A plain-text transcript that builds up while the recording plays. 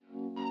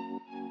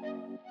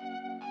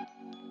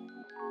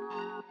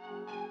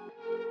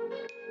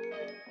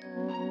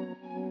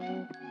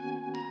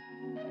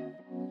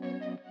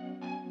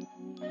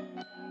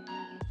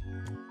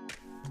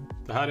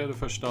Det här är det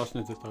första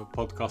avsnittet av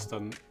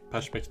podcasten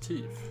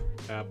Perspektiv.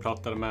 Jag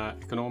pratade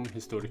med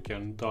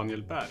ekonomhistorikern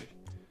Daniel Berg.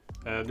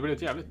 Det blev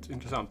ett jävligt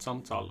intressant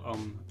samtal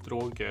om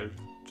droger,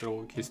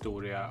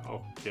 droghistoria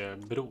och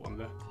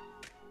beroende.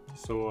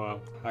 Så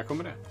här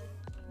kommer det.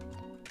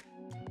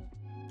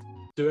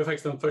 Du är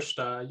faktiskt den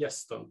första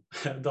gästen,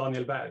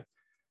 Daniel Berg.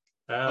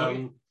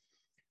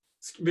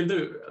 Vill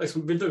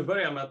du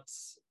börja med att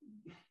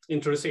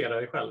introducera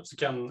dig själv?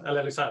 Ska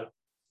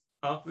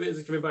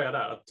vi börja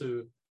där?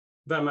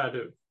 Vem är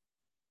du?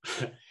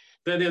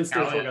 Det är en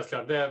stor fråga,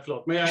 såklart.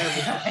 Förlåt, men jag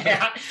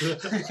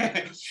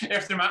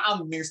Efter de här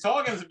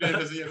andningstagen så blir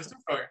det en jävligt stor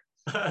fråga.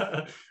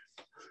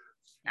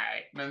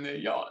 Nej, men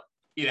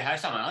i det här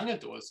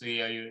sammanhanget då så är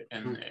jag ju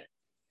en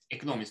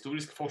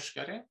ekonomhistorisk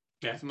forskare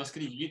som har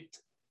skrivit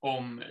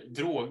om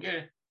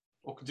droger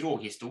och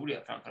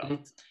droghistoria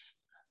framförallt.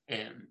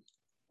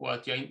 Och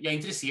att jag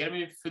intresserar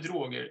mig för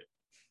droger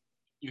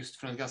just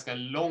från ett ganska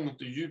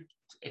långt och djupt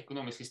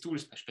ekonomiskt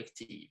historiskt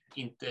perspektiv.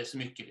 Inte så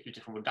mycket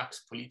utifrån vår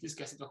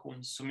dagspolitiska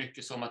situation, så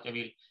mycket som att jag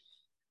vill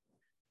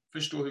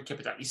förstå hur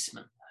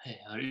kapitalismen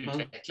har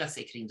utvecklat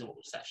sig kring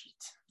droger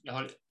särskilt. Jag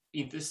har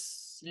inte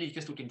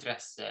lika stort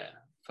intresse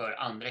för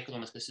andra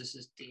ekonomiska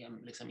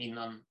system liksom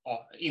innan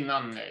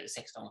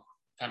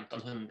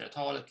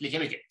 1600-1500-talet lika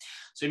mycket.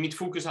 Så mitt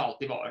fokus har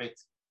alltid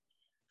varit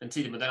den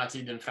tidigmoderna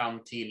tiden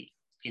fram till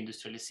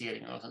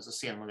industrialiseringen och sen så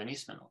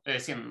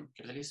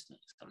senkapitalismen.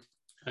 Liksom.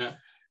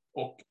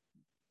 Och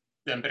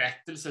den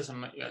berättelse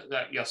som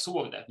jag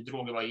såg där, hur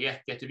droger var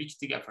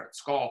jätteviktiga för att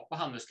skapa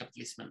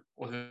handelskapitalismen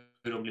och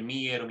hur de blev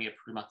mer och mer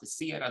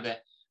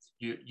problematiserade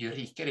ju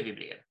rikare vi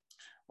blev.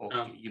 Och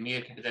ju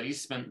mer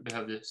kapitalismen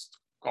behövde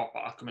skapa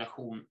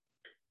ackumulation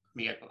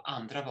med hjälp av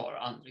andra varor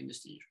och andra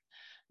industrier.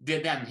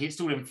 Den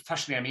historien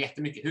fascinerar mig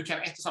jättemycket. Hur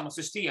kan ett och samma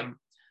system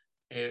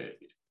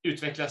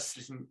utvecklas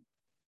liksom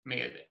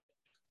med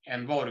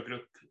en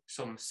varugrupp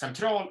som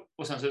central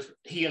och sen så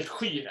helt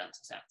skyr den,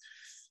 så att säga.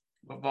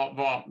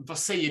 Vad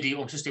säger det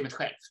om systemet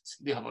självt?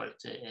 Det har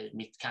varit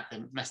mitt kanske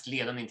mest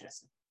ledande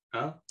intresse.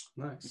 Ja,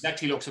 nice.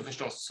 Därtill också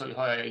förstås så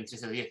har jag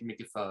intresserat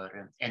jättemycket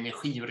för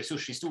energi- och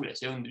resurshistoria.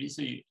 Så jag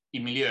undervisar ju i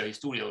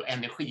miljöhistoria och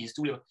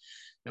energihistoria.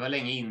 Jag var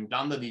länge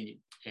inblandad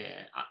i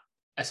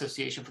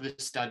Association for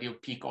the Study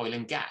of Peak Oil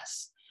and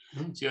Gas.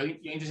 Så jag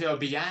är intresserad av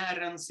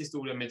begärens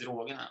historia med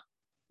drogerna.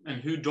 Men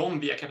hur de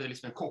via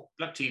kapitalismen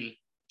kopplar till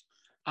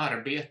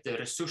arbete och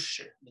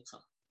resurser. Liksom.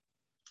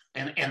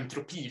 En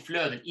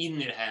entropiflöden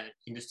in i det här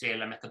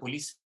industriella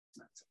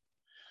metabolismet.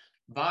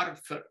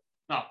 Varför?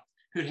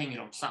 Hur hänger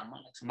de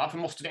samman? Liksom? Varför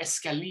måste vi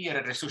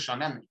eskalera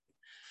resursanvändning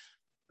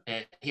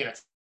hela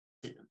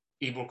tiden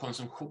i vår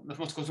konsumtion?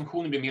 Varför måste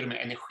konsumtionen bli mer och mer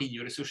energi-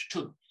 och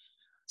resurstung?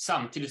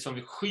 Samtidigt som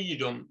vi skyr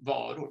de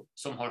varor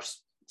som har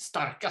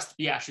starkast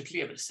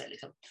begärsutlevelse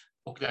liksom,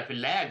 och därför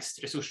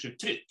lägst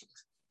resursuttryck,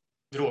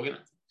 drogerna.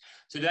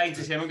 Så det där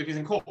intresserar mig om det finns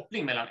en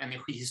koppling mellan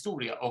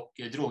energihistoria och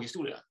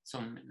droghistoria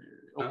som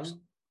också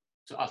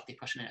så alltid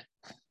fascinerar.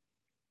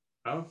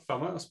 Ja, fan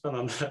vad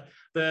spännande.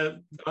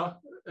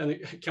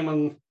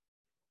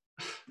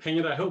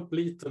 Hänger det ihop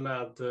lite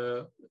med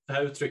det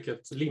här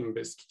uttrycket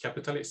limbisk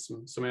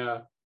kapitalism som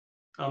jag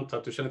antar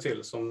att du känner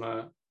till, som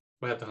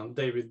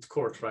David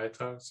Courtwright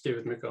har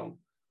skrivit mycket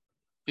om.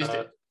 Just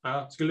det.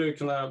 Skulle du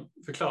kunna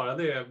förklara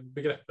det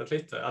begreppet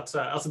lite? Att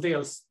alltså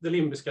dels det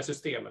limbiska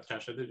systemet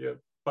kanske, det är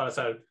bara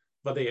så här,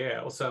 vad det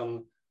är, och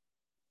sen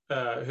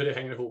hur det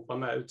hänger ihop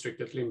med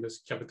uttrycket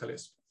limbisk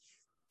kapitalism.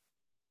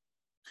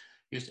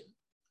 Just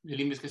det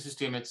limbiska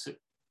systemet, så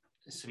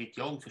vitt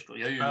jag förstår.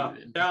 Jag är ju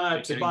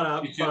bara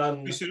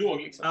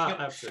fysiolog. Liksom.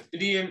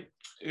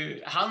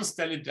 Han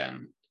ställer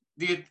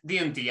det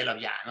är en del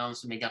av hjärnan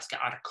som är ganska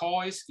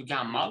arkaisk och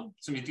gammal,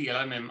 som vi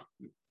delar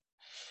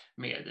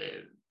med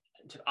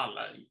typ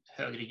alla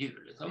högre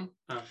djur. Liksom.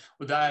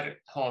 Och där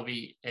har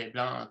vi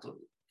bland annat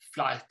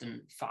flight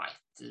and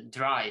fight,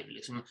 drive.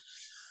 Liksom.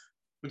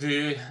 Och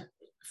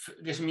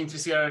det som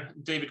intresserar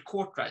David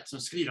Courtwright, som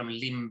skriver om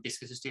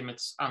limbiska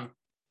systemets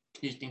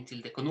anknytning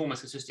till det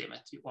ekonomiska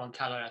systemet, och han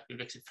kallar det att vi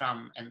växer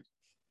fram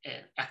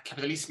att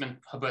kapitalismen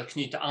har börjat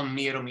knyta an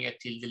mer och mer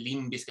till det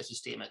limbiska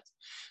systemet.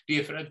 Det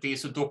är för att det är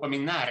så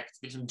dopaminärt,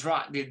 det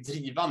är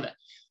drivande,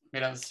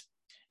 medan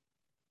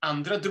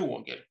andra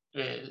droger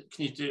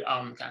knyter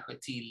an kanske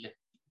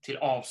till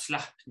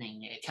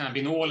avslappning,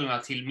 cannabinolerna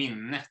till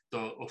minnet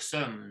och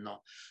sömn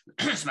och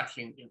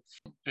smärtlindring.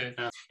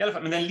 I alla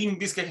fall, men den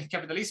limbiska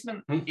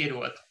kapitalismen är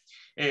då att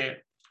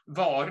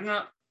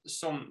varorna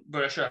som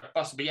börjar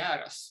köpas och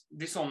begäras,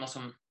 det är sådana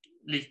som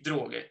likt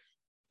droger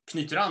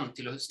knyter an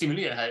till att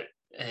stimulera det här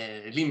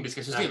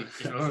limbiska systemet.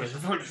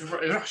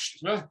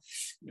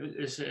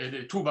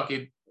 Tobak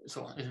är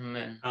så.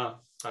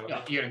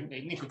 Ger en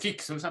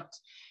nikokick så snabbt.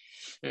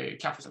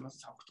 Kaffe som är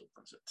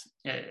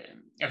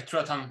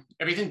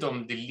jag vet inte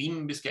om det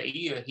limbiska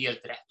är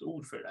helt rätt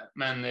ord för det där,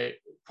 men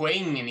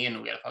poängen är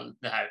nog i alla fall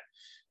det här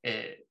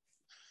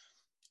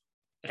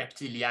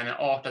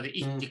reptilhjärneartade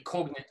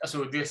icke-kognitiva,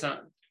 alltså det som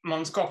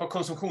man skapar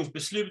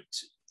konsumtionsbeslut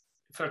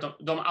för att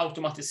de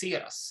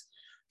automatiseras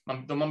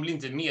man blir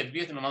inte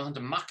medveten och man har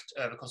inte makt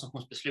över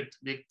konsumtionsbeslut.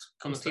 Det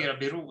konnoterar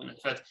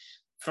beroendet. För att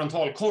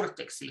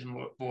frontalkortex,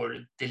 liksom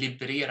vår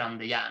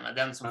delibererande hjärna,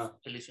 den som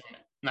liksom,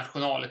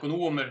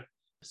 nationalekonomer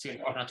sen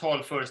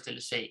 1800-tal föreställer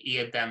sig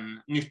är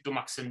den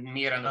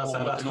nyttomaximerande. Alltså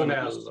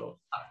rationell.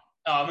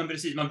 Ja, men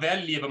precis. Man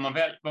väljer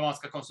vad man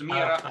ska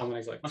konsumera.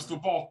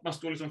 Man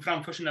står liksom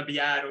framför sina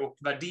begär och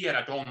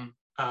värderar dem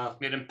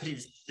med en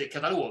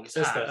priskatalog.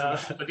 Så här.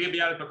 Så det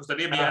begäret, vad kostar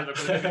det begäret, vad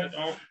kostar det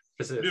begäret.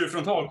 Det är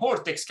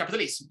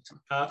frontalkortex-kapitalism. Liksom.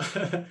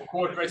 Och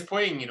cortex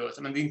poäng då,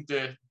 men det är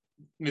inte,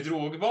 med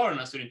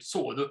drogvarorna så är det inte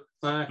så.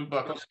 Du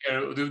bara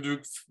konsumerar och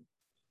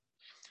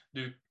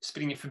du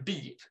springer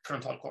förbi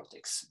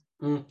frontalkortex.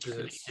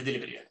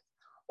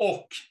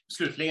 Och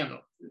slutligen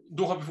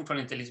då har vi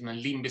fortfarande inte liksom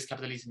en limbisk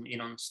kapitalism i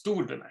någon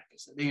stor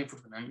bemärkelse. Det är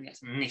fortfarande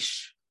en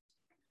nisch.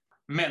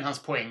 Men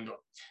hans poäng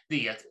då,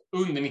 det är att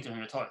under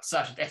 1900-talet,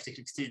 särskilt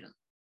efterkrigstiden,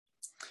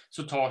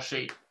 så tar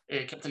sig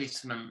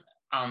kapitalismen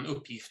an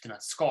uppgiften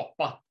att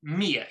skapa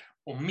mer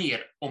och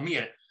mer och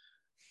mer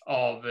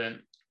av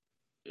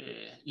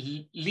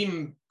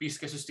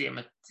limbiska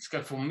systemet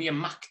ska få mer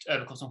makt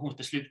över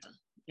konsumtionsbesluten.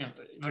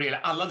 Vad det gäller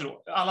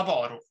alla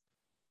varor.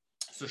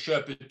 Så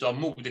köp av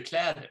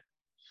modekläder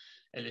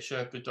eller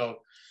köp av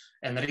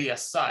en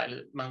resa,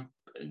 eller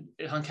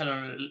han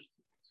kallar det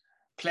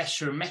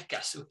pleasure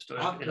meccas uppstår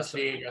i Las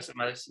Vegas.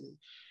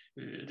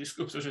 Det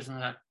uppstår sådana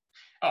här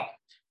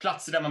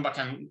platser där man bara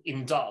kan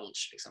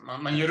indulge. Liksom.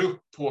 Man gör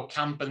upp på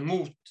kampen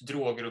mot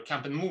droger och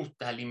kampen mot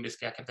det här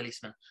limbiska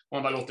kapitalismen. Och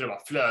man bara låter det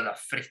bara flöda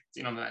fritt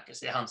inom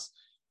bemärkelse. Det är hans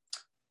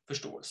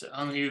förståelse.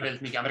 Han är ju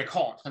väldigt mycket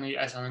amerikan. Han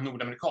är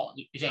nordamerikan.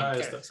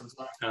 Jänkare. Liksom.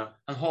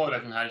 Han har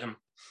verkligen här liksom,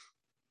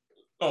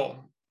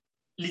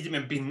 lite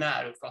mer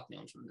binär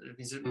uppfattning. Det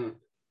finns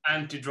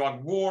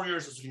anti-drug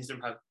warriors och så finns det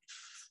de här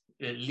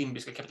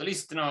limbiska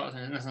kapitalisterna.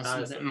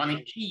 Nästan en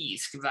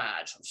manikisk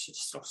värld som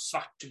slår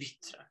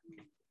svartvitt.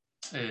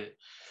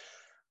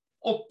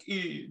 Och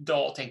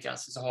idag tänker jag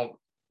så har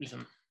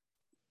liksom,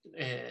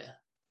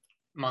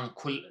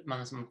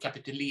 man som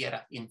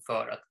kapitulerat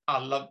inför att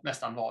alla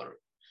nästan varor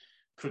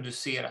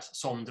produceras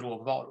som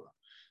drogvaror.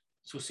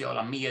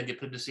 Sociala medier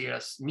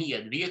produceras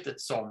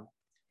medvetet som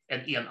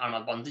en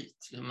enarmad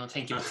bandit. Man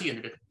tänker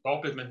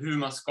beteendevetenskapligt med hur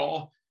man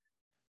ska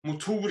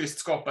motoriskt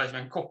skapa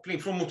en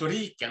koppling från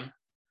motoriken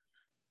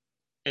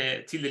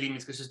till det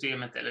limbiska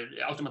systemet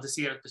eller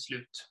automatiserat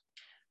beslut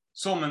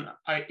som en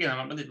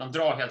enarmad bandit. Man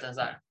drar helt enkelt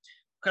så här.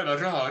 Själva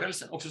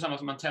rörelsen, också samma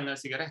som man tänder en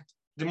cigarett.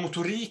 Det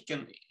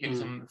motoriken är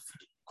liksom,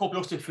 kopplar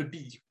också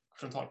förbi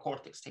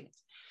frontalkortex.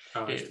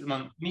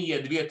 Man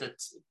medvetet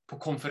på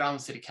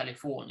konferenser i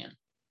Kalifornien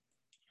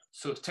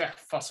så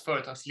träffas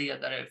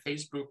företagsledare,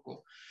 Facebook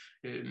och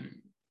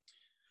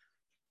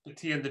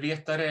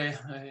beteendevetare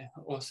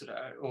och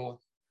sådär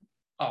och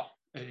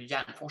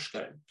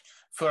hjärnforskare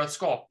för att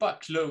skapa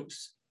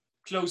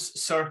close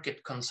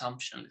circuit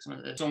consumption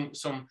liksom,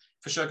 som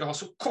försöker ha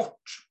så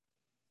kort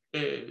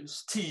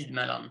tid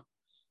mellan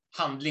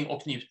handling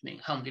och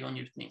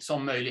njutning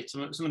som möjligt,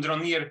 som drar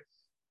ner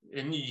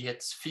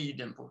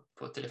nyhetsfeeden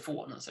på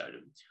telefonen så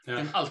här. Du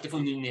kan alltid få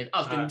ny nyhet,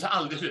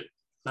 aldrig slut.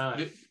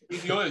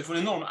 Jag får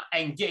en enorm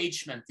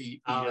engagement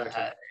i det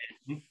här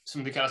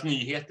som det kallas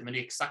nyheter, men det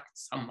är exakt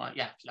samma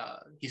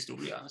jäkla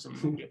historia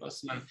som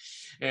upprepas.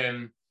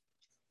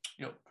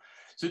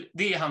 Så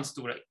det är hans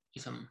stora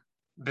liksom,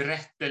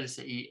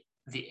 berättelse i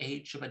The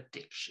Age of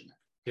Addiction.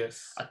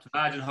 Yes. Att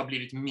världen har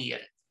blivit mer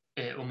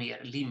och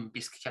mer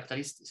limbisk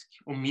kapitalistisk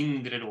och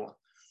mindre då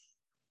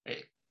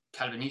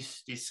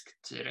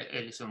kalvinistiskt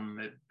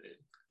liksom,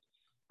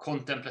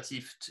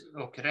 kontemplativt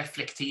och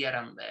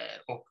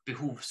reflekterande och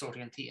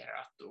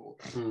behovsorienterat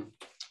och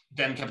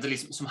den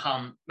kapitalism som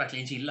han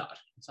verkligen gillar.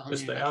 Så han är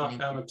ju verkligen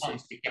inte en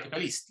konstig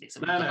kapitalist.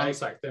 Liksom. Nej,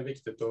 exakt. Det är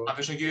viktigt. Han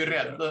försöker ju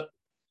rädda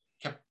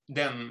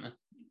den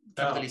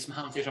kapitalism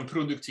han ser som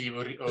produktiv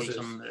och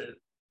liksom,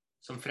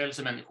 som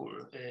frälser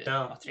människor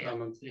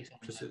materiellt liksom,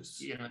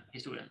 genom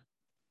historien.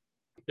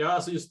 Ja,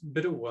 alltså just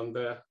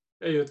beroende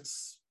är ju ett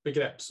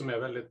begrepp som är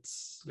väldigt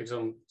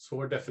liksom,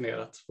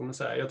 svårdefinierat, får man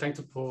säga. Jag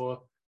tänkte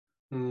på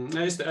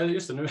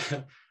just det nu.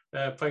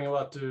 Poängen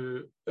var att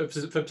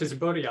precis i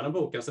början av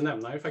boken så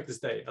nämner han ju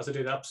faktiskt dig. Alltså det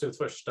är det absolut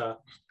första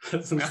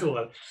som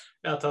står,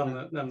 att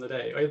han nämner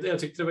dig. Och jag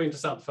tyckte det var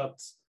intressant för att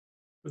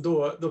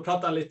då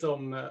pratade han lite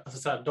om alltså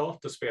så här,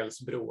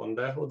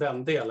 datorspelsberoende och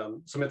den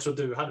delen som jag tror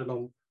du hade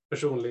någon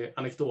personlig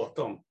anekdot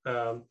om.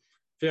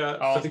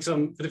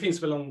 För det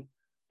finns väl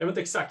jag vet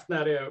inte exakt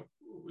när det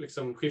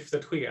liksom,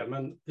 skiftet sker,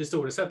 men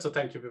historiskt sett så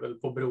tänker vi väl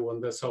på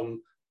beroende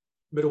som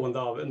beroende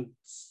av en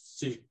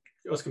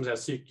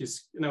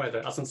psykisk,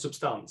 alltså en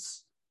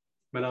substans.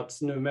 Men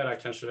att numera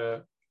kanske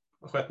det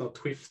har skett något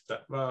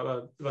skifte.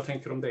 Vad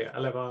tänker du om det?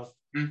 Eller vad?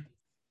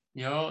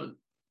 Ja,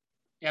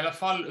 i alla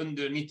fall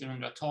under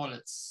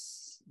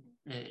 1900-talets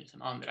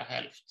liksom andra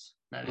hälft,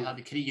 när vi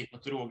hade kriget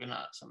mot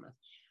drogerna,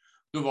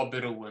 då var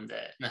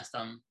beroende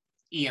nästan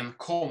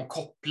enkom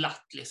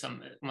kopplat,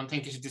 liksom, om man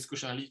tänker sig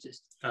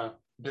diskursanalytiskt.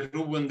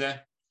 Beroende,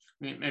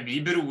 men vi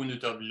är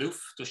beroende av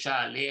luft och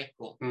kärlek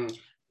och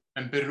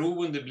Men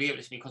beroende blev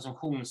liksom i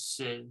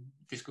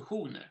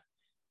konsumtionsdiskussioner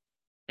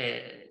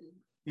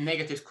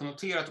negativt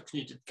konnoterat och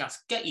knutet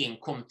ganska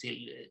enkom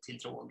till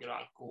droger och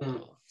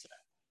alkohol och sådär.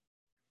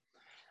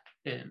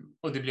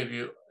 Och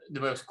det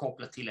var också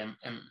kopplat till det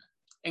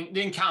är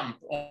en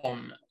kamp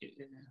om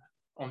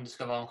det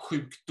ska vara en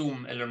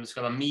sjukdom eller om det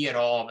ska vara mer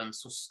av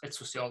ett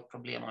socialt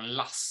problem och en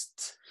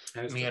last,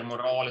 mer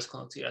moraliskt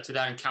konnoterat. Så det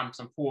är en kamp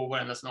som pågår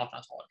ända sedan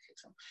 1800-talet.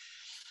 Liksom.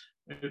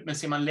 Men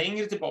ser man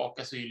längre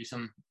tillbaka så är ju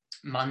liksom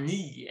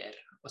manier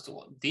och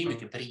så, det är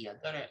mycket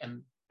bredare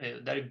än,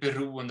 där är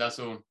beroende,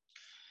 alltså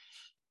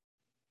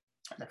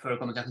det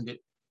förekommer kanske inte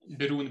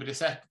beroende på det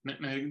sättet,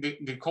 men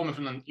det kommer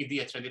från en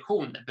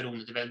idétradition där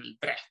beroendet är väldigt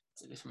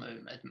brett.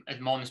 Liksom ett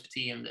maniskt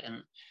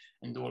beteende,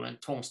 en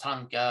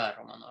tvångstankar,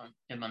 om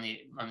man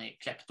är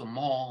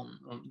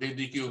kleptoman. Och det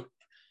dyker upp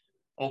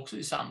också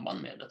i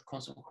samband med att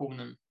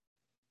konsumtionen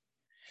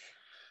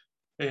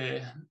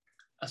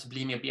alltså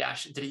blir mer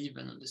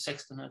begärsdriven under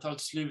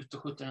 1600-talets slut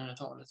och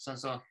 1700-talet. Sen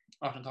så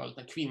 1800-talet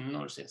när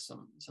kvinnor ses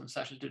som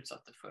särskilt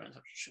utsatta för en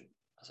sorts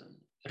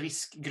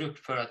riskgrupp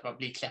för att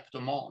bli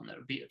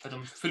kleptomaner, för att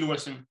de förlorar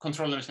sin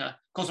kontroll över sina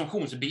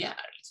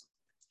konsumtionsbegär. Liksom.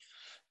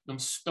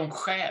 De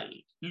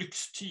stjäl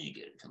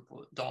lyxtyger liksom,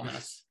 på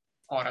damernas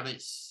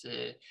paradis,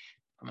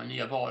 de här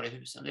nya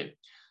varuhusen.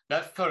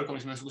 Där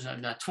förekommer liksom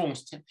den här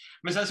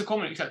Men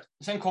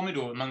sen kommer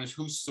då Magnus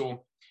Huss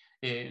och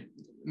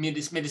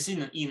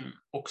medicinen in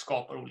och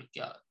skapar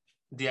olika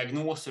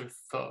diagnoser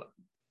för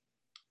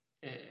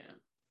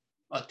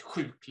ett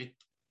sjukligt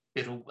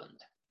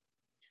beroende.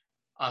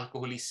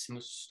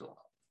 Alkoholismus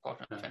då, på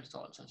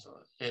 1850-talet, sen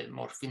så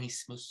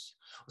morfinismus,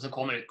 och sen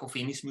kommer det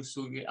kofinismus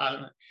och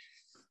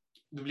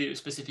då blir det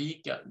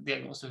specifika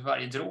diagnoser för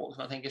varje drog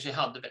som man tänker sig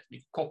hade väldigt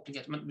mycket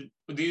kopplingar.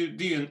 Och det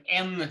är ju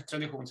en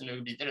tradition som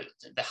lever vidare,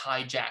 the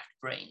hijacked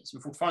brain,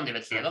 som fortfarande är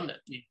väldigt ledande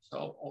i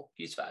USA och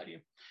i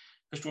Sverige.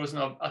 Förståelsen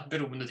av att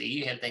beroendet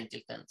är helt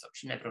enkelt en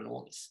sorts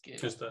neurologisk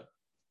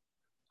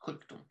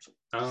sjukdom.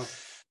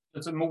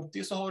 Så mot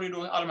det så har du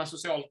då alla de här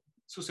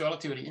sociala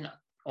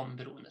teorierna om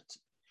beroendet.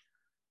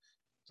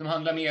 Som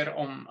handlar mer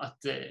om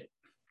att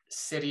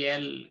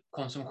seriell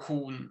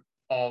konsumtion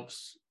av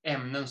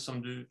ämnen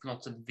som du på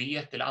något sätt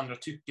vet eller andra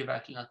tycker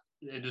verkligen att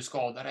du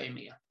skadar dig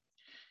med.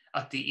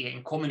 Att det är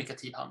en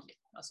kommunikativ handling.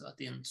 Alltså att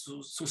det är en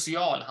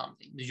social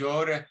handling. Du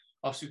gör det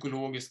av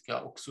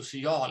psykologiska och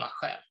sociala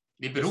skäl.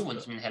 Det är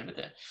beroende som in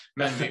helvete.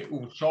 Men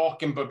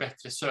orsaken bör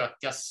bättre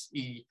sökas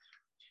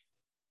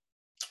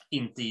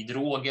inte i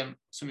drogen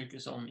så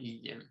mycket som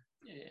i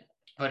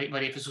vad det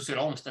är för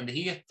sociala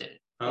omständigheter.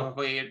 Och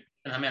vad är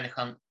den här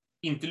människan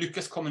inte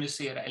lyckas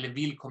kommunicera eller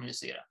vill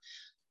kommunicera.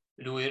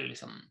 Då är det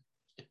liksom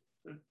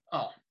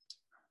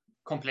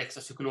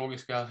komplexa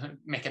psykologiska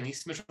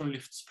mekanismer som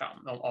lyfts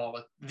fram av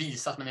att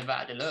visa att man är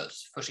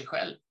värdelös för sig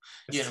själv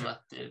genom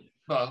att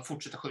bara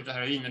fortsätta skjuta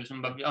heroin eller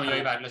som bara, jag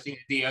är värdelös,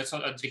 det är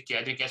så att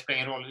dricka, jag spelar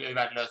ingen roll, jag är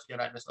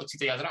värdelös, och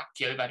sitta jag drack,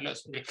 jag är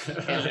värdelös,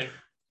 eller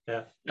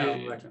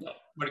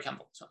vad det kan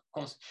vara.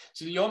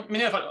 Så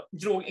men i alla fall,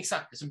 drog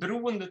exakt, så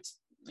beroendet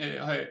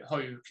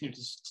har ju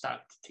knutits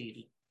starkt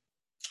till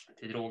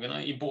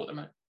drogerna i båda de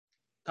här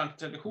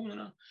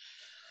tanktraditionerna.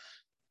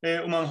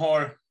 Och man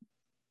har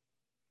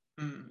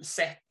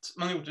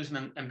man har gjort det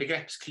som en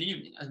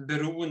begreppsklyvning, alltså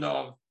beroende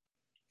av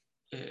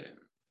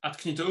att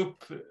knyta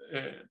upp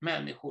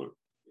människor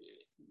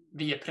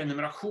via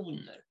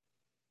prenumerationer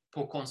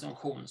på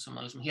konsumtion som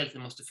man liksom helt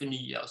måste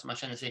förnya och som man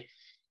känner sig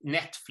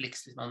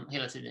Netflix, liksom man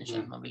hela tiden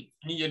känner att man vill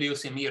förnya det och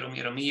se mer och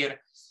mer och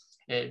mer.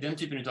 Den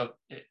typen av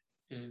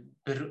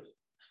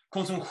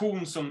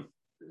konsumtion som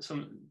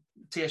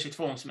ter sig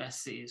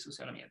tvångsmässig i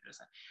sociala medier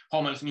så här,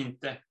 har man liksom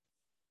inte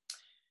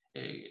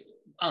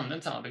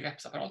använt samma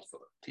begreppsapparat för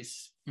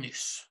tills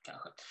nyss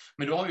kanske.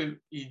 Men då har ju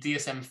i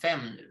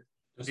DSM-5 nu.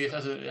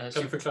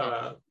 Kan du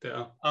förklara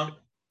det?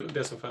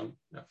 DSM-5.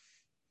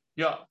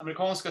 Ja,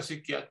 amerikanska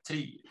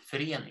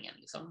psykiatriföreningen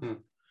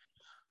liksom.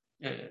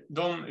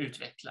 De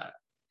utvecklar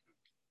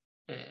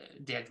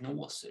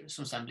diagnoser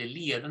som sen blir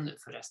ledande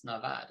för resten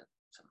av världen.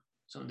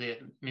 Som det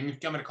är med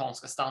mycket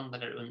amerikanska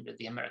standarder under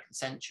the American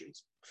century.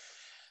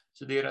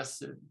 Så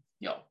deras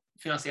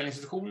finansiella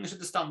institutioner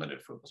sätter standarder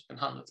för vad som kan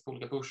handlas på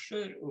olika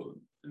börser och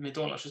med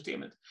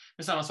dollarsystemet.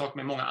 Men samma sak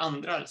med många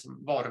andra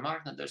liksom,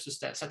 varumarknader så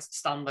sätts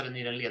standarden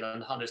i den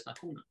ledande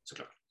handelsnationen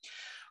såklart.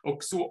 Och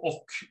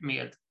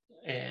med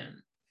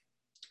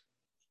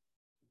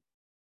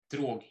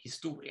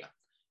droghistoria.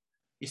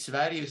 I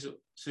Sverige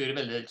så är det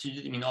väldigt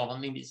tydligt, i min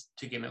avhandling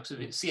tycker jag mig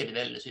också se det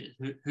väldigt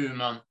tydligt hur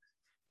man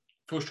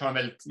först har en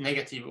väldigt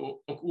negativ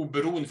och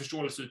oberoende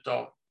förståelse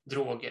av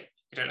droger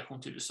i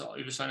relation till USA.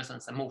 USA är nästan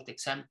ett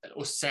motexempel.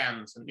 Och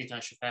sen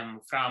 1925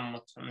 och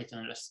framåt, från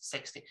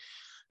 1960,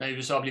 när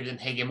USA har blivit en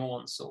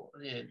hegemon så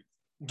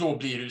då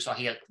blir USA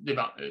helt,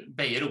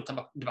 Beirut,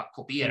 det bara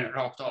kopierar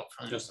rakt av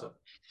från USA.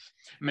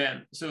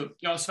 Men så,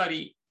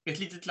 Sverige är ett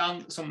litet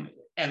land som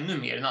ännu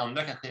mer än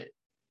andra kanske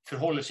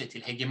förhåller sig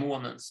till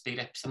hegemonens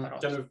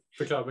begreppsapparat. Kan du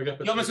förklara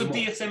begreppet hegemon? Så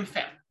DSM-5.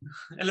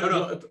 Eller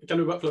vadå? Kan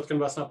du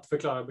bara snabbt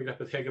förklara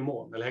begreppet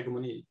hegemon eller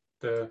hegemoni?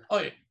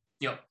 Oj,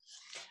 ja.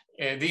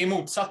 Det är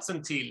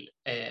motsatsen till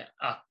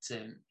att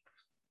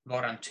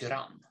vara en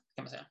tyrann,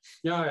 kan man säga.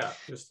 Ja,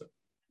 just det.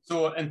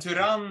 Så en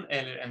tyrann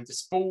eller en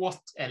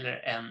despot eller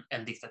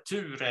en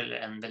diktatur eller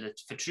en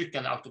väldigt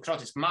förtryckande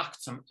autokratisk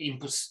makt som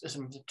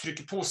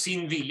trycker på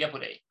sin vilja på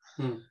dig.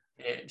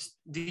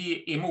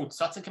 Det är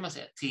motsatsen, kan man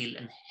säga, till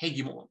en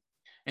hegemon.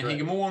 En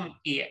hegemon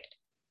är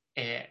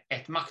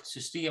ett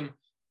maktsystem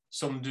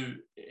som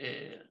du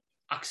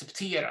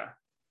accepterar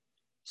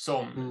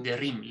som det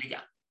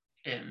rimliga.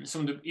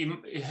 Som du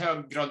i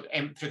hög grad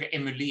försöker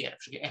emulera,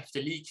 försöker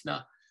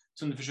efterlikna,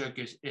 som du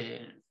försöker...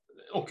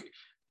 Och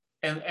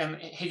en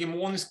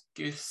hegemonisk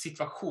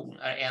situation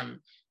är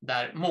en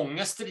där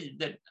många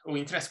strider och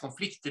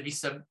intressekonflikter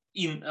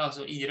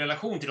alltså i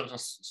relation till de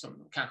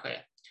som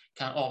kanske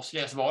kan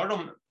avslöjas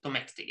vara de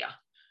mäktiga,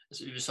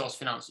 alltså USAs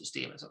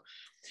finanssystem. Så.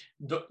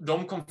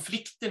 De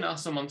konflikterna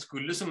som man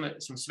skulle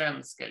som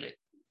svensk eller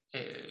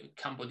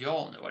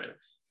kambodjaner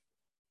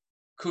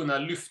kunna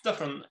lyfta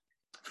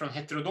från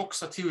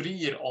heterodoxa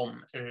teorier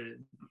om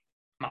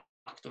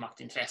makt och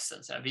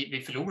maktintressen. Så här,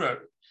 vi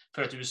förlorar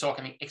för att USA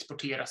kan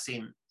exportera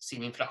sin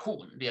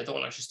inflation via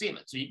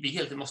dollarsystemet. Så vi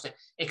helt enkelt måste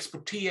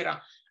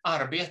exportera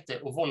arbete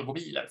och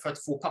Volvobilar för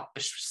att få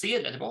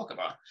papperssedlar tillbaka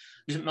bara.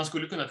 Man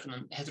skulle kunna från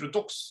en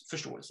heterodox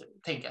förståelse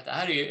tänka att det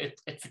här är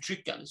ett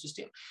förtryckande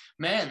system.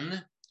 Men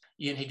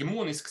i en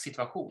hegemonisk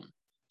situation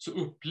så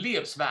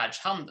upplevs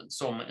världshandeln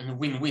som en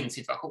win-win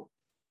situation.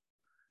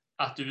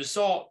 Att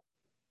USA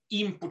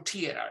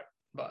importerar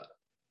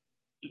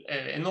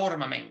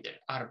enorma mängder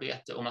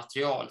arbete och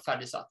material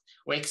färdigsatt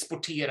och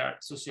exporterar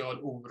social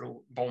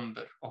oro,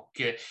 bomber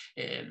och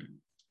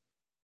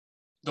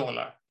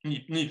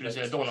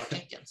nyproducerade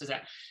dollartecken. Så att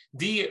säga.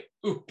 Det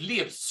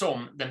upplevs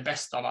som den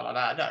bästa av alla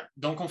världar.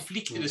 De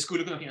konflikter det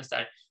skulle kunna finnas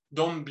där,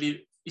 de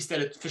blir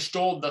istället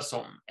förstådda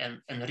som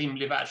en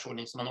rimlig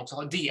världsordning som man också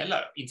har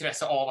delar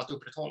intresse av att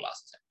upprätthålla.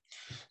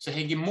 Så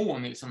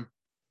hegemon är liksom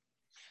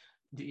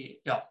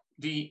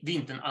det är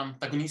inte en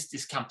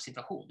antagonistisk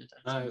kampsituation.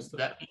 Utan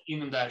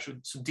inom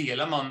där så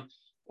delar man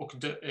och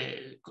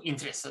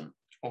intressen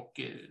och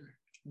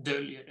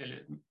döljer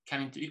eller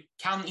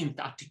kan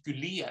inte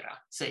artikulera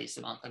sig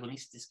som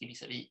antagonistisk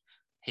visavi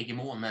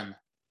hegemonen.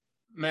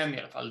 Men i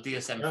alla fall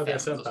DSM-5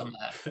 som det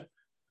här.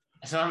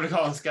 Som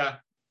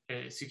amerikanska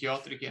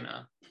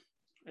psykiatrikerna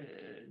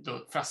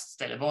då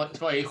fastställer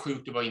vad är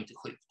sjukt och vad är inte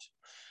sjukt.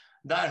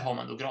 Där har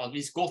man då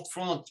gradvis gått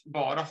från att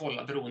bara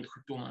hålla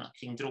beroendesjukdomarna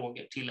kring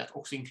droger till att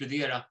också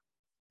inkludera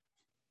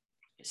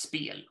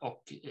spel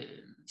och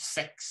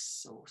sex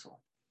och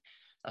så.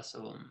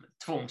 Alltså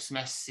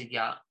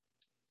tvångsmässiga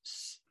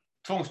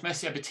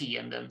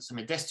beteenden som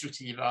är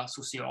destruktiva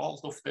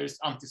socialt, ofta är det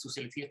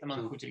antisocialiteten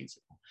man skjuter in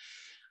sig på.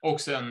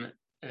 Och sen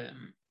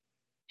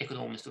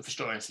ekonomiskt och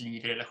förstör ens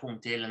liv i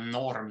relation till en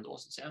norm då,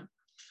 så att säga.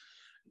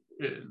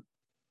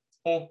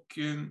 Och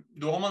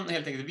då har man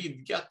helt enkelt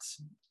vidgat.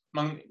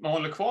 Man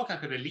håller kvar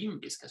kanske det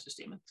limbiska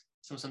systemet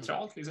som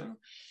centralt. Liksom.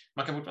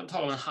 Man kan fortfarande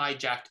tala om en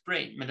hijacked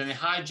brain, men den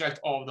är hijacked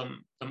av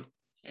de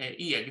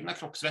egna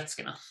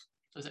kroppsvätskorna.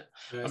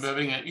 Man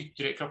behöver inga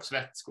yttre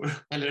kroppsvätskor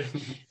eller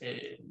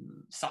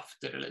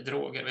safter eller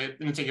droger.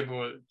 Nu tänker jag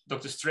på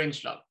Dr.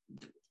 Strangelove.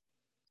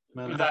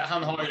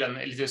 Han har ju den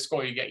lite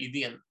skojiga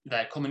idén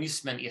där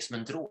kommunismen är som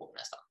en drog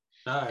nästan.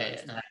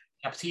 Den här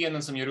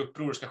kaptenen som gör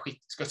uppror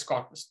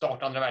ska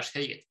starta andra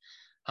världskriget.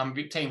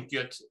 Han tänker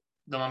ju att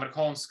de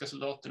amerikanska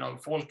soldaterna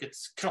och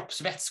folkets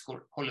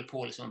kroppsvätskor håller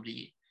på liksom att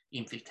bli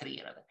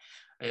infiltrerade.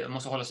 Man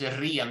måste hålla sig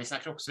ren i sina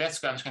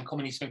kroppsvätskor, annars kan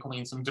kommunismen komma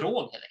in som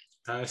drog.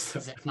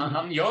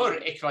 Han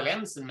gör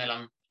ekvivalensen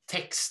mellan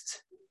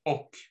text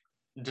och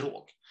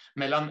drog.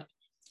 Mellan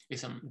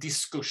liksom,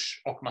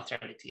 diskurs och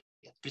materialitet.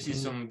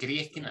 Precis som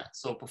grekerna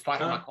så på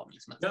farmakon.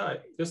 Liksom,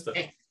 just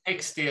det.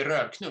 Text är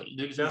rövknull.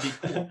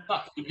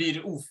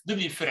 Du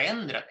blir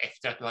förändrad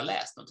efter att du har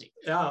läst någonting.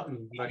 Det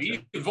är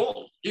ju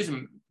våld.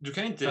 Du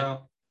kan inte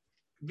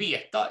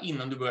veta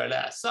innan du börjar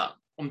läsa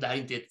om det här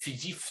inte är ett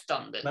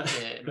förgiftande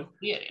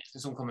materie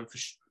som kommer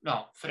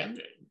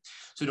förändra det.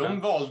 Så de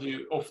valde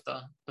ju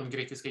ofta, de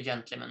grekiska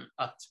gentlemän,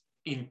 att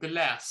inte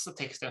läsa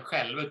texten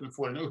själva utan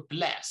få den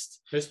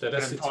uppläst. Just det,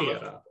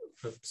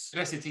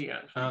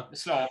 recitera.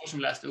 Slavar som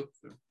läste upp.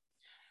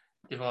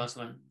 Det var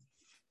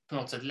på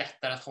något sätt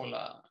lättare att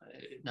hålla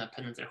den här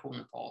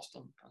penetrationen på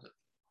avstånd.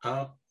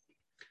 Ja.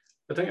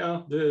 Jag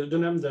tänker,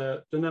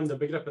 du nämnde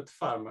begreppet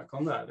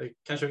farmakon där. Det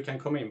kanske vi kan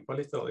komma in på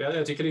lite.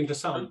 Jag tycker det är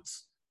intressant.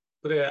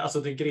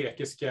 Alltså det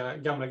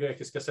gamla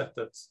grekiska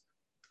sättet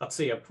att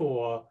se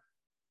på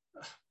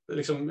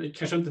liksom,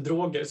 kanske inte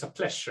droger, så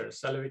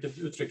pleasures, eller vilket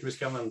uttryck vi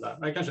ska använda.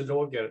 Nej, kanske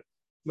droger.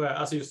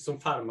 Alltså just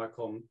som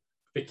farmakon.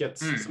 Vilket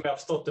som jag har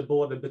förstått det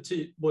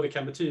både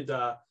kan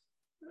betyda,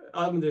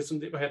 men det är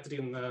som, vad heter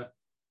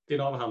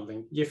din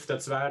avhandling?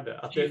 Giftets värde.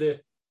 Att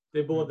det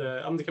är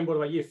både, det kan både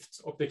vara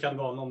gift och det kan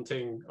vara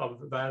någonting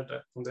av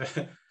värde.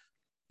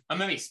 Ja,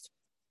 men visst.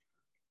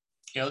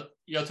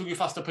 Jag tog ju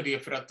fasta på det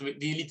för att det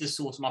är lite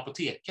så som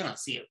apotekarna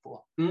ser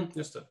på,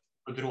 just det.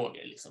 På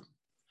droger. Liksom.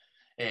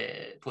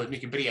 På ett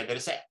mycket bredare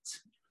sätt.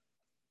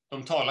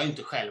 de talar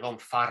inte själva om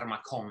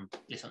farmakon.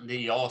 Liksom. Det är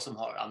jag som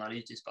har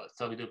analytiskt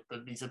tagit upp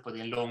och visat på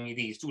det, en lång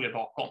idéhistoria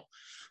bakom.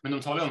 Men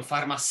de talar om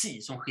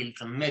farmaci som skild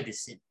från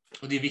medicin.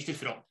 Och det är viktigt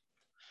för dem.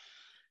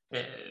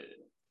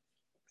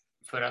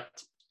 För att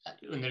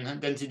under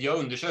den tid jag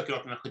undersöker,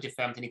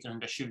 1875 till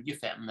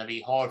 1925, när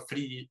vi har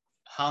fri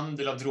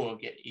handel av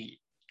droger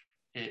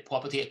på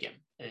apoteken,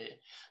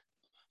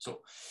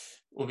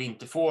 och vi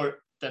inte får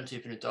den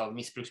typen av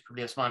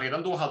missbruksproblem som man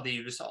redan då hade i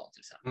USA till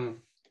exempel.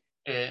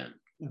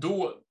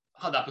 Då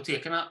hade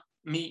apotekarna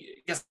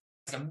ganska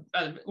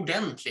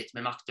ordentligt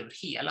med makt över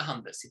hela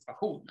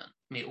handelssituationen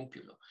med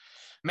opium. Då.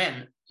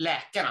 Men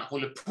läkarna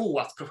håller på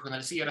att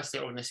professionalisera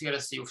sig, organisera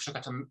sig och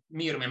försöka ta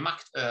mer och mer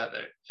makt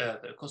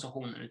över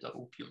konsumtionen av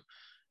opium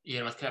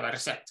genom att kräva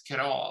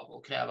receptkrav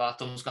och kräva att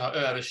de ska ha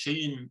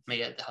översyn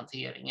med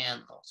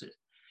hanteringen och så vidare.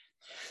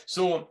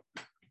 Så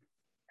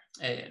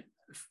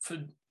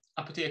för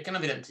apotekarna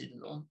vid den tiden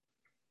då,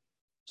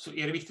 så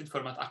är det viktigt för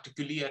dem att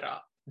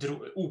artikulera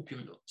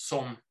opium då,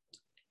 som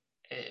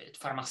ett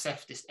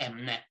farmaceutiskt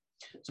ämne,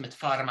 som ett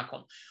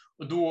farmakon.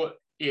 Och då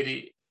är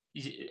det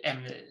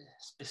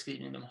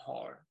ämnesbeskrivningen de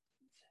har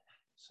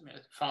som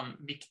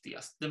är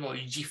viktigast. Det var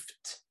ju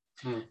gift.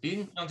 Det är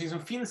någonting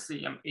som finns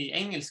i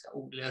engelska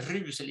ord, eller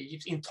rus eller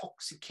gift,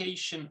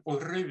 intoxication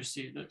och rus.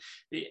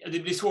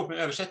 Det blir svårt med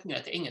översättningar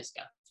till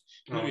engelska.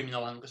 Nu är min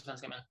avhandling på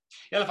svenska, men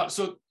i alla fall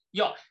så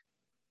ja.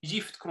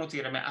 Gift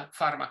konnoterar med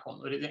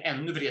farmakon, och det är en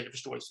ännu bredare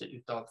förståelse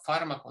utav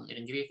farmakon i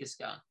den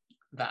grekiska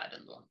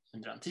världen då,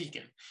 under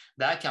antiken.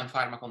 Där kan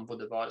farmakon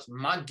både vara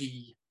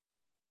magi,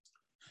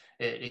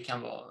 det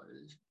kan vara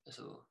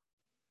alltså,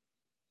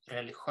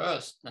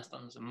 religiöst,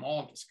 nästan alltså,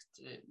 magiskt,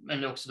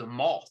 men det är också då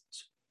mat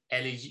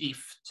eller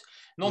gift.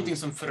 Någonting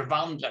som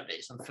förvandlar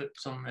dig,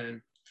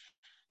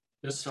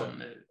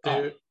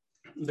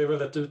 det är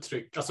väl ett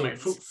uttryck, alltså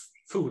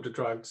food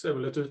drugs är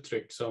väl ett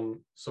uttryck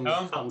som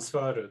fanns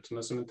förut,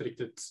 men som inte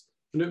riktigt,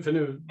 för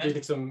nu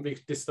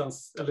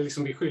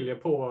vi skiljer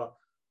på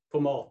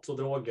mat och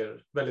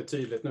droger väldigt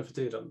tydligt nu för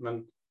tiden,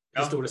 men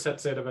historiskt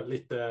sett så är det väl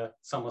lite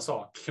samma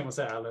sak, kan man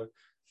säga, eller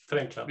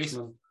förenklat.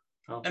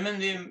 Men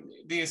det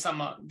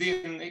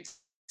är en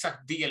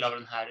exakt del av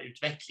den här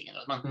utvecklingen,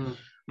 att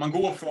man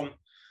går från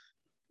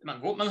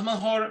man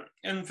har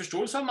en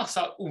förståelse av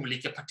massa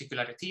olika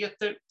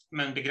particulariteter,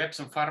 men begrepp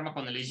som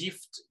farmakon eller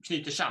gift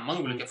knyter samman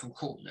olika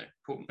funktioner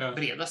på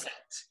breda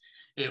sätt.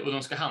 Och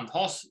de ska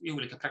handhas i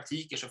olika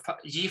praktiker, så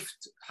gift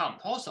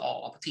handhas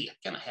av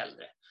apotekarna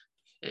hellre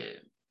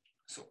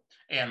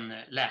än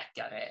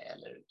läkare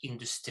eller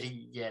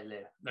industri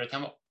eller vad det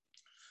kan vara.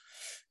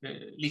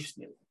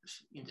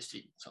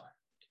 Livsmedelsindustri,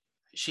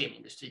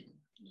 kemiindustrin.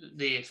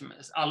 Det är liksom,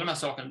 alla de här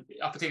sakerna,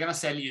 apotekarna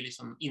säljer ju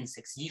liksom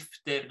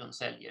insektsgifter, de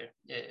säljer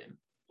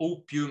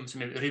opium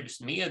som är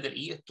rusmedel,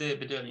 eter,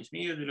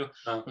 bedövningsmedel, och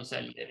de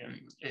säljer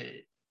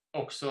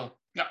också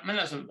men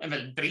alltså en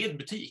väldigt bred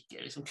butik,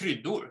 liksom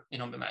kryddor i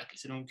någon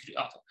bemärkelse.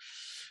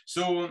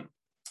 Så,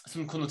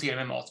 som konnoterar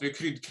med mat. Vi har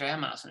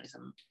kryddkrämarna som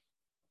liksom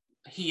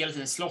hela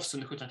tiden slåss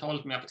under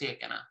 1700-talet med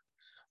apotekarna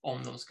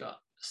om de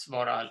ska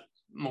svara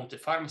mot det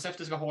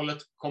farmaceutiska hållet.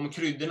 Kommer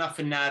kryddorna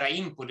för nära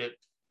in på det,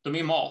 de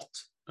är mat.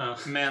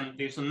 Men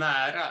det är så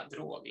nära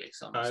drog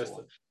liksom.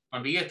 Så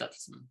man vet att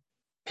liksom,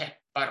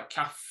 peppar och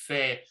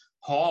kaffe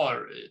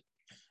har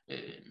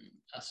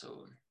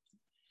alltså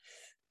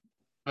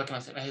vad kan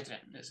man säga, vad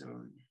heter det? Alltså,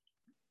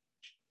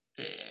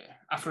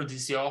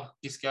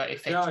 afrodisiakiska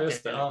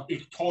effekter,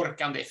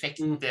 uttorkande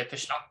effekter,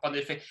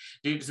 förslappande effekter.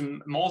 Det är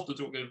liksom, mat och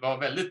droger var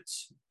väldigt,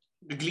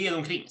 det gled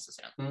omkring så att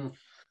säga.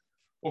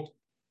 Och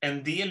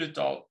en del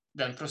av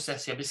den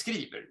process jag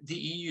beskriver,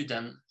 det är ju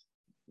den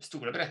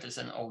stora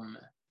berättelsen om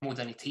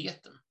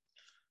moderniteten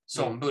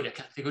som börjar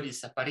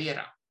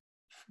kategoriseparera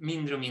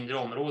mindre och mindre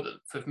områden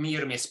för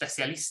mer och mer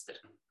specialister.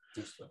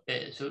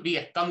 Så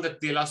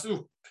vetandet delas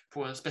upp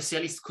på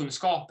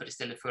specialistkunskaper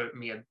istället för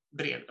med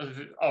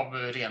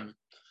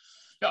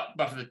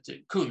bara för att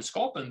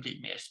kunskapen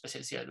blir mer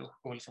specialiserad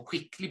och liksom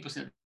skicklig på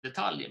sina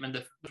detaljer, men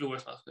det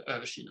förloras alltså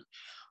översynen.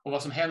 Och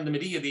vad som händer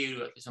med det är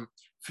ju att liksom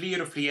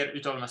fler och fler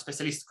utav de här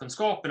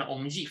specialistkunskaperna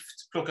om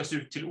gift plockas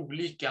ut till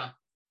olika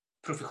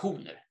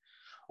professioner.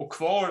 Och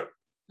kvar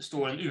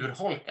står en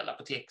urholkad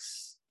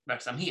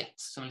apoteksverksamhet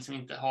som liksom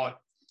inte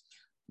har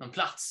någon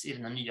plats i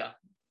den här nya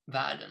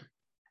världen.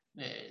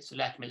 Så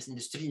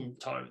läkemedelsindustrin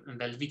tar en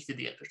väldigt viktig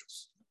del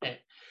förstås.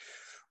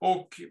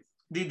 Och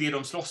det är det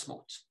de slåss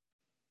mot,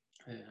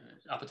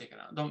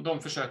 apotekarna.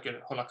 De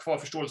försöker hålla kvar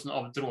förståelsen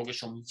av droger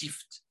som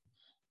gift,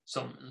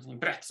 som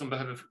brett, som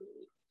behöver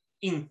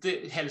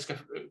inte heller ska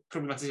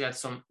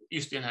problematiseras som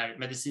just den här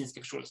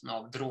medicinska förståelsen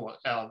av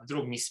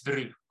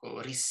drogmissbruk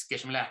och risker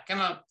som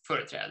läkarna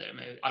företräder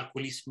med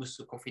alkoholismus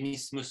och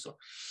koffeinismus.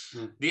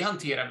 Det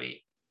hanterar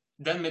vi.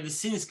 Den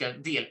medicinska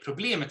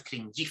delproblemet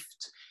kring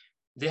gift,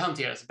 det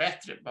hanteras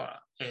bättre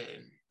bara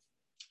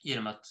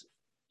genom att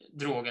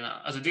drogerna,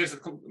 alltså dels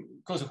att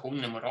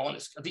konsumtionen är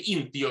moralisk, att det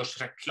inte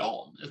görs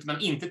reklam, att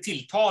man inte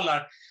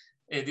tilltalar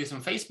det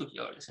som Facebook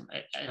gör, liksom,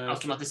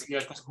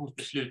 automatiserar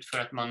konsumtionsbeslut för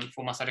att man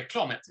får massa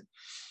reklam.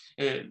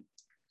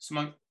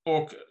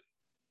 Och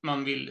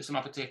man vill som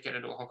apotekare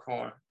då ha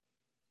kvar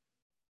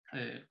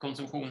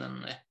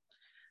konsumtionen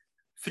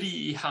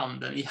fri i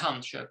handeln, i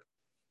handköp.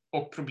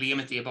 Och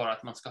problemet är bara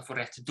att man ska få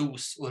rätt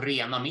dos och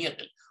rena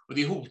medel. Och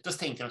det hotas,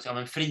 tänker de sig, av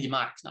en fri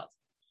marknad.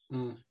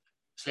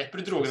 Släpper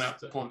du drogerna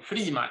på en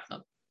fri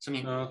marknad,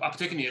 som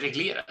apoteken är ju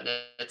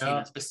reglerade till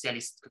en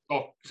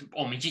specialistkunskap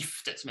om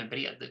giftet, som är en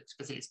bred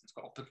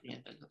specialistkunskap,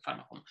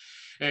 farmakon.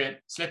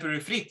 Släpper du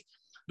det fritt,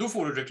 då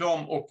får du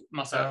reklam och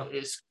massa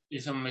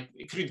liksom,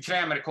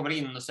 kryddkrämare kommer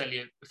in och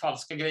säljer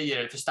falska grejer,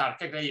 eller för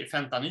starka grejer,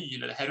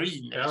 fentanyl eller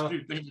heroin eller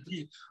sprutor.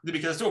 Det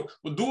blir katastrof.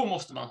 Och då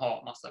måste man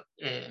ha massa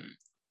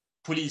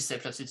poliser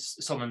plötsligt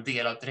som en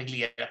del av att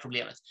reglera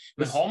problemet.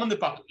 Men har man det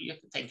på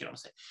apoteket, tänker de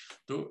sig,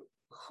 då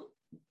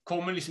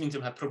kommer liksom inte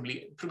de här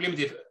problemet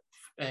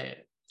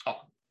är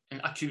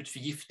en akut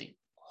förgiftning.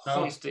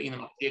 Hålls det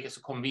inom apoteket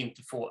så kommer vi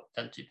inte få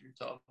den typen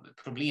av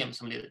problem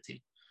som leder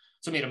till,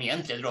 som är de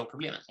egentliga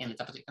drogproblemen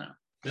enligt apotekarna.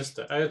 Just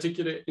det. Jag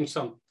tycker det är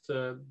intressant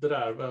det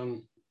där.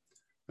 Men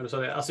du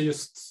sa det, alltså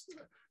just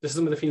det är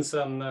som att det finns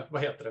en,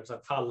 vad heter det, så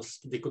här,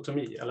 falsk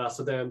dikotomi. Eller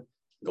alltså det,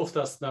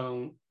 oftast när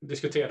man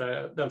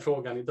diskuterar den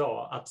frågan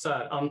idag, att så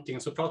här,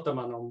 antingen så pratar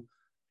man om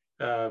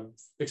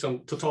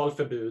liksom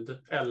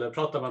totalförbud, eller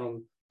pratar man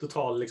om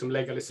total liksom,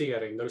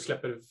 legalisering där du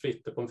släpper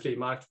fritt på en fri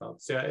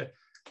marknad. Så jag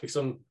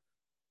tycker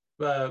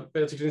det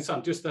är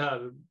intressant just det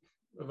här,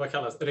 vad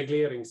kallas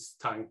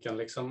regleringstanken,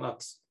 liksom,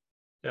 att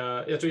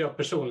jag tror jag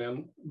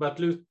personligen börjat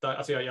luta,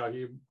 alltså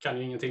jag kan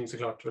ju ingenting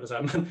såklart, men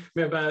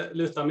jag börjar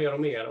luta mer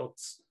och mer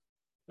åt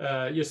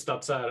just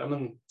att så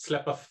här,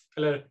 släppa,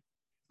 eller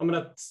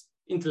att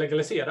inte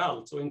legalisera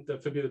allt och inte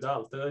förbjuda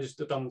allt,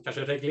 utan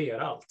kanske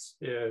reglera allt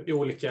i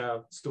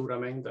olika stora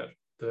mängder.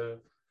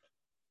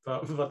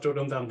 Vad tror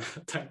du om den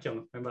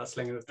tanken? Jag bara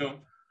slänger ut den.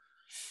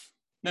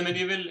 Nej, men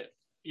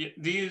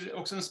det är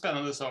också en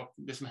spännande sak,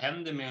 det som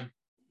händer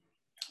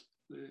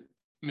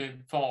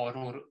med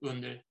varor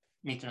under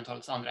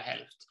 1900-talets andra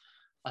hälft.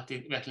 Att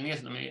det verkligen är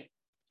så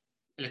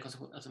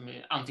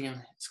antingen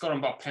ska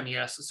de bara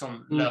premieras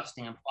som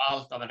lösningen på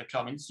allt av en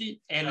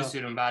reklamindustri, eller så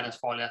är de världens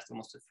farligaste och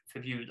måste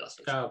förbjudas.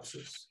 Liksom. Ja,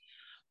 precis.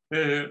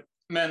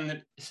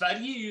 Men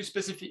Sverige är ju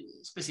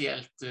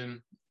speciellt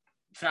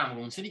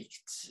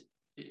framgångsrikt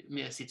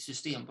med sitt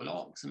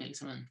systembolag som är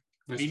liksom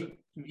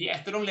vi är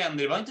ett av de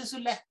länder, det var inte så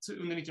lätt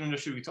under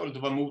 1920-talet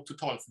att vara mot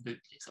totalförbud.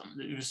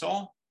 Liksom.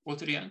 USA,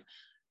 återigen,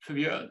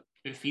 förbjöd,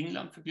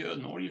 Finland förbjöd,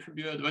 Norge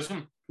förbjöd. Det var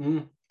som,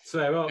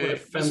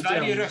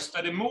 Sverige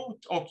röstade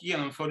mot och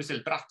genomförde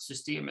istället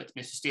brattsystemet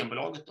med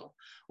Systembolaget då.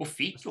 Och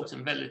fick också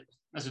en väldigt,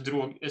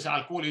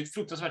 alkohol är ett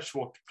fruktansvärt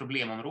svårt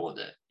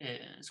problemområde.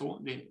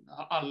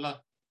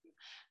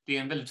 Det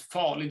är en väldigt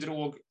farlig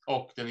drog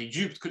och den är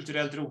djupt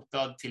kulturellt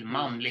rotad till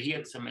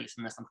manlighet som är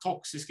liksom nästan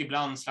toxisk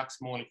ibland,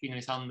 slagsmål,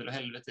 kvinnomisshandel och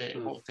helvete,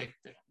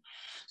 våldtäkter.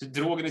 Så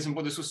drogen är liksom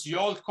både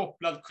socialt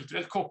kopplad,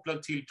 kulturellt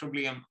kopplad till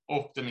problem,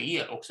 och den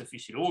är också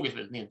fysiologiskt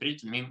väldigt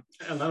nedbruten. En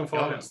av de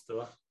farligaste,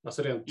 va?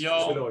 Alltså rent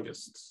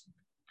fysiologiskt.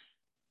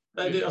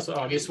 Nej, det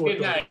är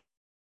svårt att...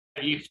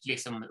 Gift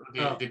liksom,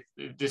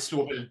 det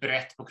slår väldigt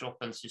brett på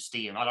kroppens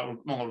system,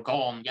 många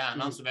organ,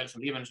 hjärnan såväl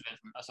som levern såväl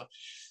som,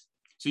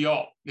 så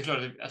det är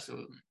klart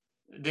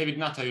David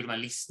Nutt har ju de här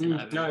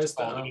listorna över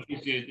skador.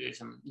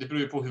 Det beror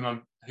ju på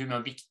hur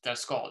man viktar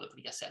skador på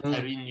olika sätt.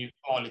 Heroin är ju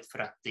farligt för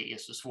att det är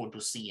så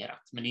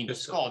svårdoserat, men det är inte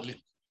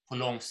skadligt på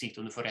lång sikt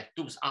om du får rätt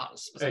dos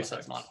alls på samma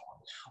sätt som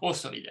alkohol och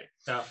så vidare.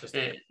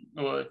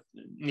 Och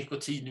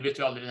nikotin, du vet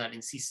ju aldrig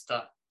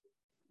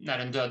när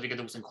den dödliga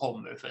dosen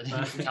kommer, för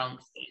det kan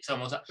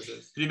liksom, så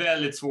det är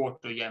väldigt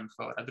svårt att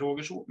jämföra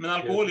droger så. Men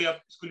alkohol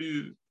skulle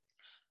ju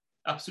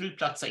absolut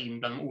platsa in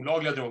bland de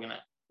olagliga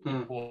drogerna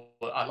på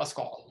alla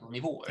skalor och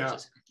nivåer,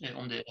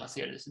 om det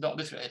lanserades idag,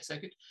 det tror jag helt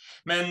säkert.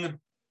 Men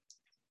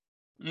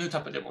nu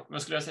tappade jag bort,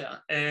 vad skulle jag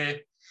säga?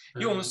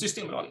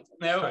 Systembolaget.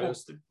 När jag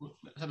åkte på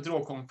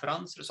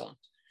drogkonferenser och sånt,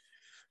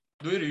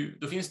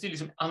 då finns det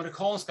liksom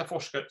amerikanska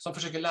forskare som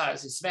försöker lära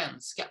sig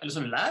svenska, eller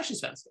som lär sig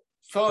svenska,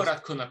 för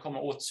att kunna komma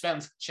åt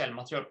svenskt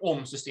källmaterial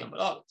om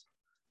Systembolaget.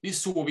 Det är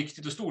så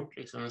viktigt och stort,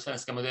 liksom, den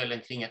svenska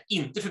modellen kring att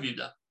inte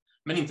förbjuda,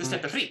 men inte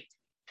släppa fritt,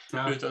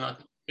 utan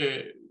att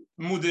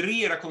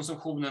moderera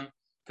konsumtionen,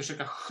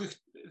 försöka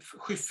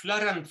skyffla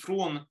den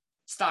från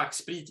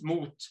starksprit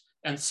mot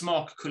en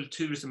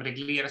smakkultur som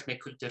regleras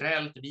med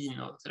kulturellt vin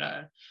och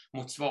sådär,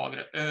 mot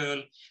svagare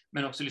öl,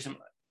 men också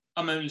liksom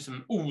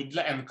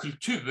odla en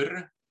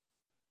kultur,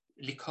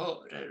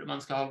 likörer,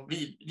 man ska ha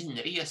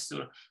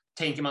vinresor,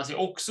 tänker man sig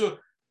också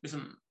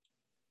liksom,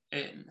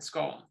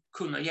 ska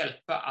kunna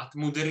hjälpa att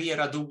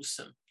moderera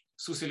dosen,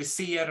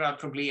 socialisera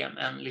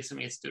problemen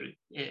liksom i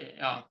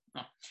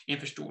en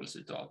förståelse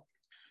utav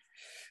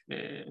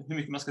hur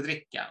mycket man ska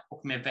dricka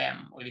och med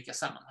vem och i vilka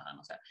sammanhang.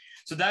 Och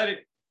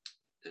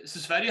så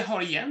Sverige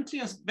har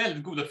egentligen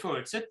väldigt goda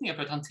förutsättningar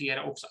för att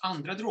hantera också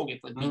andra droger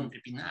på ett mindre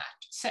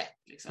binärt sätt.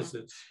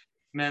 Liksom.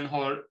 Men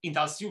har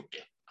inte alls gjort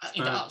det.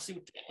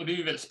 Och det är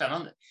ju väldigt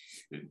spännande.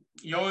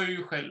 Jag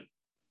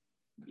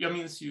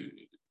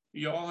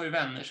har ju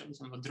vänner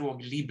som var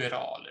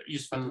drogliberaler,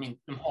 just för att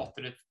de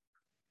hatade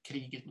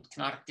kriget mot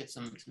knarket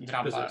som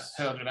drabbar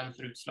höger och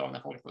vänster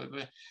utslagna folk.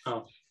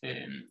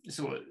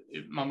 Så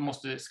man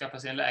måste skaffa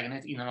sig en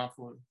lägenhet innan man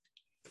får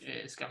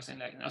skaffa sig en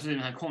lägenhet. Alltså den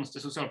här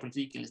konstiga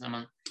socialpolitiken liksom, när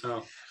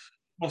man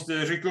måste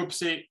rycka upp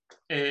sig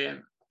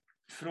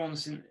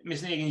med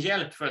sin egen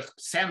hjälp för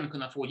att sen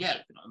kunna få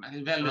hjälp. Det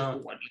är väldigt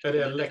hård. Är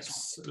det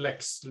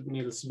Lex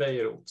Nils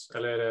Bejerot?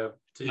 Eller är det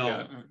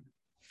tidigare?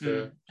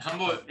 Han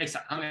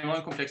var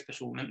en komplex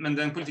person, men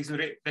den politik som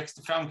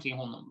växte fram kring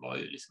honom var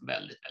ju liksom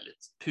väldigt,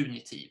 väldigt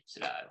punitiv.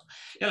 Sådär.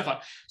 I alla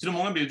fall, så de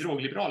många blev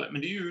drogliberaler,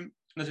 men det är ju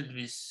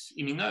naturligtvis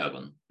i mina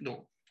ögon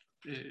då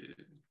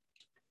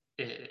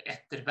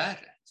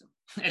ettervärre. Liksom.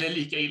 Eller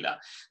lika illa.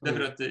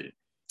 Därför att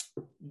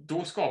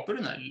då skapar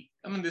den här,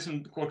 det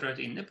som Kort är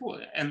inne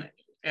på,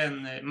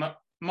 en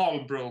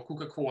Marlboro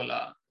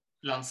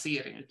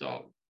Coca-Cola-lansering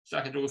utav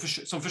starka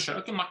droger som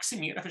försöker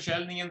maximera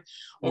försäljningen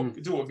och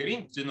droger är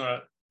inte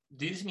några,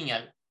 det är liksom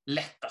inga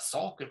lätta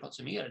saker att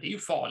konsumera, det är ju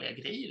farliga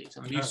grejer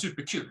liksom. Det är ju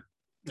superkul.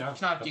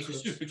 Knark är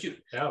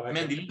superkul, men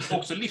det är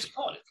också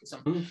livsfarligt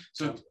liksom.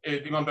 Så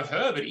det man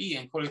behöver är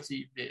en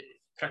kollektiv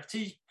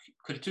praktik,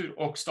 kultur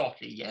och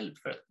statlig hjälp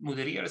för att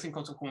moderera sin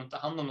konsumtion och ta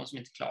hand om någon som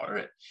inte klarar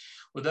det.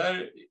 Och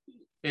där,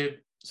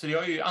 så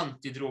jag är ju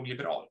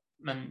antidrogliberal,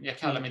 men jag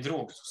kallar mig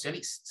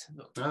drogsocialist.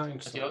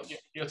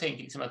 Jag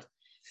tänker liksom att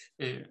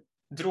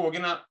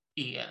drogerna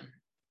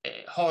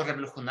har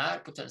revolutionär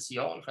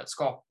potential för att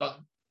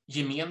skapa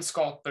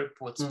gemenskaper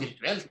på ett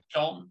spirituellt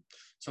plan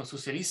som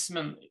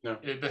socialismen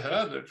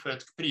behöver för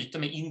att bryta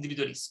med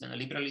individualismen och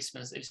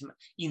liberalismens liksom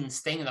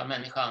instängda av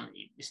människan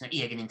i sina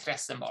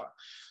egenintressen bara.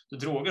 Så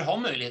droger har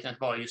möjligheten att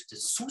vara just en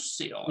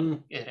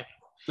social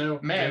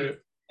men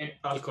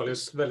alkohol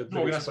är väldigt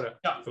bevis på det.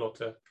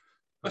 Förlåt.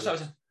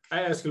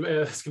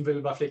 Jag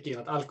skulle bara flika in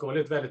att alkohol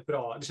är väldigt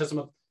bra. Det känns som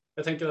att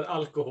jag tänker att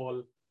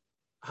alkohol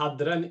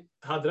hade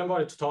den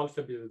varit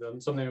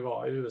totalförbjuden som den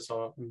var i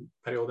USA en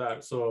period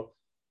där, så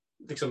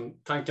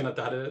liksom tanken att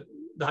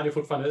det hade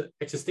fortfarande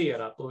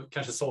existerat och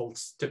kanske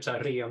sålts typ så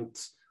här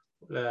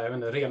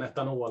ren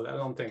etanol eller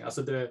någonting.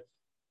 Alltså det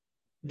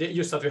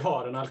just att vi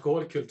har en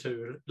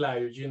alkoholkultur lär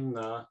ju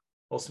gynna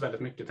oss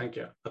väldigt mycket,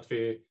 tänker jag. Att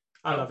vi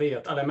alla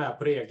är med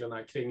på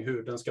reglerna kring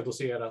hur den ska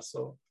doseras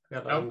och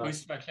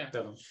visst,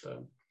 verkligen.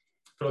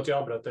 Förlåt, jag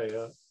avbröt dig.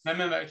 Nej,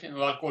 men verkligen.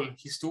 Och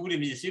alkoholhistorien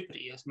visar ju på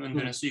det, som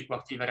under den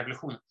psykoaktiva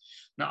revolutionen.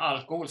 När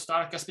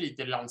alkoholstarka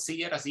spriter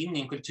lanseras in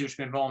i en kultur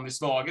som är van vid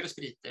svagare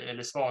spriter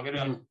eller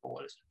svagare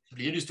alkohol, så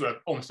blir det ju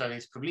stora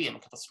omställningsproblem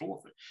och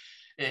katastrofer.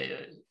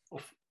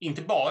 Och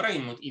inte bara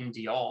in mot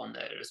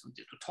indianer, som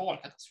det är total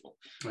katastrof,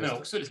 men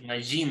också liksom när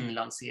gin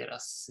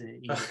lanseras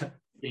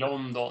i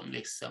London,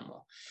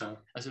 liksom,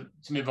 alltså,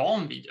 som är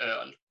van vid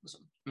öl, och så,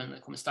 men när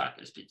det kommer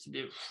starkare sprit så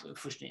blir det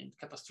först en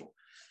katastrof.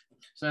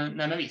 Så,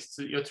 nej, men visst,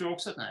 så jag tror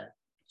också att den här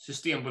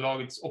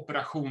Systembolagets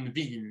Operation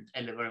Vin,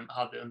 eller vad de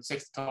hade under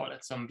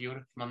 60-talet, som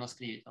Björkman har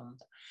skrivit om,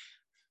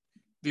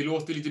 det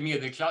låter lite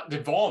medelklassigt,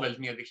 det var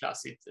väldigt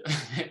medelklassigt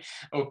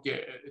och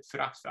ett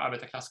förakt för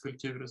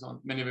arbetarklasskultur och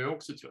sånt, men det var ju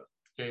också, tror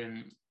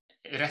jag,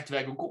 rätt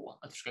väg att gå,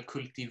 att försöka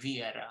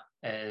kultivera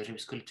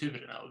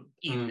ruskulturerna och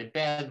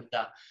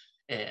inbädda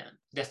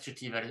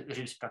destruktiva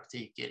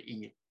ruspraktiker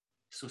i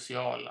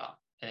sociala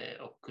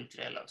och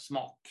kulturella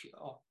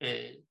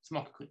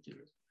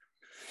smakkulturer.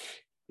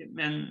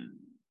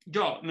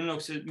 Men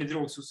också med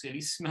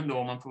drogsocialismen då,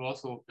 om man får vara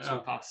så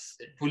pass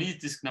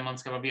politisk när man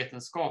ska vara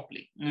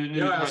vetenskaplig.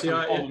 Nu har jag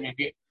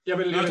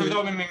tagit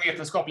av mig min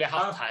vetenskapliga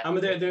hatt här. Ja,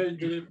 men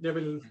jag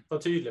vill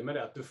vara tydlig med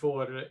det. Att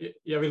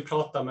jag vill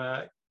prata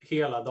med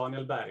hela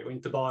Daniel Berg och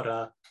inte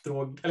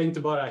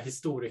bara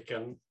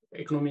historikern,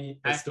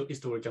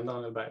 ekonomihistorikern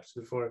Daniel Berg. Så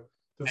du får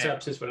säga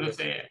precis vad du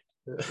vill.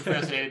 Då får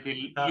jag säga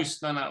till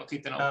lyssnarna och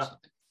tittarna också.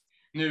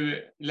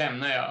 Nu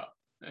lämnar jag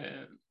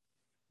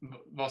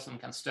vad som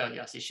kan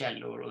stödjas i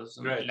källor och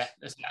som är lätt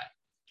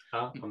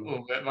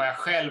och vad jag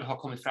själv har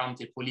kommit fram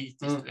till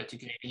politiskt och jag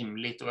tycker det är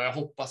rimligt och vad jag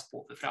hoppas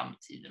på för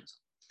framtiden.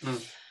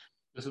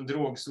 Som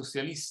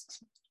drogsocialist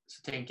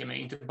så tänker jag mig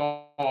inte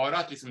bara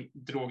att liksom,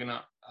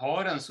 drogerna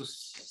har en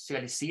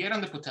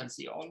socialiserande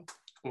potential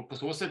och på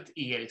så sätt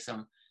är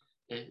liksom,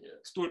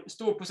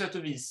 står på sätt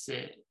och vis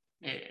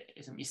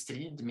liksom i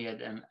strid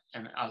med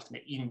en allt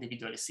mer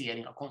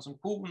individualisering av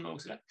konsumtion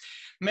och sådär.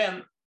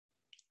 Men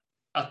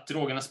att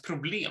drogernas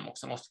problem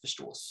också måste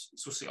förstås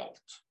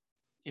socialt.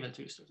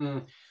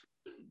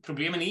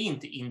 Problemen är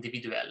inte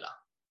individuella.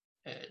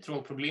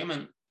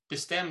 Drogproblemen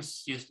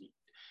bestäms just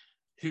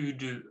hur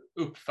du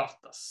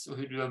uppfattas och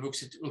hur du har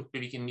vuxit upp i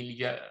vilken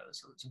miljö,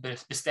 så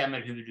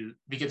bestämmer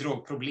vilka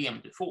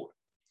drogproblem du får.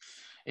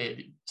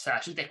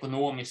 Särskilt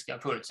ekonomiska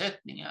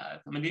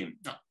förutsättningar.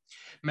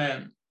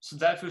 Men så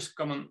därför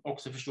ska man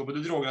också förstå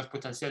både drogernas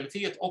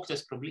potentialitet och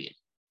dess problem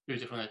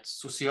utifrån ett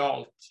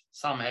socialt,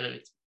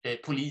 samhälleligt,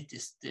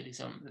 politiskt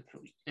liksom,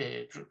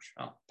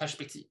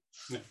 perspektiv.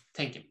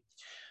 Tänker jag.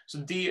 Så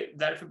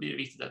därför blir det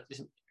viktigt att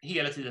liksom,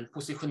 hela tiden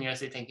positionera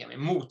sig, tänker jag mig,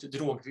 mot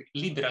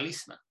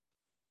drogliberalismen.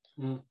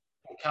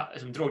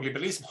 Alltså,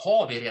 drogliberalism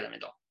har vi redan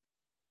idag.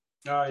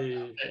 Ja,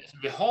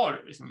 vi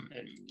har liksom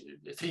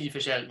fri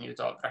försäljning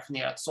av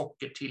raffinerat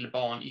socker till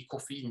barn i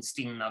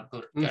koffeinstinna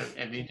burkar.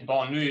 Eller inte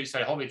barn, nu i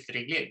Sverige har vi lite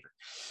reglering.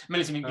 Men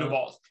liksom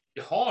globalt.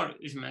 Vi har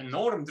liksom en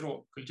enorm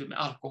drogkultur med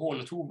alkohol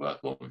och tobak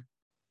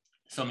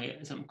som är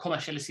liksom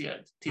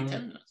kommersialiserad till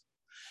tänderna.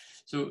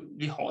 Så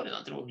vi har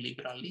redan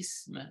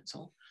drogliberalism.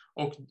 Så.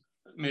 Och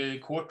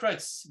med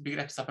Cartwrights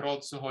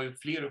begreppsapparat så har ju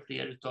fler och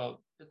fler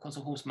av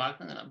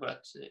konsumtionsmarknaderna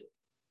börjat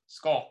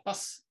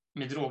skapas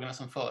med drogerna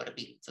som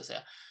förebild, så att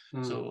säga.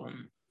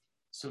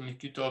 Så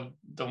mycket av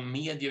de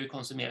medier vi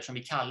konsumerar som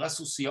vi kallar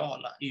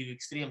sociala är ju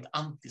extremt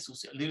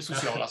antisociala. Det är det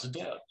sociala, alltså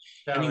död.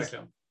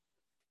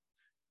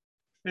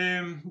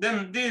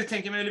 Det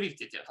tänker jag är väldigt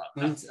viktigt i alla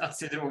fall. Att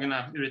se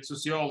drogerna ur ett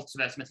socialt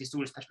såväl som ett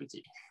historiskt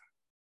perspektiv.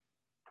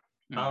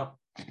 Ja,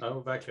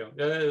 verkligen.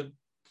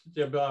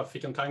 Jag bara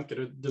fick en tanke.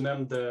 Du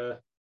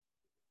nämnde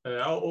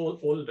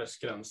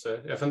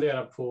åldersgränser. Jag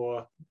funderar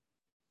på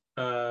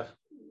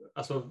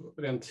alltså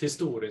rent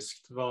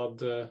historiskt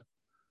vad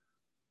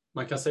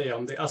man kan säga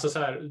om det. Alltså så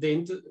här, det är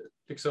inte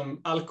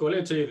liksom, alkohol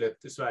är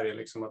tydligt i Sverige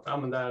liksom att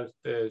men där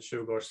är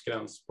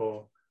 20-årsgräns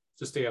på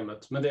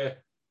systemet, men det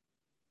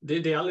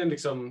är aldrig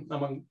liksom, när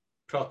man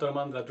pratar om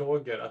andra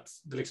droger, att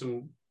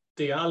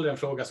det är aldrig en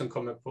fråga som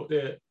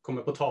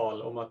kommer på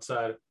tal om att så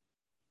här,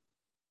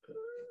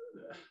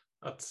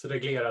 att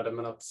reglera det,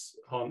 men att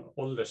ha en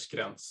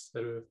åldersgräns.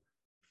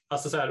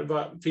 Alltså så här,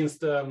 vad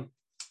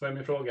är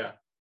min fråga?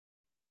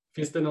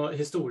 Finns det några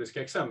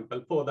historiska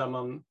exempel på där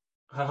man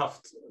har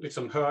haft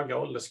liksom höga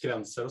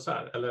åldersgränser och så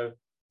här? Eller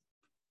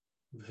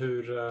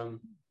hur?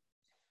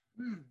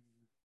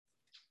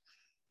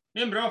 Det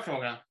är en bra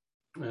fråga.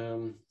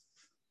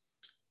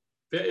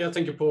 Jag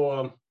tänker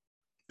på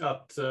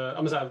att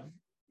så här,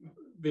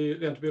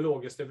 rent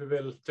biologiskt är vi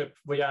väl typ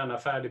vår hjärna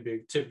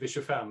färdigbyggd typ vid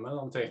 25 eller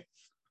någonting.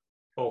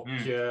 Och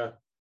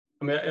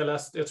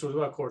jag tror det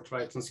var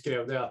Cartwright som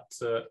skrev det att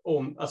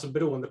alltså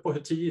beroende på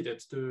hur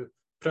tidigt du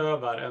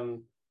prövar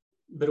en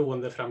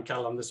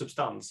beroendeframkallande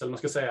substans, eller man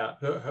ska säga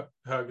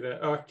högre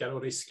ökar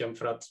och risken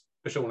för att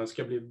personen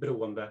ska bli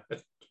beroende.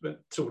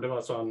 Jag tror det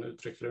var så han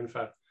uttryckte det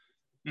ungefär.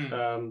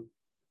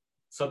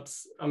 Så att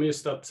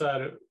just att så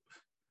här,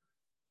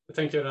 jag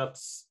tänker att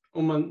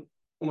om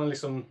man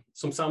liksom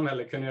som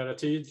samhälle kan göra det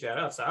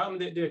tydligare att så här, men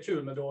det är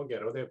kul med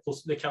droger och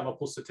det kan vara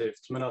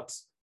positivt, men att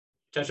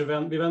kanske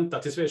vi väntar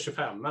tills vi är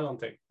 25 eller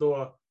någonting,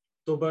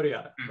 då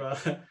börjar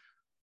det.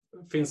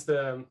 Finns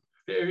det.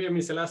 Jag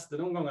minns jag läste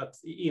någon gång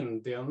att i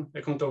Indien,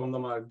 jag kommer inte ihåg om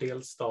de har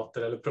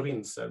delstater eller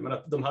provinser, men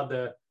att de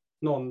hade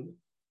någon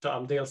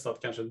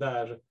delstat kanske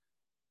där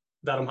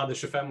de hade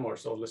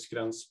 25-års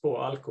åldersgräns på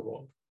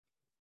alkohol.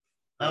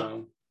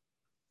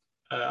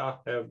 Jag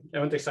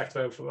vet inte exakt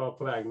vad jag var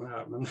på väg med det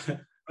här. Men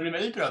det är en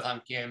väldigt bra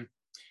tanke.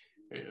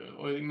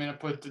 Och jag menar,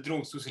 på ett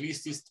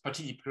drogsocialistiskt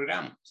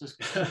partiprogram så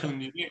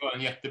skulle det vara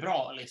en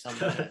jättebra liksom,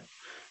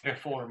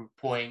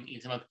 reformpoäng.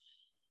 Liksom att,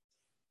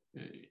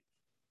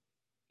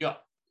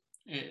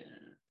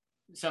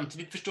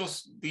 samtidigt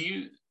förstås,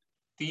 det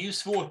är ju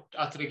svårt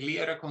att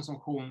reglera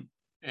konsumtion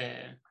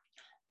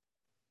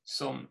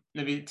som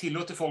när vi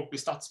tillåter folk bli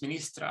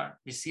statsministrar,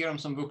 vi ser dem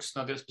som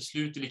vuxna, deras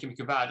beslut är lika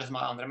mycket värda som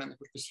alla andra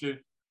människors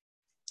beslut,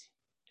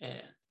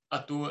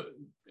 att då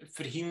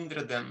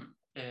förhindra den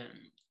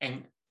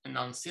en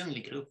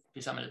ansenlig grupp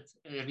i samhället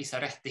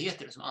vissa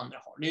rättigheter som andra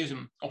har. Det är ju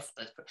som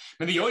ofta,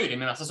 men vi gör ju det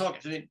med massa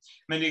saker,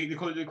 men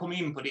det kommer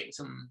in på det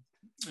liksom,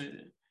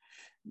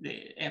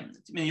 det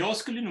ämnet. Men jag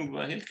skulle nog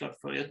vara helt klart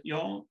för att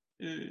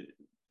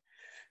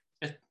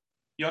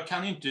jag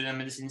kan ju inte den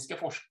medicinska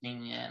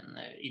forskningen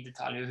i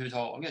detalj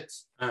överhuvudtaget.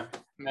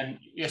 Men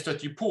jag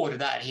stöter ju på det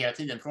där hela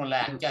tiden från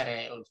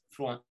läkare och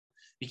från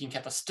vilken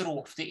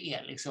katastrof det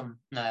är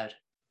liksom när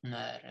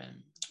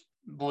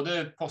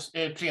både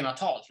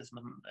prenatalt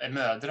liksom,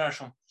 mödrar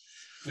som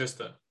just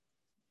det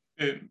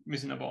med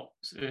sina barn,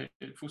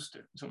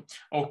 foster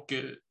och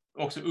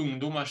också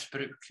ungdomars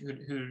bruk,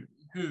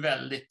 hur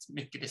väldigt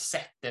mycket det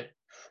sätter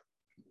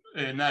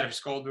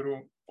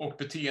nervskador och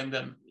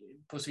beteenden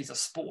på vissa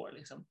spår.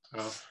 Liksom.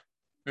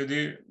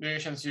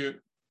 Det känns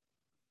ju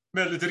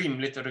väldigt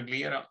rimligt att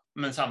reglera,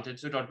 men samtidigt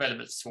så är det väldigt,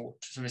 väldigt svårt.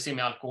 Som vi ser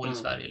med alkohol i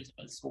Sverige, det är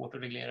väldigt svårt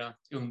att reglera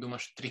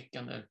ungdomars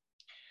drickande.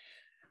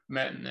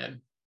 Men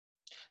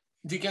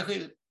det är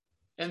kanske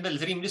en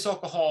väldigt rimlig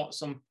sak att ha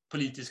som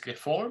politisk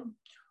reform.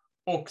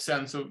 Och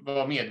sen så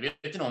vara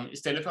medveten om,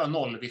 istället för en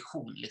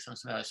nollvision liksom,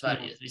 som vi har i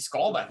Sverige, vi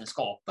ska verkligen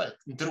skapa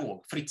ett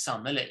drogfritt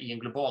samhälle i en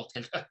globalt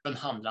helt öppen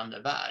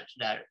handlande värld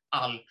där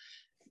all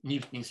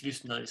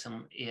njutningslystnad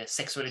liksom är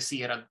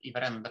sexualiserad i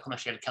varenda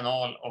kommersiell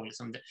kanal och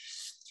liksom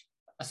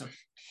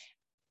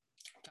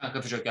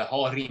kanske försöka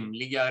ha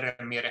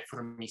rimligare, mer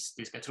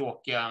reformistiska,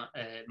 tråkiga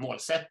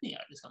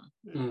målsättningar liksom.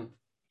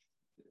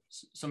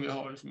 Som vi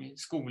har liksom, i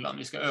skolan.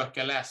 Vi ska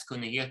öka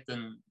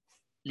läskunnigheten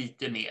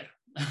lite mer.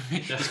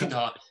 Vi ska inte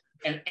ha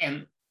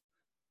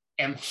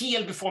en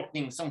hel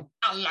befolkning som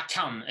alla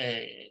kan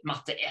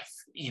matte F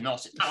i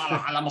gymnasiet.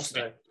 Alla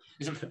måste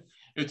liksom,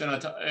 utan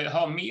att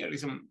ha mer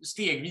liksom,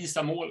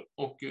 stegvisa mål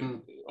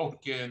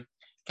och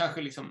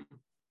kanske liksom,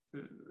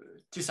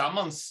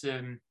 tillsammans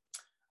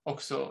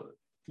också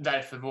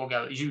därför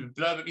våga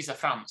jubla över vissa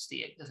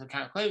framsteg. Alltså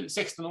kanske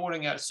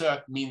 16-åringar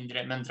söp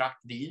mindre men drack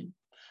vin.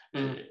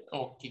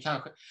 Och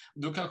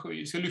då kanske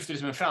vi ska lyfta det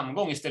som en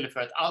framgång istället för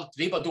att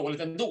det är bara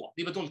dåligt ändå.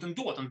 Det är bara dåligt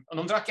ändå.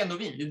 De drack ändå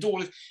vin. Det är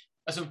dåligt.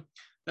 Alltså,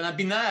 den här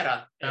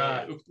binära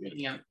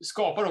uppdelningen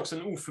skapar också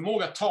en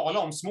oförmåga att tala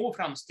om små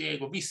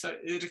framsteg och vissa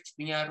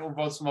riktningar och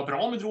vad som var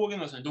bra med drogen och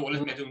vad som är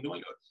dåligt med att ungdomar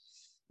gör.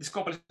 Det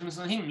skapar liksom en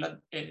sån himla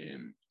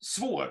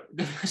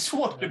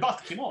svårt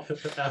debattklimat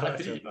att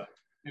driva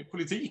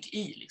politik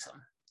i.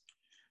 Liksom.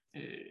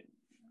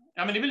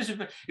 Ja, men det är väl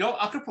super. Ja,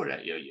 apropå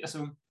det,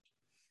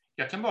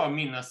 jag kan bara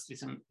minnas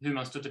liksom, hur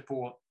man stöter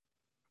på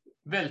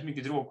väldigt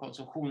mycket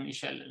drogkonsumtion i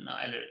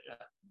källorna eller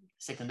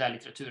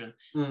sekundärlitteraturen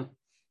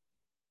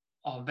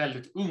av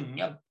väldigt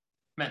unga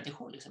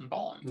människor, liksom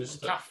barn.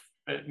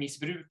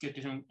 Kaffemissbruket,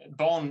 liksom,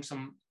 barn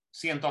som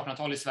sent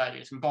 1800-tal i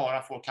Sverige som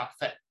bara får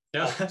kaffe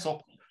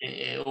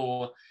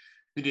och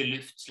hur det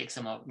lyfts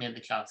liksom, av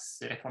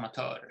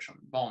medelklassreformatörer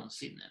som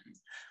vansinne.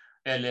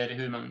 Eller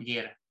hur man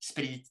ger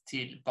sprit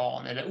till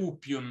barn eller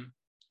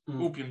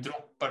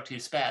opiumdroppar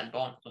till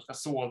spädbarn. De ska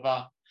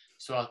sova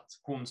så att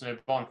hon som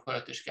är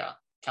barnsköterska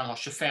kan ha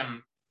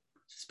 25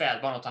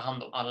 spädbarn att ta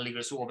hand om. Alla ligger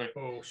och sover.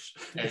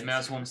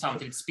 Medan hon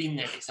samtidigt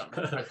spinner liksom,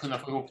 för att kunna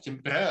få ihop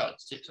till bröd.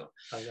 Typ så.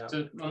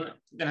 Så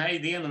den här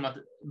idén om att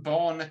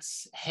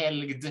barnets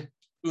helgd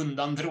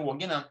undan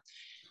drogerna.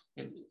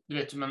 Du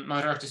vet,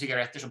 man rökte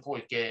cigaretter som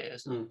pojke.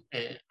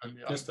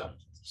 Just det.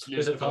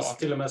 Det fanns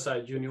till och med så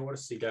här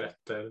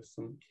juniorcigaretter.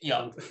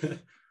 Ja,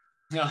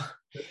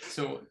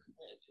 så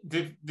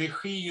det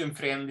sker ju en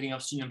förändring av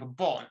synen på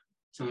barn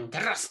som är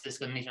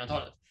drastisk under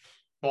 1900-talet.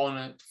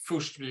 Barnen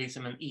först blir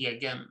liksom en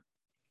egen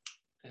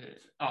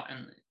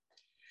en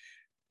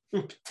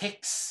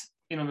upptäcks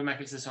inom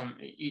bemärkelse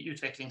som i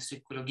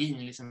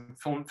utvecklingspsykologin liksom,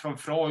 från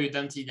Freud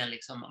den tiden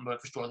liksom, man börjar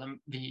förstå att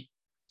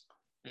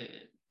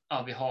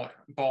vi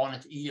har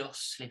barnet i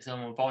oss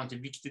liksom, och barnet är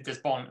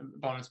viktigt,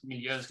 barnets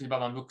miljö, det ska inte bara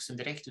vara en vuxen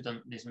direkt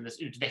utan liksom dess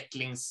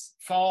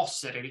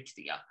utvecklingsfaser är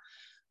viktiga.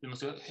 Du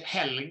måste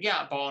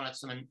helga barnet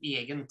som en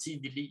egen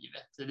tid i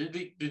livet.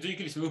 Det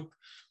dyker liksom upp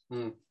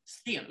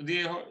sten. Och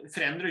det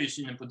förändrar ju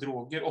synen på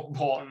droger och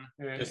barn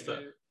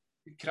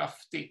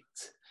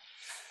kraftigt.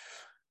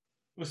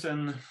 Och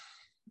sen,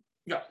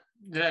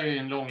 det där är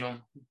en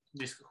lång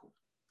diskussion.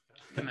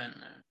 Men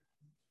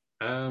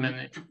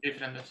det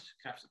förändras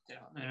kraftigt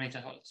under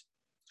 1900-talet.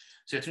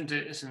 Så jag tror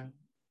inte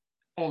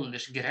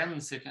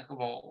åldersgränser kanske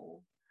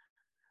var.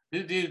 Det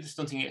är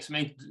någonting som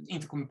jag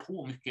inte kommer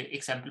på mycket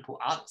exempel på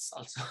alls.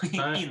 Alltså,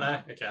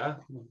 nej, okay.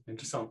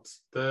 Intressant.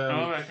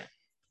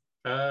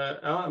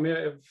 Men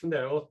jag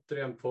funderar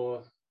återigen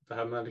på det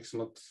här med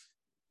liksom att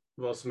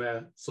vad som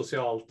är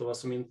socialt och vad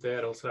som inte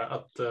är det. Och så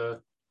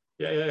där.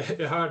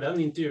 Jag hörde en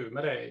intervju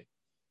med dig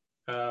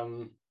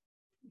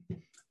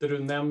där du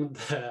nämnde,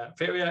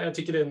 för jag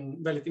tycker det är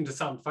en väldigt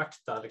intressant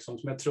fakta liksom,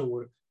 som jag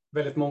tror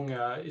väldigt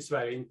många i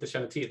Sverige inte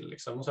känner till.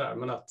 Liksom, och så där.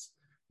 Men att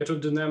jag tror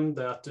du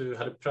nämnde att du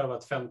hade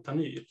prövat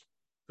fentanyl.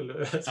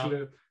 Skulle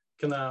du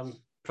kunna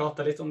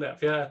prata lite om det?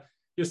 För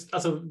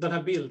alltså, den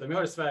här bilden vi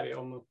har i Sverige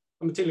om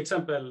till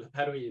exempel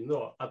heroin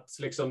då, att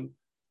liksom,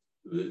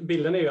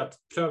 bilden är ju att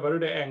prövar du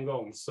det en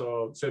gång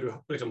så är du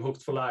liksom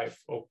hooked for life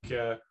och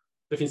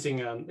det finns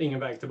ingen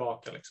väg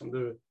tillbaka. Liksom.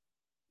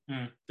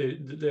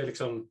 Det är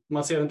liksom,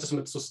 man ser det inte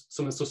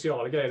som en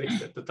social grej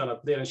riktigt, utan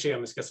att det är den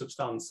kemiska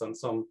substansen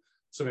som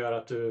gör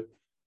att du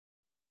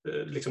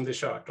liksom det är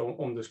kört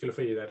om du skulle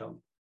få i dig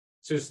den.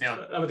 Så det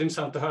har varit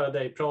intressant att höra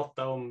dig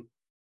prata om,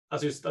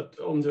 alltså just att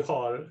om du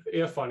har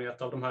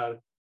erfarenhet av de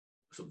här,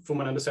 får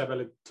man ändå säga,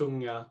 väldigt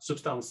tunga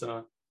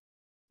substanserna,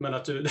 men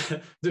att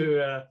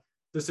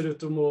du ser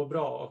ut att må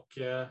bra och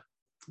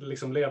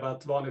liksom leva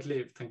ett vanligt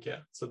liv, tänker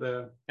jag. Så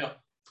det.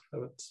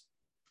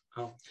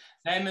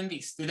 Nej, men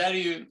visst, det där är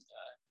ju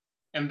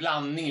en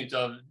blandning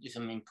av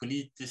liksom min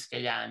politiska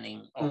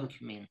gärning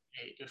och min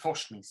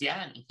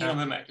forskningsgärning.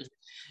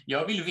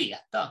 Jag vill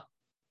veta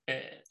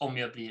om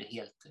jag blir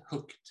helt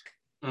hooked.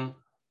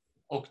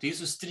 Och det är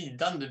så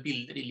stridande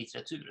bilder i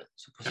litteraturen.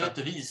 Så på sätt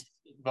och vis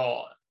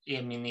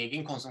är min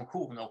egen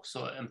konsumtion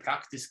också en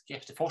praktisk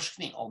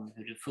efterforskning om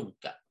hur det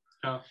funkar.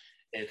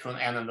 Från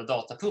en enda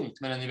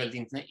datapunkt, men den är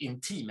väldigt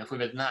intim. Jag får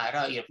väldigt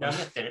nära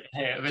erfarenheter.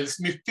 Väldigt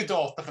mycket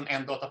data från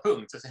en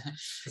datapunkt.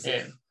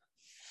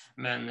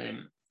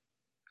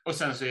 Och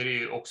sen så är det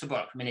ju också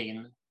bara för min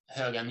egen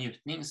höga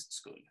njutnings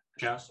skull.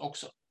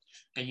 Också.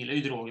 Jag gillar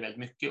ju droger väldigt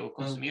mycket och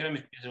konsumerar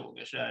mycket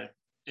droger. Så där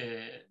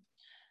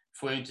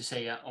får jag ju inte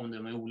säga om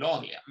de är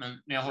olagliga.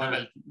 Men jag har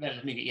väldigt,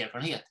 väldigt mycket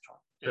erfarenhet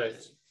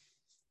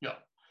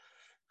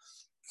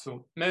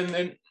från.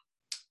 Men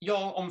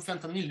om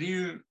fentanyl,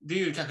 det är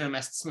ju kanske den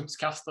mest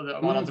smutskastade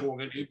av alla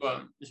droger. Det är ju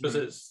bara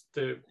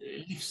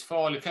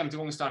livsfarlig, 50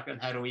 gånger starkare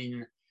än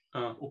heroin.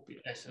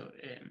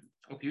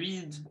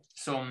 Opioid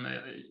som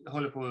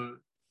håller på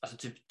att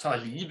typ ta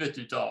livet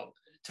utav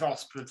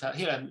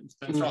hela den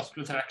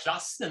trasproletära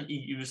klassen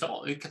i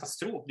USA. Det är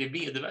katastrof, det är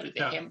vedervärdigt,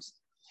 det är hemskt.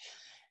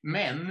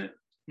 Men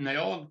när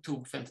jag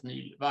tog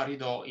fentanyl varje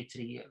dag i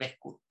 3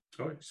 veckor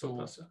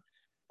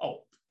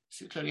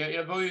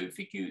såklart,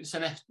 fick ju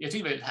sen efter, jag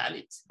tycker det var väldigt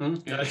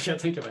härligt. Jag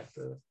tänker mig.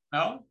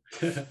 Ja,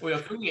 och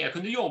jag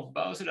kunde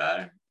jobba och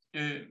sådär.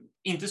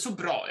 Inte så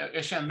bra.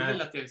 Jag kände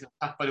väl att jag liksom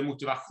tappade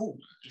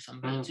motivation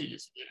liksom, väldigt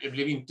tydligt. Jag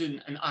blev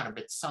inte en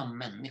arbetsam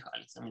människa.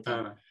 Liksom,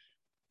 utan,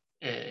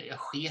 jag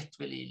sket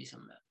väl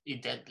i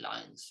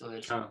deadlines. Och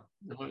liksom,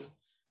 det var,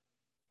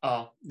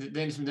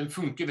 den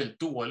funkar väldigt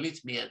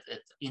dåligt med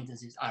ett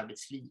intensivt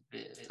arbetsliv.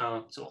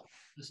 Så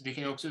det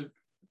kan jag också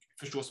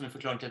förstå som en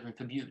förklaring till att den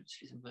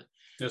förbjuds. Liksom.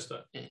 Just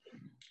det.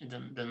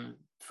 Den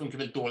funkar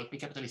väldigt dåligt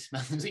med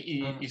kapitalismen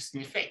i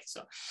sin effekt.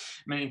 Så.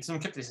 Men inte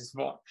som kapitalistisk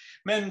val.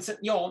 Men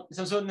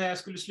sen så när jag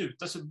skulle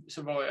sluta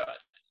så var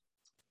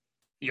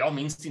jag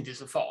minns inte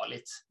så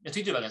farligt. Jag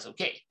tyckte det var ganska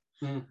okej.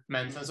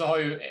 Men sen så har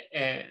ju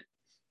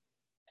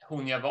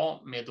hon jag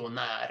var med då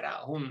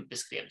nära, hon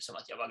beskrev det som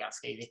att jag var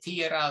ganska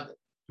irriterad,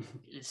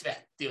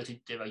 svettig och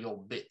tyckte det var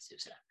jobbigt.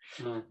 Typ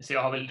så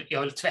jag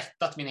har väl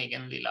tvättat min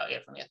egen lilla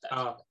erfarenhet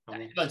där.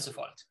 Nej, det var inte så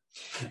farligt.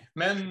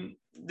 Men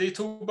det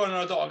tog bara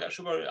några dagar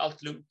så var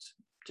allt lugnt.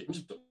 Typ.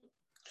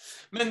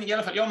 Men i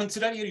alla fall, men så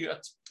där är det ju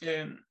att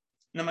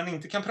när man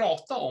inte kan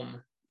prata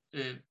om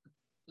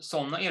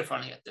sådana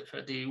erfarenheter för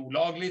att det är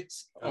olagligt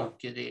och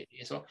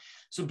det är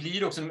så blir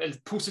det också en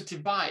väldigt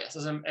positiv bias.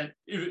 Alltså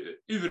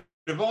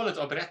urvalet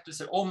av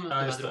berättelser om de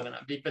här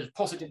drogerna blir väldigt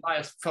positiv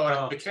bias för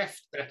att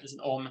bekräfta berättelsen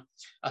om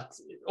att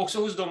också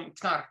hos de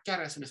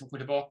knarkare som kommer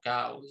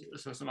tillbaka och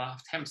som har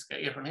haft hemska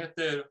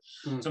erfarenheter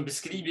som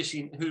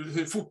beskriver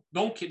hur fort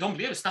de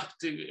blev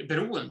snabbt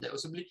beroende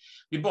och så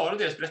blir bara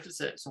deras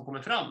berättelse som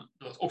kommer fram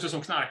då, också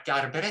som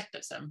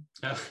knarkarberättelsen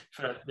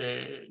för att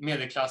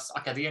medelklass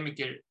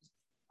akademiker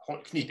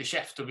kniper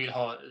käft och vill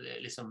ha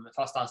liksom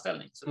fast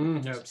anställning.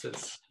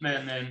 Precis.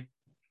 Men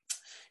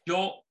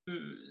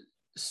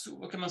så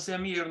vad kan man säga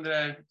mer om det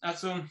där?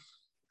 Alltså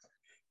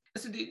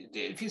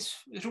det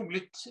finns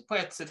roligt på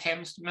ett sätt,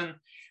 hemskt, men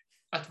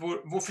att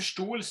vår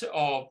förståelse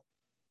av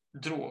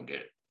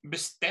droger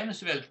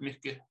bestäms väldigt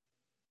mycket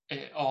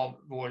av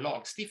vår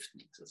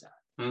lagstiftning, så att säga.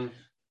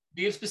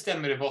 Dels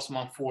bestämmer det vad som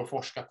man får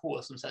forska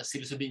på, som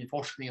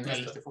psilocybinforskningen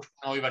eller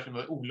LSD-forskningen har ju verkligen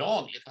varit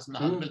olagligt, fast den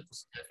hade väl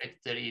positiva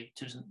effekter i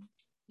 1000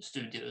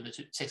 studier under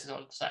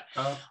 60-talet. Så här.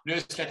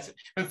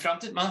 Men fram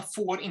till man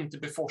får inte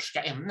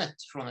beforska ämnet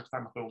från ett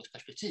farmakologiskt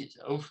perspektiv.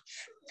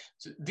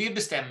 Så det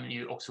bestämmer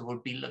ju också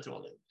vår bild av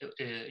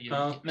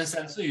droger. Men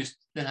sen så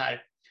just den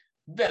här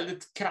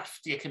väldigt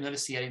kraftiga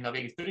kriminaliseringen av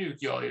eget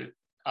bruk gör ju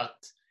att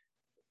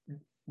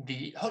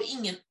vi har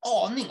ingen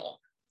aning om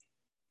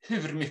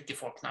hur mycket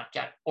folk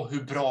knarkar och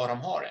hur bra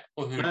de har det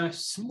och hur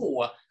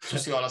små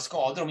sociala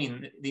skador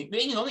de vi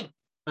har ingen aning.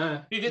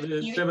 Nej, det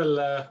är väl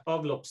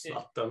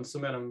avloppsvatten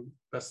som är den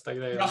bästa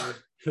grejen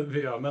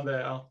vi gör. Men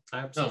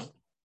precis.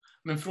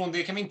 Men från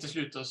det kan vi inte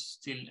sluta oss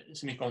till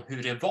så mycket om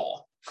hur det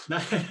var.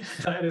 Nej,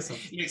 det är så.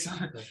 Liksom.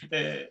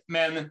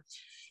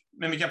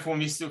 Men vi kan få en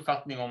viss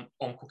uppfattning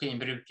om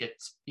kokainbruket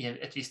i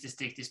ett visst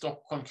distrikt i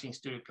Stockholm kring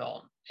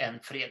Stureplan en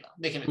fredag.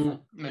 Det kan vi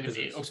få. Men det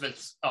blir också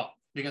väldigt,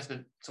 det är ganska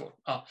så.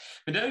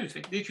 Men det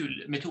är en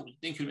kul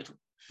metod.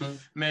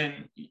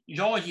 Men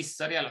jag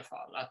gissar i alla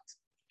fall att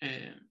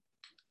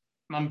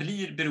man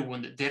blir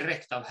beroende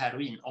direkt av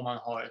heroin om man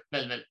har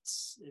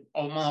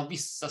om man har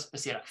vissa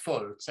speciella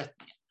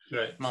förutsättningar.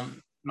 Right.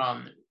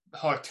 Man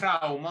har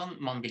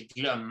trauman man vill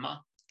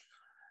glömma.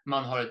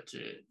 Man har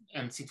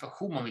en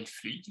situation man vill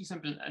fly, till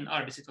exempel en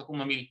arbetssituation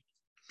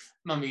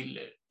man vill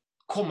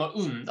komma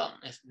undan,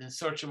 en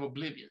search of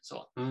oblivion.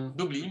 Så.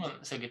 Då blir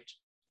man säkert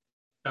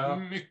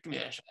mycket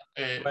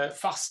mer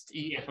fast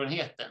i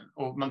erfarenheten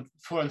och man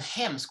får en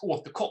hemsk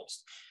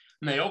återkomst.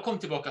 När jag kom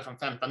tillbaka från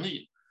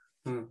fentanyl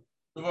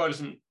då var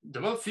det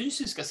var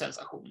fysiska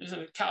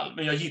sensationer, kall,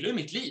 men jag gillar ju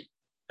mitt liv.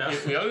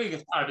 Och jag är ju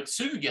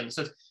arbetssugen,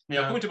 så att när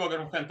jag kommer tillbaka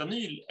från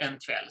fentanyl en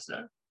kväll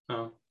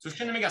så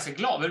känner jag mig ganska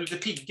glad. Lite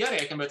piggare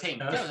jag kan börja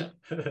tänka.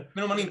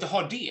 Men om man inte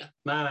har det,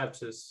 nej,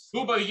 precis.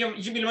 Då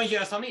vill man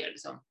göra sig mer.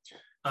 Liksom.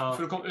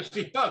 För att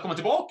slippa komma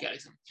tillbaka.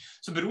 Liksom.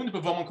 Så beroende på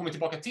vad man kommer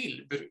tillbaka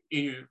till är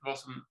ju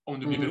om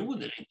du blir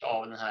beroende eller inte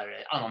av den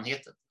här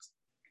annanheten.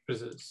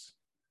 Precis.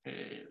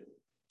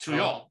 Tror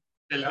jag.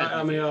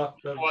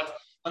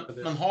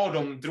 Man har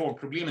de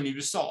drogproblemen i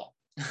USA.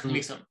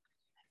 Liksom.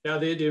 Ja,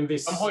 det är en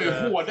viss... De har ju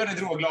hårdare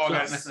droglagar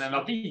nästan än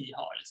vad vi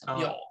har.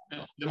 Liksom.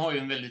 De har ju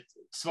en väldigt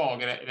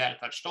svagare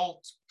välfärdsstat.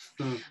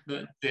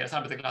 Deras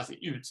arbetarklass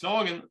är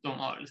utslagen.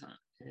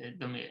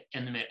 De är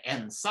ännu mer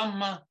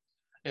ensamma.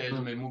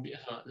 De är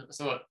mobila.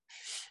 Så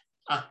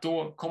att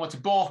då komma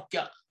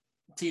tillbaka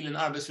till en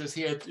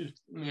arbetslöshet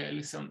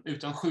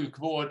utan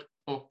sjukvård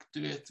och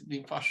du vet,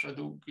 din farsa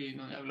dog i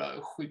någon jävla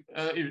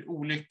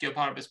olycka på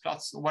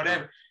arbetsplats och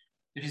whatever.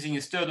 Det finns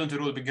ingen stöd och inte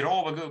råd att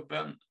begrava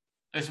gubben.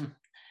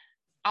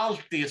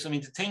 Allt det som vi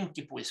inte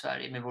tänker på i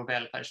Sverige med vår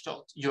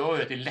välfärdsstat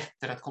gör att det är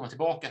lättare att komma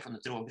tillbaka från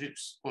ett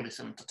drogbrus och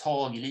ta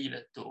tag i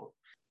livet. Och...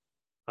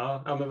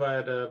 Ja, men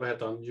vad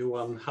heter han?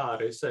 Johan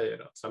Harry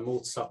säger att så här,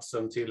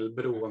 motsatsen till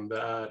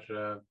beroende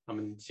är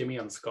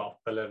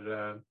gemenskap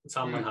eller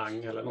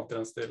sammanhang eller något i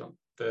den stilen.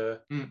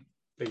 Det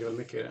ligger väl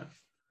mycket i det.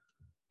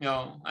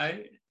 Ja,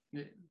 nej.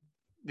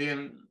 Det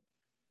är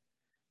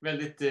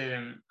väldigt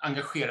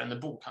engagerande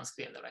bok han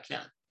skrev där,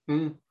 verkligen.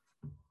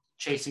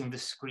 Chasing the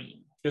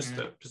Scream. Just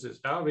det, precis.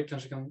 Ja, vi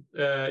kanske kan...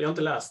 jag har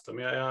inte läst det,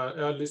 men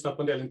jag har lyssnat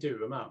på en del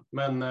intervjuer med.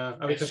 Men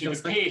vi kanske kan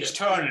snacka...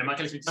 Page-turner, man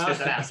kan liksom inte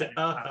sluta läsa. Det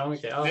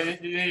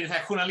är så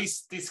här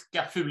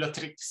journalistiska fula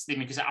tricks, det är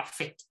mycket så här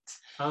affekt.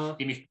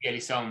 Det är mycket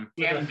liksom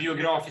en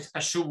biografisk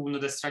person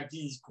och dess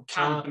tragik och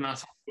kampen mellan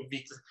sak och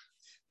vikt.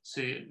 Så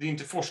det är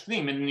inte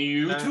forskning, men den är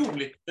ju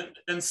otroligt...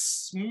 Den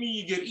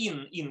smyger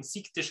in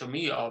insikter som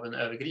är av en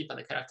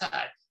övergripande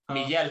karaktär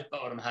med hjälp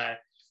av de här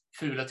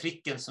fula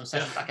tricken som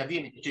särskilt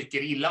akademiker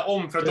tycker illa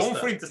om, för att de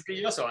får inte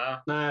skriva så.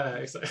 Ja.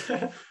 Nej, exakt.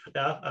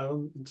 Ja,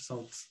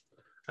 intressant.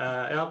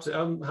 Ja,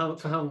 absolut.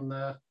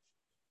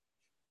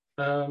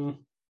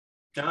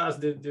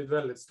 Alltså det är ett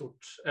väldigt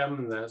stort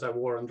ämne, så här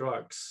war on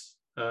drugs.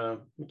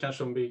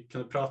 Kanske om vi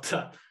kan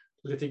prata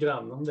lite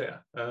grann om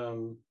det.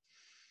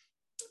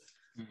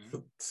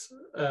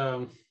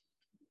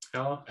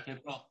 Jag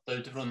kan prata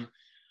utifrån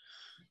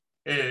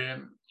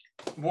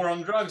war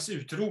on drugs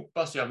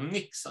utropas ju av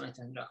Nixon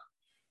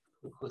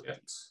 1971.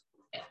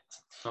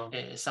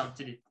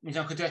 Samtidigt,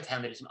 1971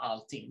 händer liksom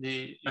allting. Det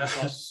är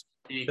USAs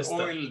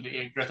oil, det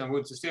är Bretton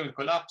Woods-systemet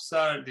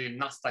kollapsar, det är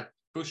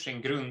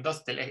Nasdaq-börsen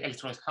grundas till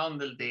elektronisk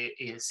handel,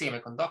 det är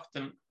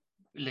semikonduktorn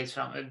läggs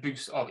fram,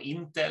 byggs av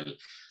Intel.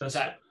 Så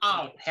här,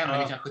 allt händer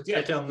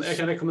 1971. Jag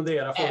kan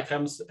rekommendera folk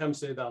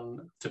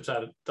hemsidan typ så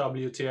här,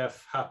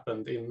 WTF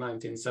happened in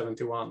 1971.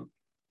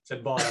 Så det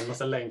är bara en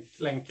massa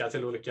länkar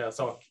till olika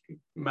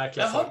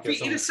märkliga saker.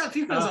 Är det sant?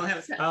 Finns det en sån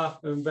hemsida? Ja,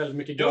 väldigt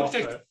mycket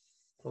grafer.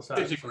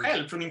 Det är typ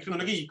själv från en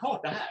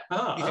kronologikarta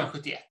här,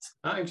 1971.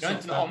 Jag har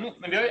inte någon aning,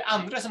 men vi har ju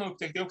andra som har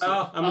upptäckt det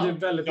också. Men det är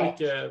väldigt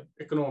mycket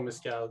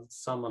ekonomiska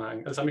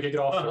sammanhang, eller så mycket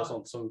grafer och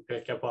sånt som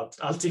pekar på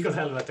att allt gick åt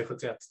helvete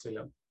 71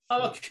 tydligen. Ja,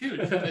 vad kul.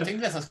 Jag tänkte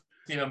nästan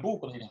skriva en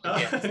bok om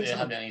 1971. Det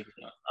hade jag inte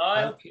kunnat.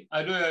 Okej.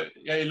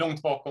 Jag är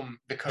långt bakom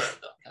the curve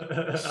då.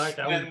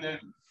 Men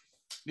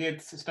det är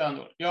ett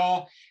spännande år.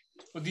 Ja,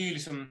 och det är ju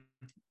liksom...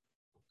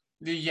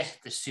 Det är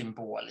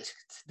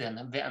jättesymboliskt,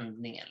 den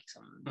vändningen.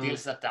 Liksom.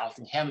 Dels att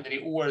allting händer i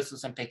år, så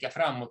sen pekar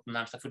framåt de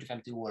närmsta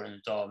 40-50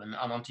 åren av en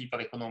annan typ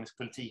av ekonomisk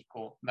politik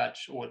och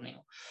världsordning.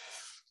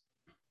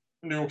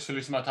 Det är också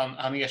liksom att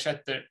han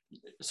ersätter...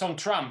 Som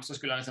Trump så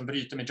skulle han liksom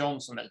bryta med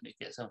Johnson väldigt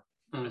mycket.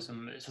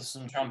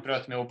 Som Trump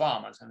bröt med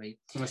Obama.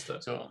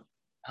 Så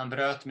han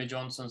bröt med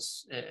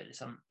Johnsons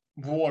liksom,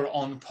 war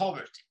on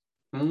poverty.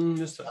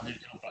 Just det. Han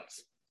utropades.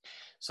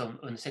 Som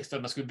under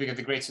 60-talet man skulle bygga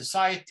the Great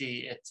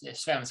Society, ett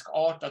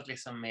svenskartat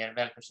liksom mer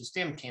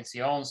välfärdssystem,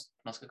 keynesianskt,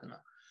 man ska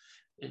kunna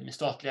med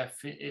statliga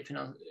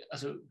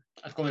alltså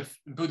att komma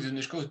med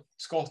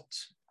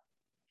budgetunderskott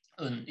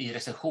i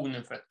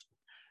recessionen för att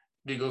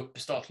bygga upp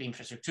statlig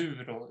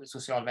infrastruktur och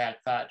social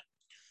välfärd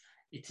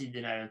i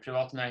tider när det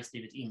privata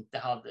näringslivet inte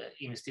hade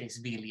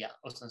investeringsvilja,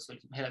 och sen så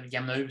liksom hela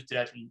jämna ut det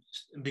där till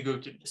bygga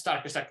ut ett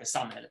starkare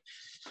samhälle.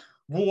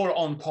 War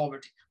on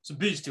poverty, så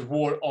byts till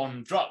war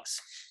on drugs.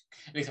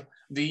 Liksom,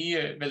 det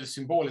är väldigt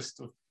symboliskt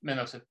men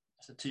också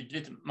alltså,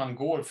 tydligt. Man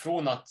går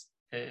från att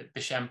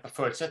bekämpa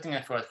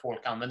förutsättningar för att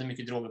folk använder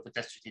mycket droger på ett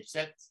destruktivt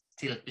sätt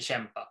till att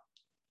bekämpa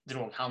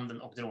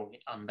droghandeln och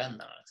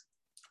droganvändarna. Liksom.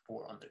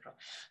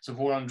 Så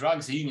war on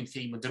drugs är ju inget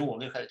krig mot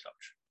droger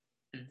självklart.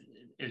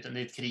 Utan det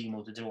är ett krig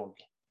mot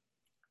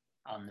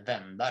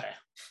droganvändare.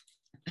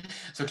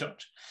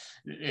 Såklart.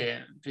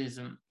 Precis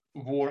som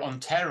war on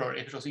terror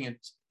är förstås inget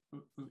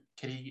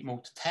krig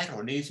mot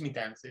terror. Det är som inte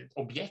ens ett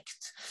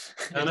objekt.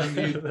 Det är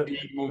ett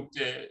krig mot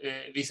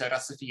vissa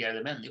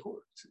rasifierade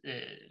människor.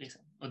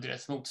 Liksom, och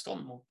deras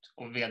motstånd mot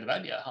och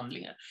vedervärdiga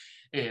handlingar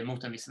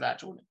mot en viss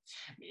världsordning.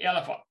 I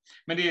alla fall.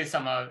 Men det är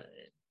samma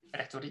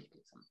retorik.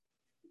 Liksom.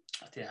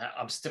 Att det här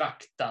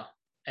abstrakta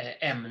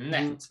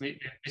ämnet.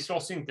 Vi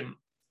slåss inte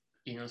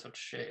i någon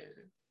sorts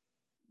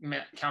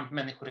kamp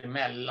människor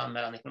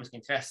mellan ekonomiska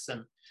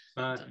intressen.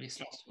 Vi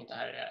slåss mot det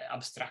här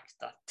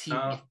abstrakta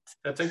tinget.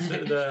 Jag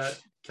tänkte det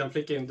kan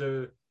flika in.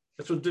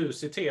 Jag tror du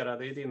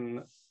citerade i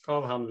din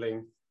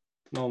avhandling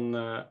någon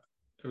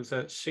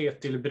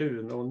Kjetil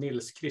Brun och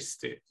Nils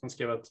Kristi som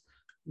skrev att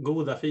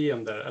goda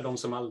fiender är de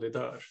som aldrig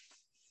dör.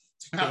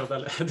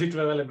 Jag tyckte det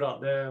var väldigt bra.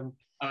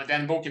 Ja, men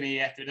den boken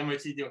är den var ju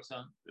tidig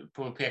också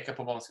på att peka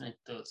på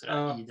vansinnigt och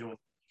sådär i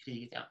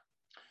drogkriget.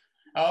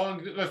 Ja,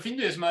 vad fint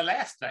du är som har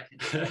läst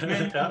verkligen.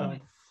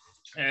 Men,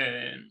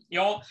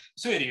 ja,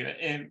 så är det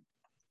ju.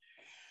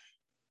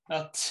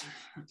 Att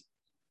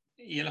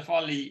i alla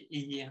fall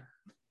i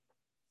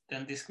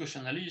den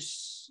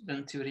diskursanalys,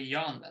 den teori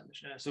jag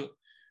använder,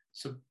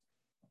 så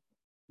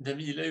det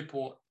vilar ju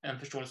på en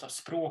förståelse av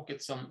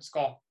språket som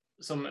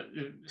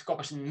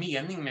skapar sin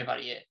mening med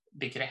varje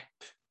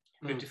begrepp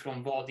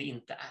utifrån vad det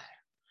inte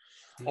är.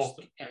 Och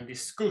en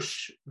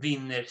diskurs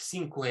vinner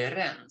sin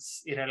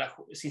koherens,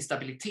 sin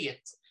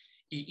stabilitet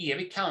i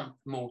evig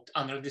kamp mot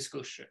andra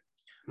diskurser.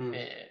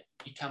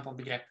 I kamp om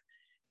begrepp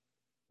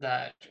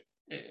där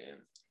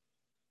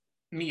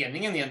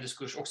meningen i en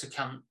diskurs också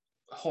kan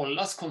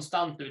hållas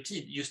konstant över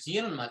tid just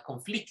genom de här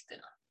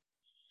konflikterna.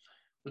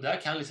 Och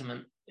där kan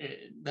liksom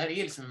där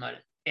är liksom de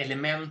här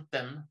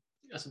elementen,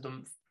 alltså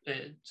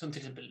som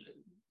till exempel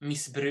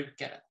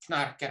missbrukaren,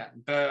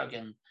 knarkaren,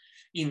 bögen,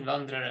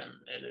 invandraren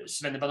eller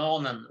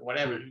svennebananen,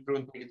 whatever,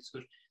 beroende på vilket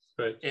diskurs.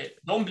 Right.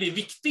 De blir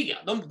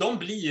viktiga. De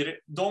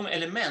blir de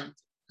element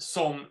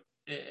som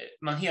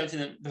man hela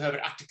tiden behöver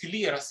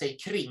artikulera sig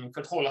kring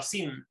för att hålla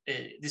sin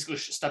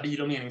diskurs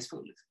stabil och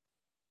meningsfull.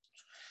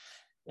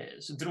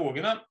 Så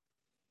drogerna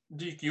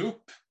dyker ju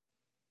upp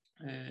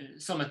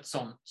som ett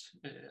sånt.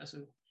 Alltså,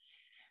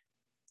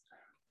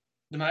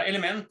 de här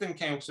elementen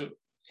kan ju också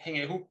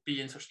hänga ihop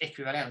i en sorts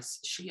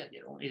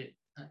ekvivalenskedja.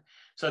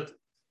 Så att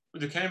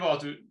det kan ju vara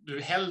att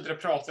du hellre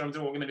pratar om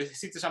droger, men det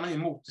sitter samman i en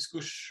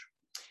motdiskurs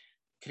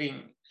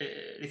kring,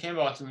 det kan ju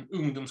vara att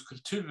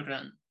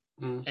ungdomskulturen,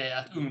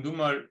 att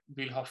ungdomar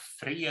vill ha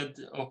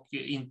fred och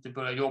inte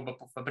börja jobba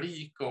på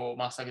fabrik och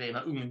massa grejer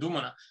med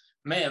ungdomarna.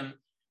 Men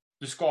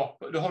du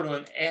har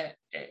då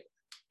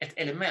ett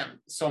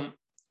element som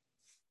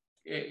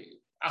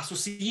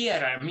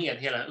associerar med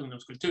hela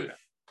ungdomskulturen.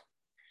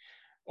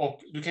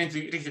 Och du kan inte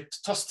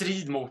riktigt ta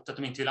strid mot att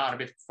de inte vill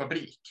arbeta på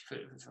fabrik.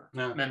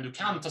 Men du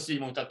kan ta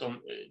strid mot att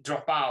de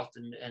drop out,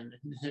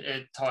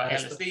 ta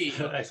LSD.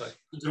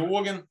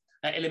 Drogen,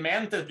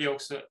 elementet blir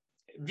också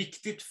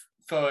viktigt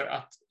för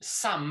att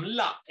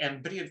samla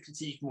en bred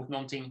kritik mot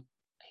någonting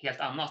helt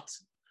annat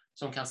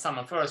som kan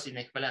sammanföras i en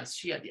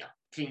ekvivalenskedja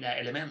kring det här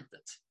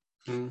elementet.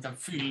 Du kan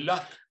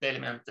fylla det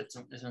elementet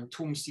som en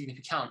tom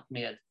signifikant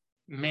med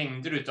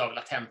mängder av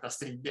latenta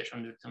strider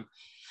som du liksom.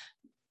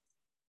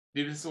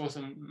 Det är väl så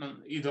som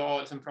man idag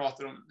liksom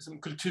pratar om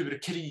som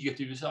kulturkriget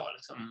i USA,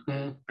 liksom,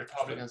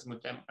 Republicans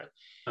mot Democrats.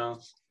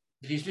 Ja.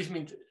 Det finns liksom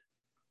inte,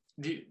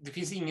 det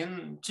finns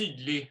ingen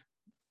tydlig,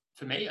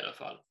 för mig i alla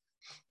fall,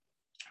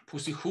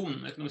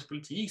 position, ekonomisk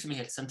politik som är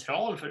helt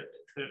central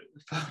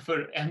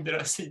för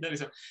ändra sidan.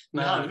 Liksom.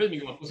 Det handlar väldigt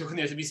mycket om att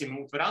positionera sig vissa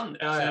mot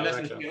varandra. Så jag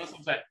läste en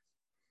som så här,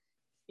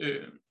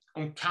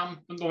 om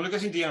kampen, de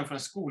lyckas inte genomföra en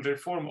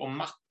skolreform om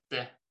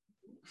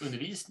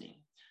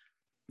matteundervisning.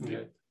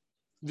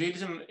 Det är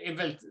liksom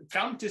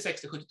fram till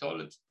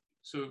 60-70-talet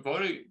så var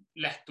det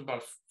lätt att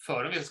bara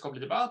föra en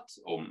vetenskaplig debatt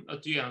om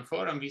att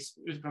genomföra en viss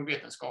utifrån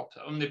vetenskap,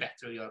 om det är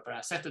bättre att göra på det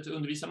här sättet att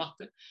undervisa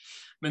matte.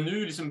 Men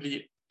nu liksom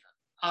blir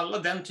alla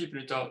den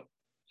typen av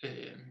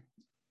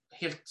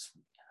helt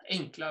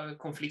enkla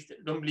konflikter,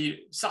 de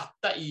blir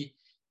satta i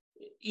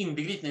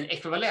inbegripna en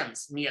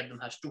ekvivalens med de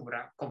här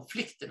stora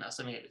konflikterna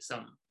som är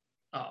liksom,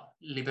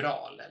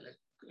 liberal eller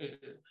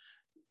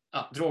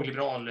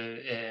drogliberal,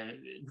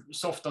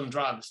 soft on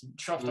drugs,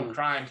 soft on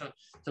crime,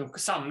 som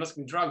samlas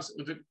kring drugs.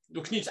 Och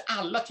då knyts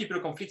alla typer av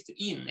konflikter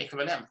in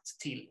ekvivalent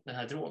till den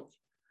här drog.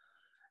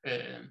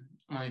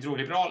 Om man är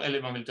drogliberal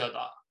eller man vill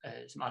döda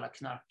som alla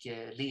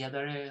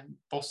knarkledare,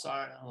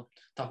 bossar och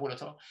ta hårda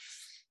tag.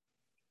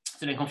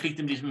 Så den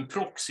konflikten blir som en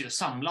proxy och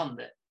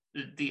samlande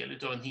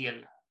del av en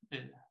hel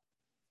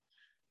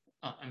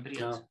en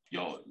bred.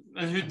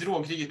 Men hur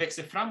drogkriget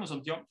växer fram och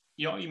sånt,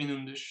 jag i min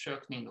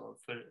undersökning då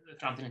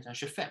fram till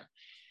 1925,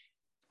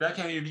 där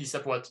kan jag ju visa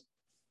på att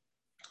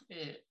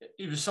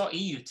USA är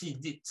ju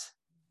tidigt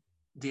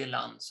det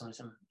land som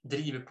liksom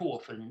driver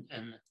på för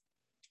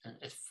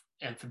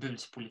en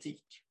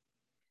förbudspolitik.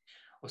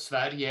 Och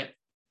Sverige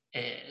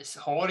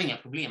har inga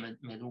problem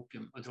med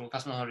opium och droger,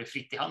 fast man har det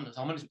fritt i handeln så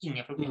har man liksom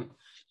inga problem.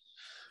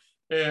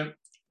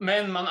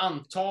 Men man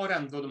antar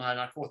ändå de här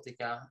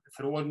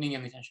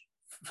narkotikaförordningen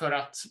för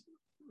att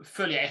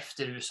följa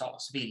efter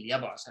USAs vilja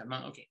bara. Så här,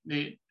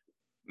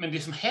 men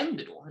det som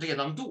händer då,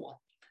 redan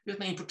då, är att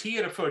man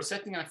importerar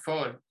förutsättningarna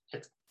för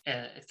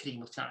ett krig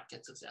mot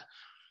knarket, så att säga.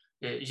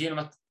 Genom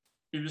att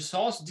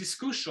USAs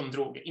diskurs om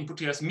droger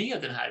importeras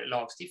med den här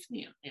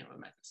lagstiftningen.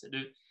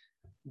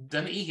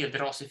 Den är helt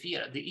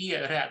rasifierad. Det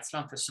är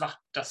rädslan för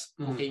svartas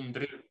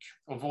kokainbruk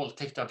och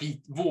våldtäkt av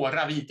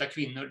våra vita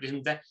kvinnor. Det är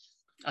inte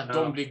att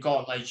de blir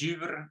galna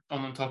djur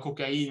om de tar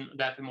kokain, och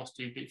därför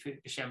måste vi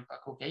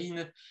bekämpa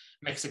kokainet.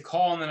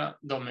 Mexikanerna,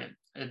 de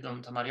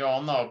tar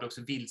marijuana och blir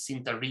också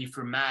vildsinta,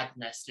 reefer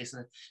madness.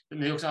 Liksom.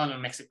 Men det också handlar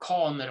om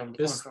mexikaner. Om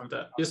det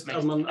just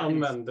att man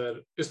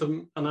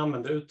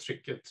använder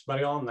uttrycket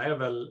marijuana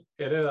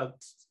är det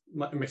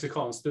ett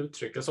mexikanskt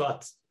uttryck. Alltså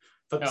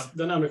för att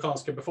den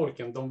amerikanska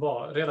befolkningen, de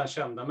var redan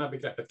kända med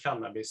begreppet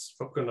cannabis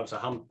på grund av så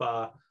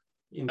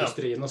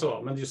hampaindustrin och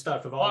så. Men just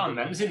därför var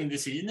använde sin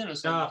mediciner och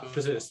så. Ja,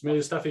 precis. Men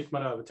just där fick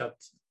man över till att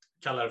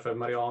kalla det för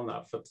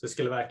marijuana för att det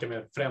skulle verka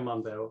mer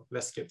främmande och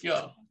läskigt.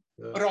 Ja,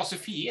 och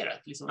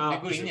rasifierat. Liksom. Det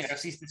går in i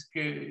rasistisk...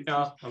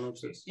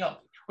 precis.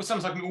 Ja, och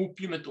samma sak med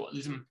opiumet då.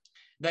 Liksom,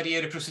 där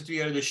är det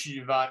prostituerade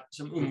tjuvar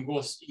som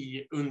umgås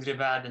i undre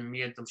världen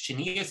med de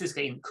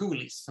kinesiska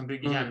coolies som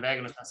bygger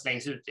järnvägen och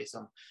slängs ut.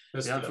 Liksom.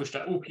 Det är den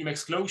första Opium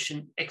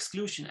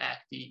Exclusion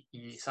Act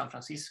i San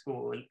Francisco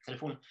och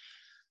Kalifornien.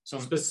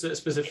 Som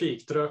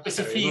specifikt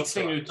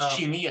slänger ut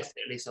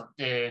kineser. Liksom.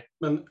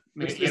 Genom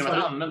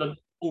att använda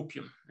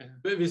opium.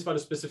 Visst var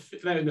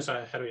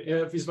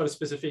det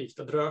specifikt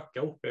att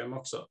röka opium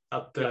också.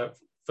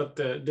 För att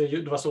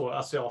det var så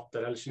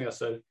asiater eller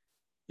kineser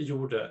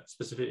gjorde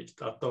specifikt.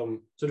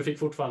 Så du fick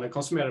fortfarande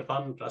konsumera det på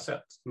andra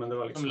sätt. Men det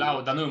var liksom... Som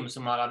laudanum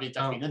som alla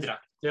vita kvinnor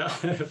drack. Ja,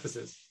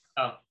 precis.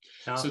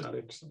 Så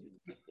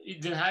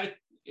den här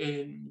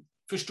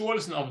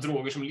förståelsen av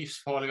droger som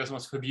livsfarliga, som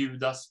måste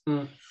förbjudas,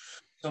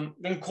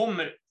 den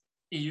kommer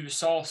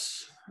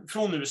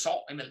från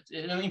USA.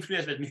 Den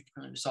influeras väldigt mycket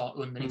från USA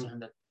under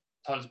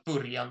 1900-talets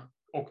början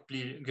och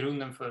blir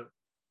grunden för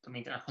de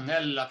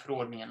internationella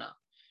förordningarna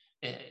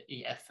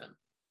i FN,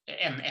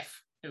 NF,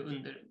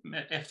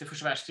 efter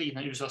första världskriget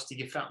när USA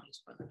stiger fram.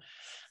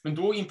 Men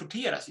då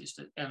importeras just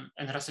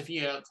en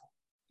rasifierad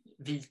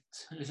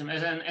vit, liksom,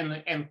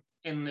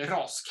 en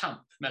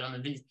raskamp mellan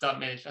den vita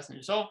medelklassen i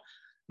USA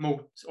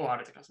och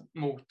arbetarklassen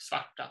mot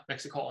svarta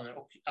mexikaner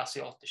och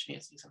asiater,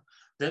 kineser. Liksom.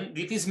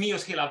 Det finns med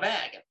oss hela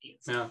vägen.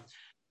 Ja.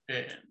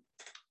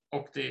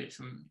 Och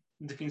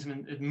det finns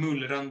ett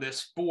mullrande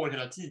spår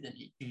hela tiden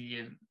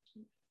i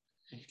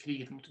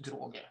kriget mot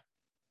droger.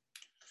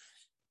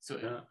 Så,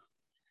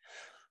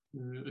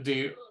 det är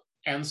ju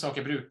en sak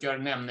jag brukar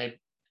nämna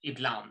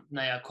ibland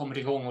när jag kommer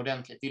igång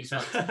ordentligt. Det är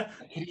liksom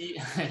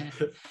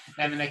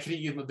när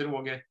kriget mot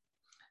droger,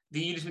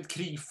 det är liksom ett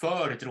krig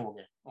för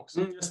droger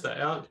också. Just det,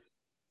 ja.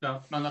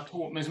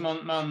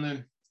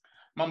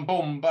 Man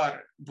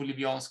bombar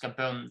bolivianska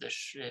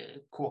bönders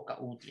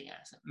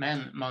kokaodlingar,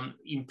 men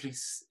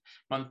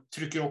man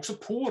trycker också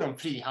på dem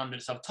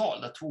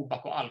frihandelsavtal där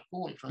tobak och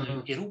alkohol från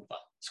Europa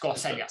ska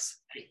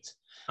säljas fritt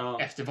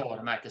efter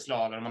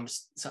varumärkeslagar.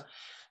 Så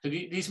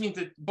det är som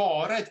inte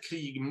bara ett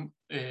krig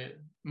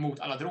mot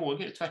alla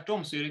droger.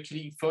 Tvärtom så är det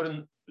krig för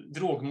en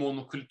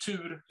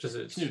drogmonokultur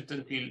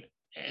knuten till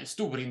en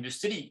stor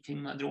industri kring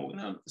de här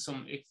drogerna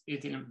som är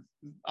till en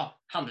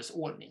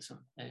handelsordning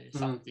som är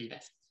satt i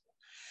väst.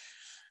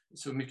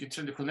 Så mycket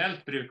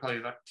traditionellt bruk har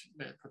ju varit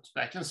att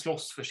verkligen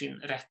slåss för sin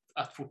rätt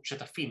att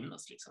fortsätta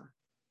finnas. Liksom.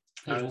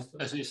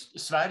 Alltså,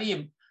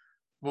 Sverige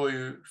var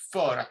ju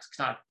för att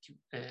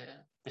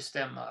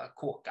bestämma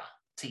koka,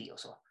 te och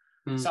så.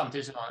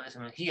 Samtidigt som man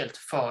liksom helt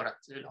för att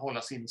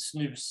hålla sin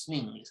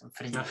snusning liksom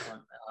fri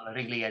från alla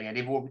regleringar. Det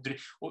är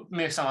och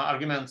med samma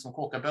argument som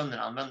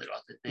kokabönderna använder då,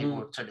 att det är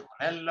vårt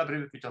traditionella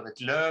bruk av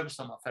ett löv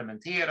som har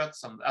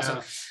fermenterats.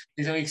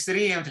 Det är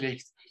extremt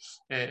likt.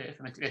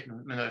 Men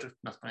det har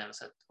ruttnat på något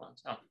sätt.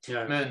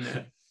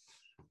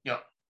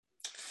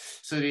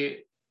 Så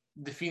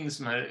det finns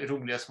de här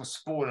roliga små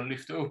spåren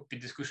lyfta upp i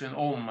diskussionen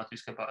om att vi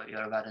ska bara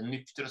göra världen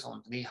nykter och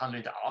sånt. Det handlar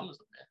inte alls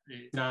om det.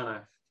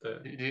 Nej.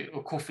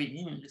 Och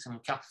koffein, liksom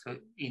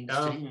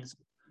kaffeindustrin.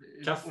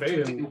 Kaffe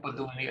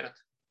är ju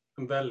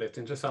en väldigt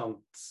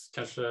intressant,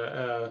 kanske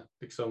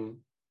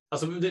liksom,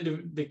 alltså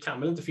det kan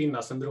väl inte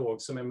finnas en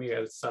drog som är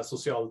mer så här,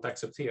 socialt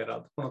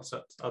accepterad på något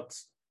sätt.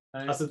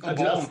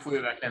 Barn får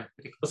ju verkligen.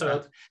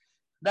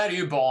 Där är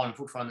ju barn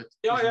fortfarande.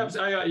 Jag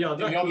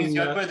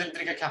började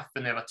dricka kaffe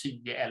när jag var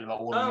 10-11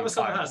 år. Ja, men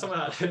samma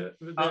här.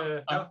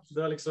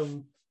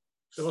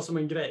 Det var som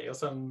en grej och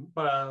sen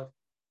bara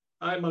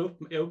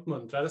jag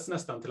uppmuntrades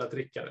nästan till att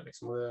dricka det.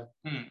 Liksom, och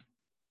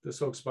det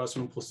sågs bara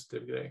som en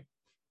positiv grej.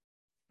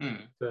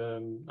 Det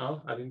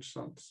är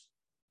intressant.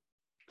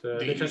 Det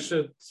är kanske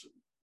ett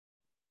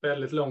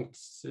väldigt långt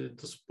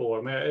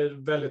sidospår, men jag är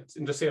väldigt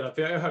intresserad.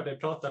 För jag har hört dig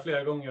prata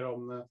flera gånger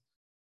om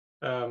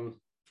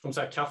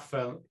så här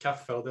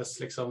kaffe och dess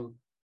liksom,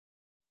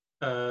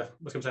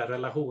 vad ska man säga,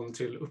 relation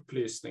till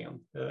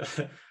upplysningen. Jag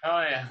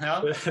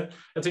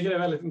tycker det är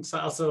väldigt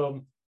intressant.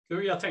 Alltså,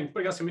 jag har tänkt på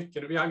det ganska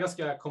mycket. Vi har en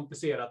ganska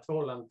komplicerat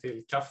förhållande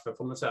till kaffe,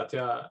 får man säga. Att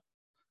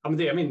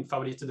det är min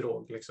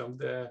favoritdrog. Liksom.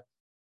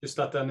 Just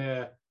att den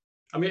är...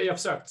 jag har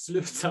försökt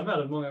sluta med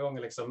den många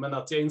gånger, liksom, men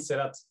att jag inser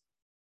att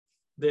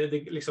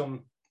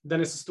liksom,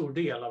 den är så stor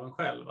del av en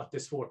själv att det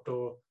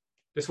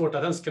är svårt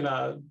att ens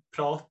kunna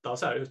prata och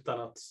så här,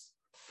 utan att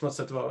på något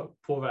sätt vara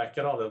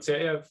påverkad av den. Så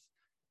jag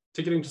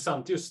tycker det är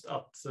intressant just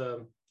att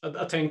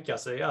tänka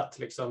sig att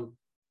liksom,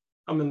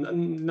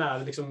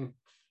 när liksom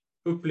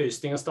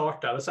upplysningen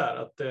startade så här,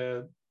 att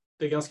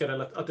det är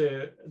ganska att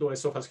det då i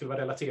så fall skulle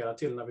vara relaterat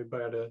till när vi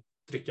började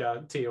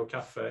dricka te och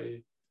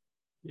kaffe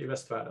i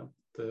västvärlden.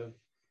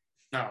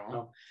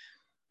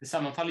 Det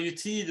sammanfaller ju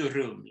tid och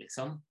rum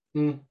liksom.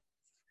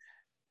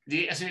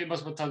 Jag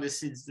måste bara ta det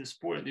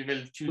sidospåret. Det är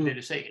väldigt kul det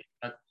du säger.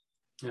 Att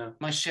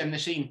man känner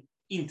sig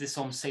inte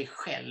som sig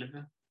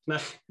själv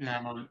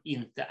när man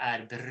inte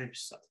är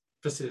berusad.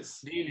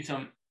 Precis. Det är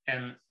liksom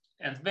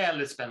en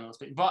väldigt spännande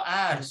aspekt. Vad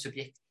är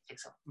subjekt?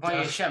 Liksom? Vad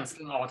är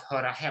känslan av att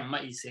höra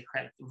hemma i sig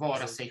själv?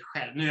 Vara sig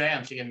själv. Nu är jag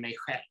äntligen mig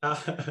själv.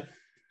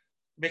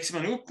 Växer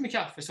man upp med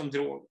kaffe som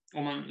drog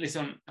och man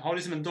liksom har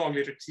liksom en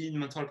daglig rutin,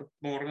 man tar det på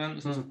morgonen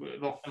och så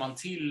vaknar man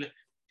till.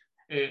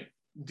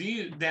 Det är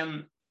ju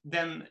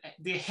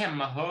det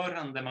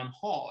hemmahörande man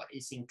har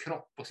i sin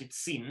kropp och sitt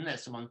sinne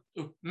som man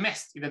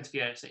mest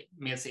identifierar sig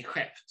med sig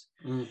självt.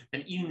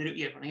 Den inre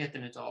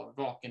erfarenheten av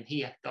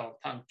vakenhet, av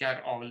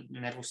tankar, av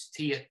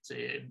nervositet,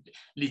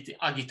 lite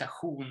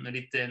agitation,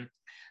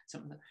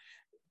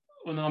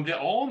 och när man blir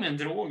av med en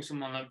drog som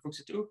man har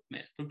vuxit upp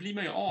med, då blir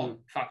man ju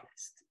av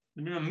faktiskt.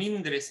 Då blir man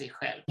mindre i sig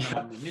själv när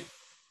man blir nytt.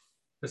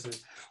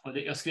 Och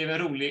jag skrev en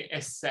rolig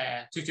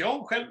essä, tyckte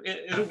jag själv,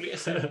 en rolig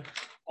essä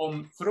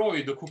om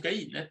Freud och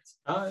kokainet.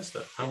 Ja, just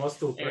det. Han var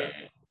stor på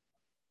det.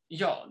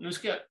 Ja,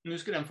 nu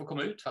ska den få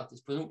komma ut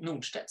faktiskt på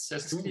Nordstedts, så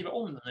jag ska skriva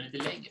om den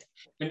lite längre.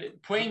 Men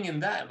poängen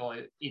där var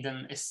ju, i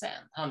den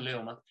essän, handlar ju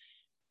om att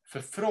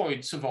för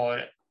Freud så var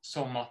det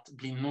som att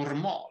bli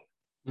normal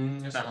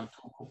när han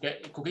tog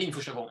kokain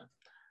första gången.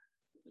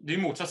 Det är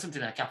ju motsatsen till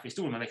den här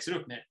kaffehistorien man växer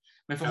upp med.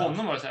 Men för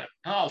honom var det så här,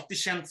 han har alltid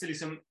känt sig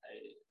liksom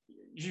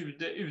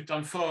jude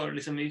utanför,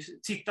 liksom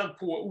tittat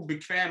på,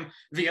 obekväm,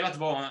 velat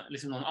vara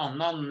liksom någon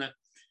annan,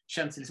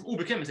 känt sig liksom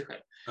obekväm med sig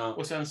själv. Ja.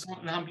 Och sen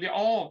så när han blir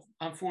av,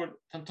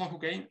 han tar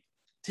kokain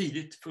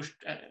tidigt,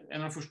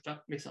 en av de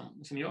första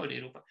liksom, som gör det i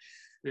Europa.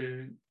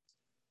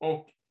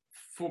 Och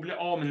får bli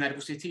av med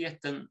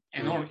nervositeten,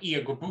 enorm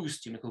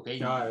ego-boost med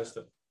kokain. Ja, just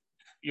det.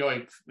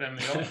 Vem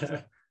är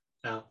jag?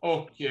 Ja.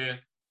 Och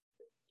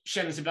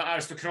känner sig bland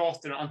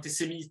aristokraterna och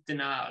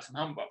antisemiterna. Alltså,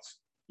 han bara,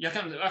 jag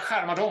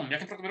skärmar dem, jag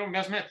kan prata med dem,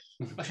 vem som helst.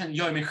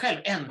 Jag är mig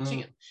själv,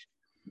 äntligen.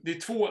 Det är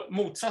två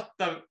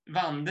motsatta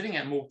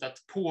vandringar mot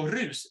att på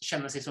rus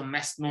känna sig som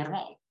mest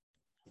normal.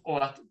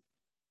 Och att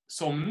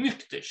som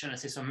nykter känna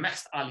sig som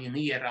mest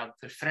alienerad,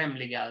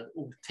 förfrämligad,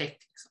 otäck.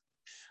 Liksom.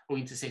 Och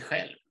inte sig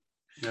själv.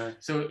 Nej.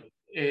 Så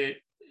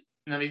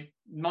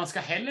man ska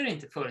heller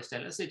inte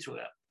föreställa sig, tror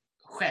jag,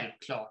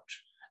 självklart,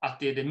 att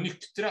det är det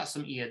nyktra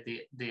som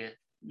är det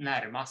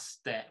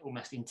närmaste och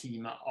mest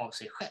intima av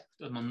sig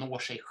själv. Att man når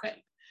sig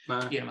själv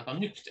genom att vara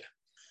nykter.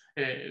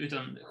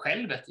 Utan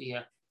självet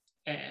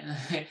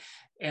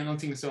är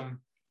någonting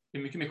som är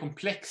mycket mer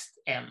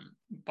komplext än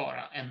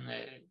bara en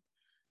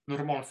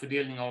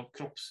normalfördelning av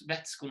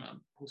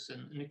kroppsvätskorna hos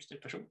en nykter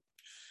person.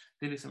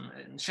 Det är liksom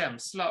en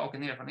känsla och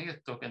en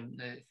erfarenhet och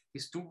en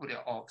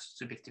historia av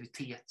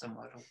subjektivitet som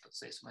har rotat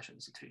sig, som man känner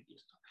sig trygg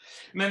just då.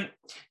 Men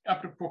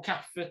apropå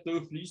kaffet och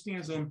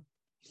upplysningen så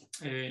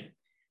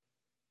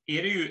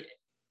är det ju,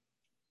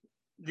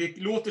 det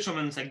låter som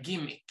en sån här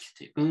gimmick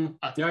typ,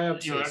 att göra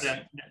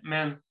det.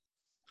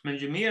 Men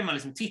ju mer man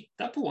liksom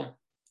tittar på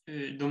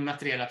de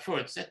materiella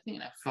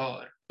förutsättningarna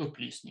för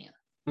upplysningen.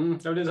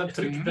 Ja, det är så här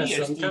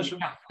tryckpressen kanske.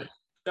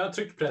 Ja,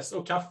 tryckpress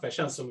och kaffe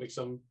känns som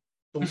liksom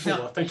de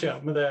två, tänker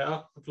jag. Men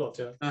det förlåt.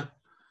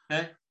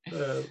 Nej.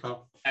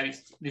 Ja,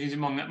 visst. Det finns ju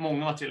många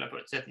materiella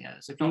förutsättningar,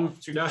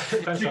 såklart.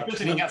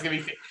 Tryckpressen är ganska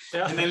viktig.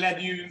 Ja. Men den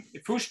ledde ju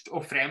först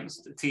och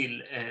främst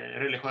till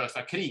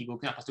religiösa krig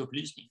och knappast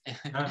upplysning.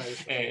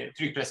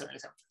 Tryckpressen,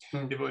 liksom.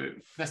 Det var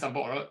ju nästan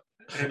bara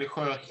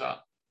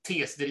religiösa,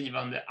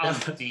 tesdrivande,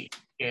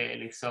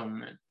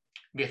 liksom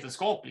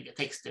vetenskapliga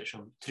texter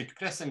som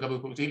tryckpressen gav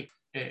upphov till.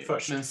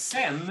 Men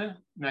sen,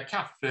 när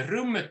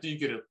kafferummet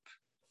dyker upp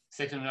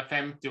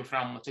 1650 och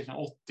framåt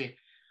 1680,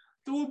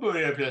 då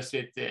börjar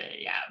plötsligt,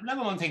 jävlar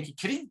vad man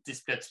tänker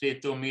kritiskt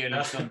plötsligt och mer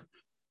liksom,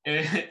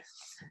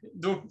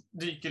 då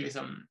dyker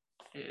liksom,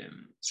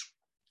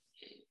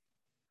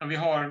 vi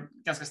har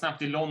ganska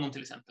snabbt i London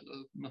till exempel,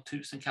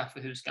 1000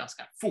 kaffehus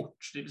ganska fort,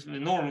 det är liksom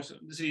enormt, så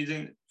det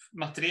är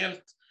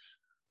materiellt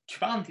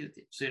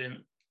kvantitativt så är det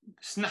en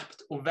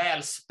snabbt och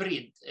väl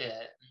spridd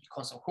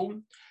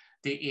konsumtion.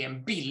 Det är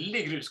en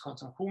billig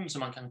ruskonsumtion som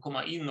man kan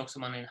komma in också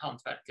om man är en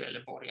hantverkare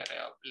eller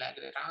borgare av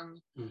lägre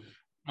rang.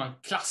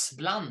 Man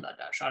klassblandar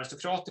där, så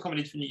aristokrater kommer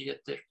dit för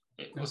nyheter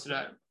och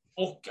sådär.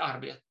 Och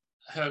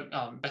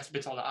bättre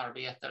betalda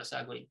arbetare så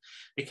här går in.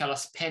 Det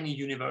kallas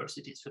penny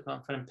universities,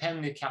 för en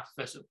penny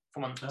kaffe så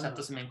får man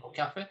sätta sig med en kopp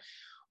kaffe.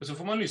 Och så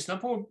får man lyssna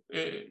på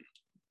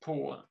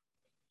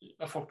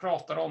vad folk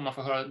pratar om, man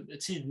får höra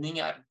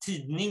tidningar.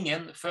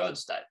 Tidningen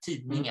föds där.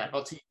 Tidningar,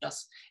 vad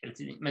tidas? Eller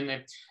tidning, men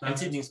en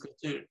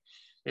tidningskultur.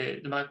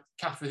 De här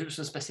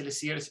kaffehusen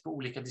specialiserar sig på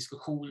olika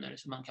diskussioner,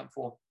 så man kan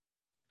få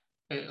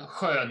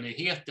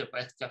sjönyheter på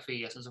ett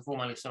café, så får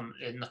man liksom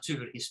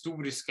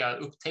naturhistoriska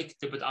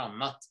upptäckter på ett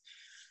annat.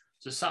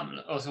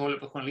 Och så håller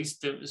på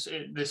journalister,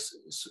 det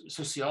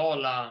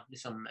sociala,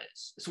 liksom,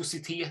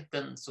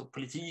 societetens och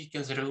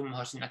politikens rum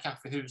har sina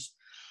kaffehus.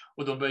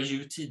 Och då börjar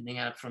ju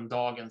tidningar från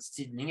dagens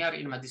tidningar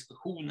i de här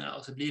diskussionerna,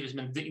 och så blir det som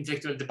en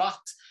intellektuell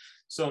debatt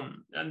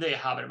som, det är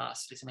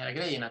Habermas, liksom hela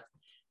grejen, att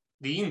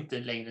det är inte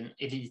längre en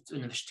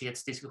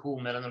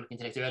elituniversitetsdiskussion mellan olika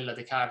intellektuella,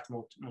 Descartes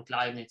mot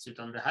Leibniz,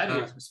 utan det här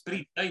är liksom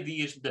spridda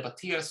idéer som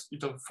debatteras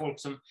av folk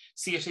som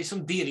ser sig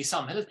som del i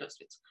samhället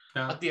plötsligt.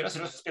 Att deras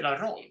röst spelar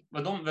roll.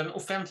 Vad den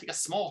offentliga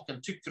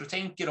smaken tycker och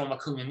tänker om vad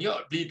kungen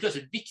gör blir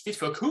plötsligt viktigt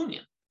för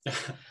kungen.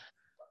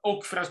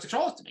 Och för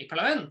aristokraterna i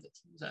parlamentet.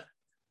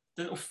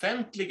 Den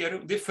offentliga,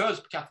 det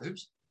föds på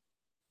kaffehuset.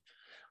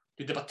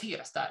 Det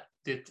debatteras där.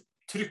 Det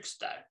trycks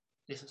där.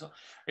 Liksom så.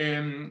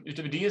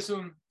 Utöver det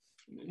så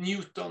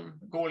Newton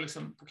går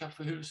liksom på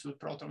kaffehus och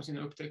pratar om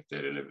sina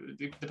upptäckter eller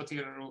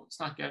debatterar och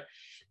snackar.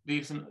 Det är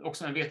liksom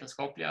också en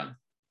vetenskapliga,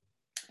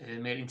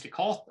 mer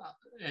intrikata.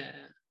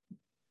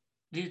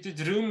 Det är ett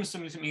rum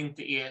som liksom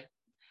inte är,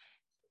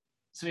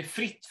 som är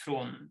fritt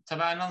från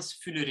tavernans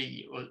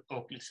fylleri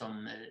och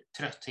liksom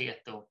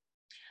trötthet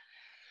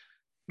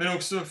men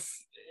också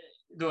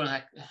då den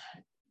här,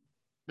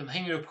 de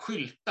hänger upp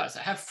skyltar så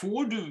här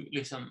får du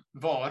liksom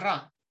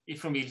vara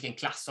ifrån vilken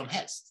klass som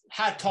helst.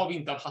 Här tar vi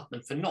inte av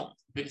hatten för någon.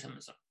 Det är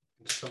liksom så.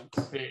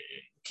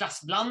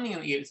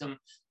 Klassblandningen är liksom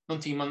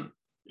någonting man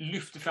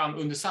lyfter fram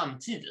under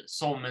samtiden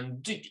som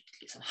en dygd.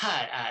 Liksom.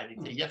 Här är vi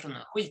fria från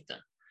den här skiten.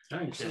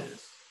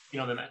 I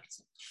någon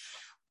bemärkelse.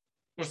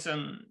 Och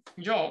sen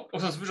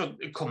så förstås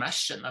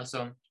kommersen.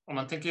 Alltså, om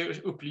man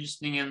tänker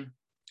upplysningen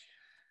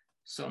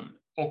som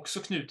också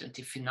knuten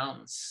till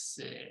finans.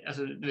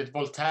 Alltså, du vet,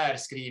 Voltaire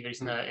skriver i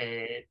sina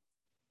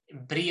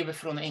brev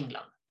från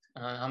England.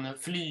 Han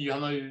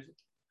har ju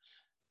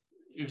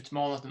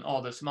utmanat en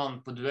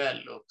adelsman på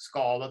duell och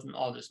skadat en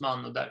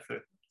adelsman, och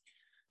därför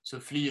så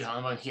flyr han.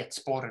 Han var en het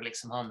sporre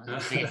liksom. Han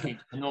vet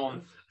inte på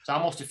någon. Så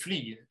han måste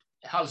fly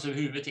hals över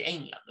huvud till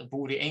England och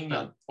bor i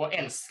England och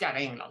älskar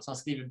England. Så han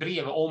skriver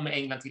brev om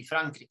England till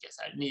Frankrike.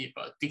 Så här, ni är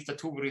bara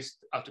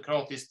diktatoriskt,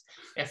 autokratiskt,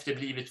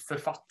 efterblivet,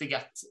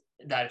 författigat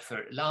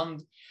därför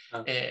land.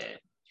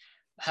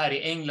 Här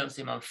i England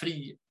ser man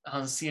fri.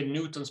 Han ser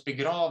Newtons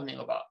begravning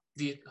och bara,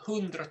 det är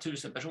 100 000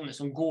 personer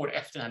som går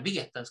efter den här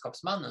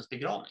vetenskapsmannens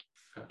begravning.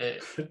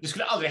 Det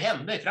skulle aldrig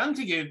hända. I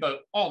Frankrike är det bara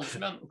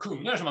adelsmän och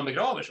kungar som man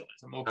begraver så,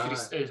 liksom, och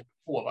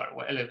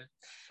påvar eller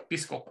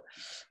biskopar.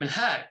 Men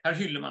här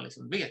hyllar man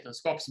liksom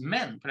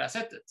vetenskapsmän på det här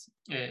sättet.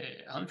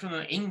 Han är från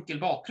en enkel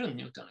bakgrund,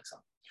 Newton.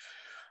 Liksom.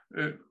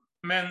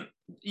 Men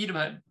i de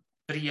här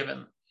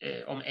breven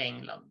om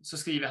England så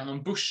skriver han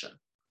om börsen.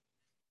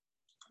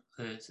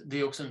 Det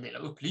är också en del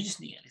av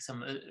upplysningen,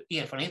 liksom,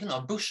 erfarenheten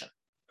av börsen.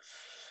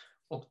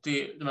 Och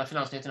de här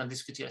finansnyheterna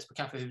diskuteras på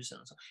kaffehusen.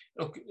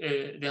 Och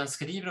det han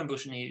skriver om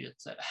börsen är ju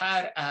att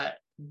här är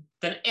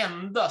den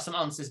enda som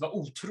anses vara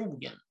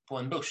otrogen på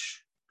en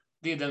börs.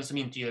 Det är den som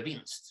inte gör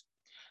vinst.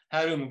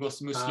 Här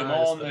umgås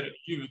muslimaner,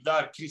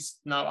 judar,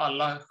 kristna och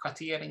alla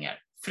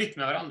schatteringar fritt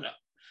med varandra.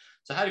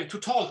 Så här är ju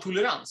total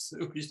tolerans,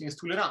 upplysningens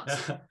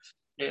tolerans.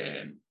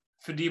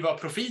 För det var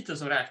profiten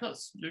som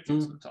räknas.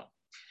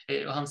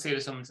 Och han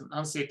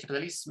ser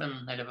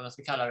kapitalismen, eller vad man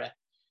ska kalla det,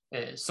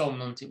 som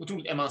någonting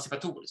otroligt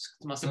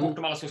emancipatoriskt. Man ser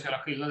bortom alla sociala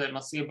skillnader,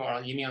 man ser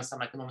bara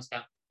gemensamma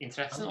ekonomiska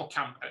intressen och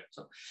kamper.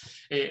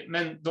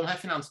 Men de här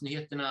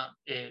finansnyheterna,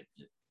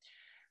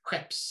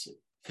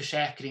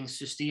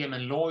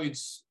 skeppsförsäkringssystemen,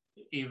 Lloyds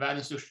är ju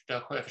världens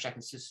största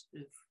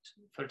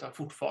sjöförsäkringsföretag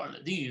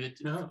fortfarande. Det är ju ett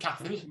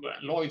kaffehus från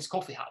början, Lloyds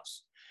Coffee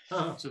House.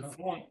 Så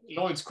från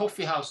Lloyds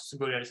Coffee House så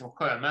börjar liksom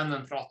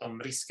sjömännen prata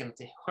om risken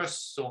till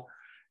sjöss, och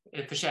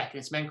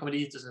försäkringsmän kommer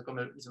dit, och så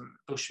kommer liksom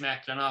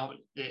börsmäklarna och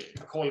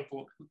koll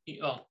på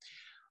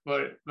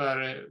vad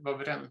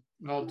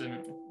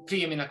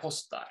premierna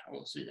kostar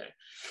och så vidare.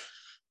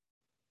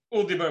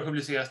 Och det börjar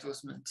publiceras då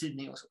som en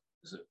tidning och så.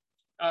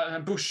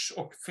 Börs-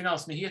 och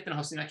finansnyheterna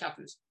har sina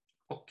kaffehus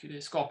och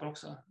skapar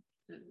också,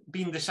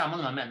 binder samman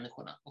de här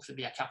människorna också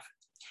via kaffet.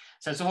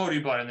 Sen så har du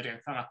ju bara en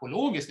rent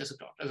farmakologiska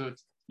såklart. Alltså,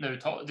 när du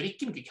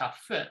dricker mycket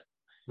kaffe,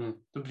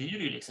 då blir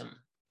du ju liksom,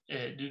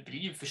 du blir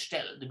ju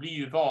förställd, du blir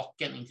ju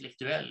vaken,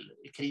 intellektuell,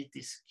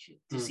 kritisk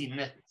till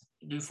sinnet.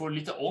 Du får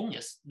lite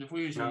ångest, du får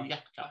ju liksom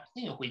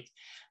hjärtklappning och skit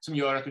som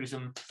gör att du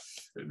liksom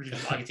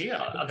blir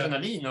agiterad,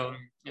 adrenalin, och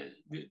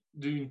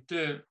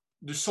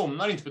du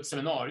somnar inte på ett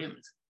seminarium.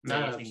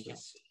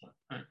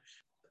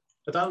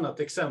 Ett annat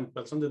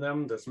exempel som du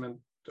nämnde som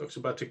jag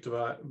också bara tyckte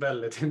var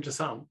väldigt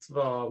intressant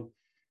var,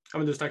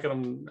 du snackade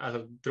om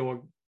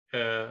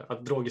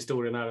att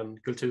droghistorien är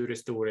en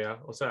kulturhistoria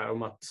och så här,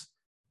 om att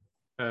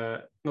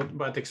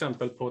bara ett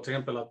exempel på till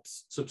exempel att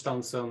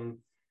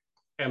substansen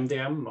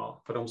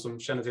MDMA, för de som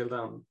känner till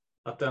den,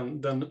 att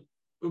den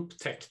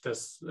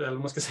upptäcktes, eller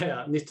man ska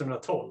säga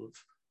 1912,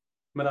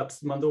 men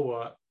att man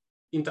då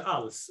inte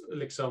alls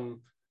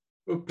liksom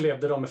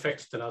upplevde de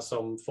effekterna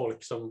som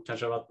folk som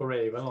kanske har varit på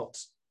rave eller något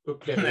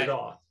upplever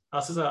idag.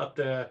 Alltså så att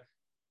jag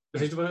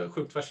tyckte det var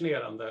sjukt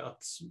fascinerande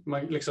att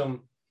man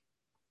liksom,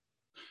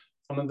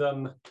 vad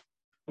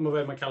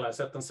man kallar det,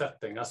 set and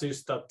setting, alltså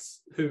just att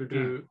hur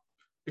du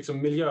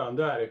liksom miljön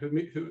du är i,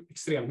 hur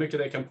extremt mycket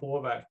det kan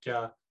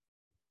påverka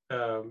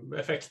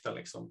effekten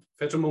liksom.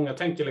 För jag tror många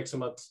tänker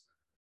liksom att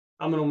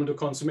om du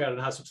konsumerar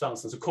den här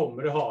substansen så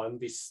kommer du ha en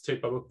viss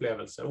typ av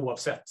upplevelse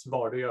oavsett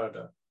var du gör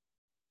det.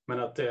 Men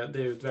att det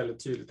är ett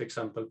väldigt tydligt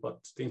exempel på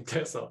att det inte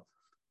är så.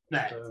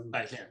 Nej,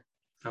 verkligen.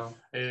 Ja.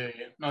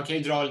 Man kan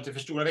ju dra lite för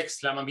stora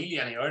växlar, man vill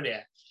gärna göra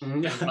det.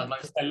 Att man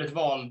istället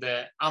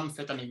valde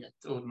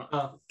amfetaminet och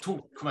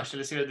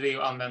kommersialiserade det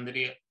och använde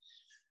det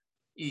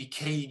i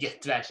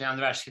kriget, verkligen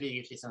andra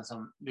världskriget.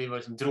 Liksom, det var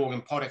liksom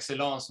drogen par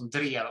excellence som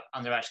drev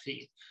andra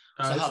världskriget.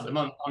 Så hade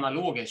man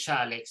analogen,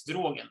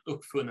 kärleksdrogen,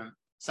 uppfunnen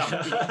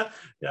samtidigt.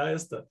 Ja,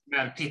 just det.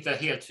 Men tittar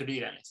helt förbi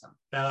den. Liksom.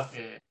 Ja.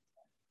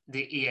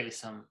 Det är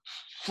liksom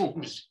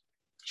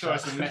köra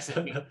sin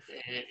message.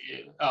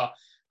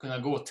 Kunna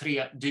gå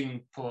 3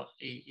 dygn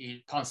i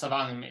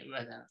pansarvagn.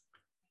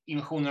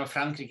 Invasionen av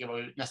Frankrike var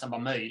ju nästan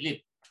bara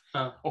möjlig.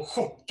 Och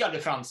chockade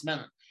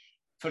fransmännen.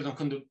 För de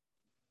kunde...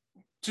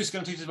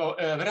 Tyskarna tyckte det var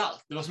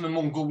överallt. Det var som en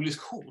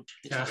mongolisk hord.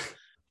 Liksom.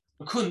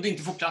 De kunde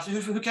inte fortsätta.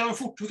 Alltså, hur kan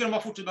de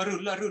bara fortsätta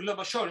rulla,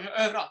 bara köra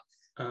överallt?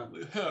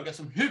 Höga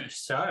som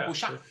hus. Och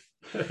tjack.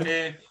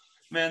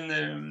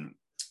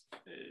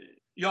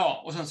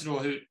 Och sen så då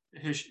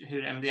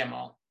hur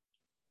MDMA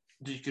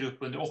dyker upp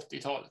under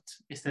 80-talet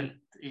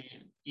istället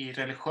i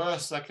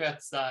religiösa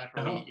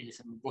kretsar och i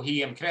liksom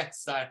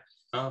bohemkretsar.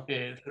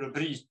 för att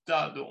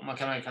bryta då. Man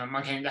kan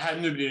det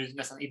här, nu blir det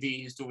nästan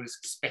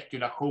idéhistorisk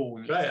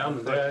spekulation. Ja,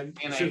 men det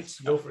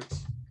är go for it.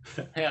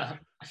 Ja.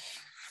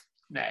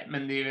 Nej,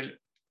 men det är väl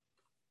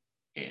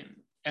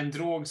en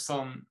drog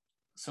som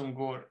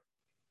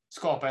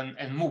skapar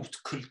en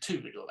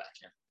motkultur då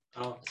verkligen.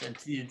 Ja. Alltså en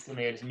tid som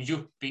är liksom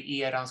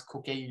yuppie-erans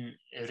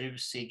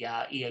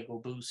kokainrusiga,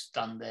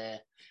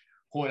 egoboostande,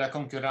 hårda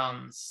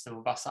konkurrens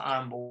och vassa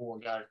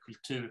armbågar,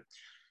 kultur.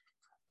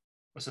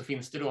 Och så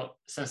finns det då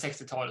sedan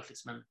 60-talet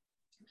liksom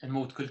en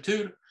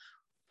motkultur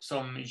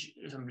som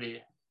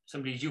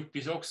blir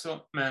yuppies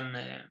också, men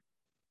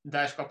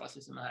där skapas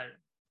liksom här,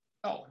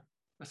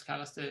 vad ska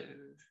kallas det?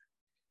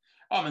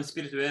 Ja, men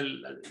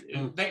spirituell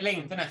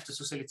längtan efter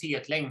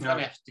socialitet, längtan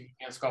efter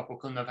gemenskap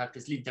och kunna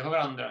faktiskt lita på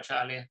varandra,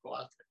 kärlek och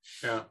allt.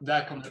 Ja.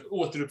 Där kommer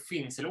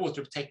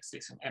återupptäcks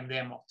liksom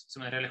MDMA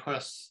som en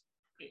religiös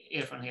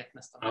erfarenhet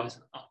nästan. Ja.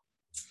 Liksom,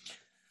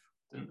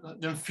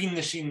 den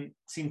finner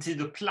sin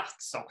tid och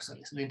plats också.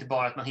 Liksom. Det är inte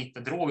bara att man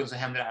hittar drogen så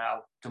händer det här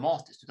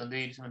automatiskt, utan det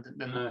är liksom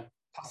den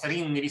passar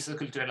in i vissa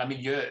kulturella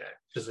miljöer.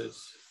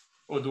 Precis.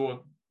 Och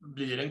då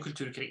blir det en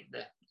kultur kring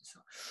det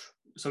liksom,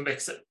 som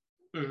växer.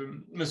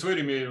 Men så är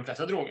det med de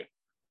flesta droger.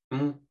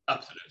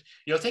 Absolut.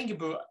 Jag tänker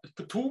på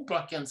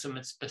tobaken som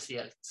ett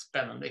speciellt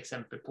spännande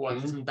exempel på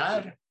att liksom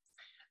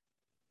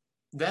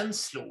den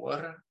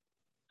slår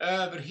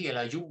över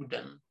hela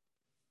jorden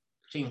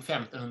kring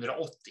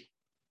 1580.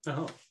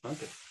 Jaha,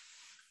 okej.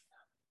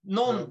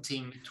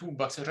 Någonting med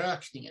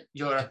tobaksrökningen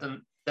gör att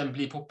den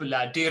blir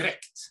populär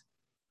direkt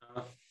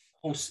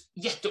hos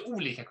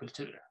jätteolika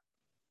kulturer.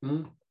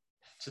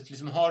 Så att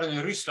liksom, har den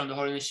i Ryssland, du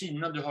har den i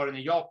Kina, du har den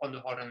i Japan, du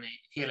har den i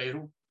hela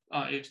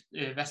Europa,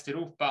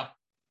 Västeuropa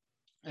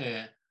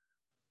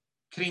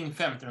kring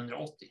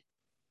 1580.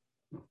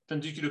 Den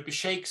dyker upp i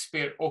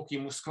Shakespeare och i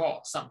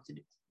Moskva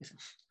samtidigt. Liksom.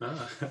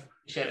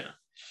 Källorna.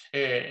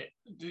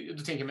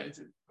 Då tänker man,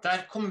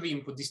 där kommer vi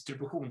in på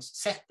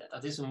distributionssättet,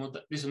 att det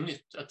är så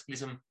nytt att,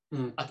 liksom,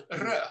 att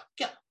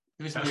röka.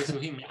 Det är så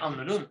himla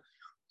annorlunda.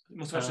 Det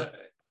måste vara så,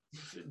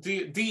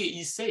 det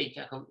i sig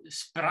kanske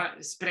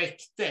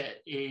spräckte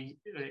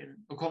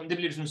och det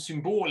blir liksom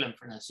symbolen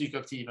för den här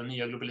psykoaktiva,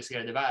 nya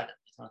globaliserade världen.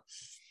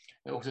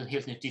 Det är också ett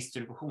helt nytt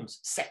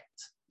distributionssätt.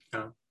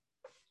 Ja.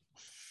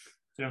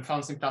 Så den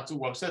fanns en plats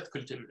oavsett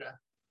kultur där.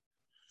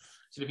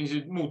 Så det finns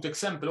ju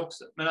motexempel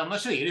också. Men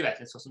annars så är det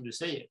verkligen så som du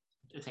säger.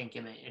 Jag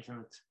tänker mig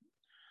liksom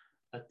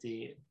att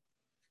det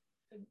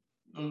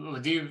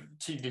är ju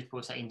tydligt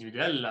på så här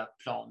individuella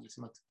plan.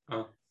 Liksom att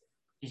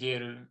ger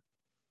du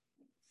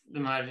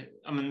de här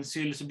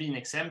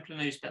psilocybin-exemplen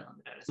är ju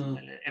spännande där, liksom,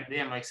 eller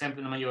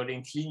MDMA-exemplen när man gör det i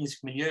en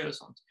klinisk miljö och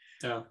sånt.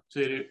 Så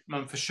är det,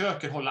 man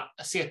försöker hålla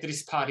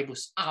ceteris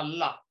paribus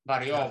alla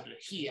variabler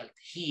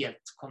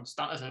helt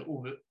konstant, alltså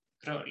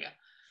orörliga.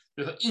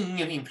 Du har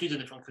ingen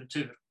inflytande från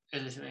kultur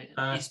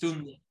eller i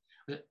stunden.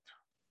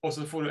 Och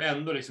så får du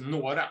ändå liksom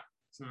några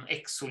som en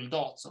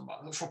ex-soldat som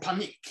bara får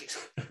panik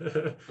liksom.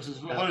 Och så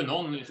har du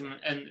någon liksom,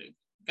 en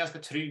ganska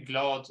trygg,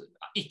 glad,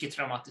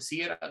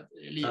 icke-traumatiserad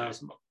lirare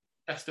som bara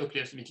bästa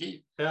upplevelse i mitt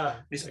liv. Det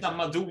är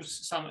samma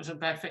dos, så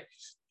perfekt.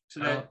 Så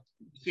det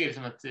är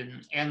liksom att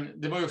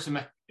det var ju också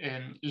med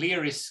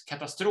Learys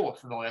katastrof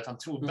var att han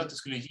trodde att det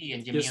skulle ge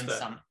en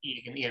gemensam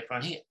egen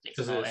erfarenhet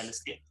liksom, av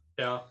LSD.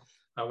 Ja,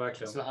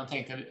 verkligen. Så han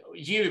tänkte,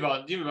 ger vi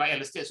bara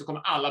LSD så kommer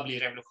alla bli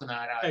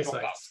revolutionära.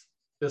 Exakt.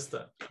 Just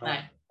det.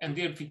 Nej, en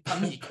del fick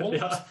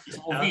panikångest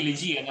och ville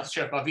genast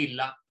köpa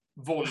villa,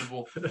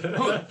 Volvo,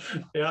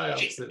 jag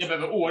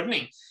behöver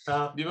ordning.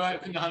 Det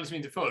kunde han liksom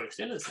inte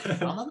föreställa sig.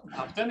 Han hade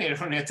haft den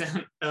erfarenheten.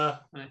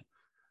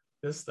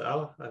 Just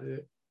det, det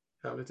är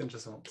jävligt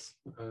intressant.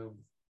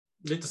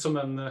 Lite som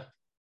en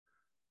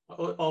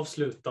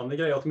avslutande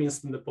grej,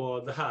 åtminstone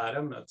på det här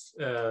ämnet.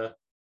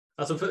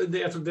 Alltså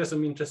jag tror det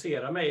som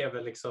intresserar mig är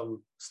väl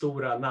liksom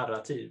stora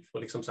narrativ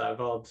och liksom så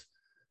här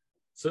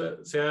så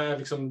jag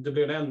liksom, det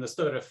blir en ännu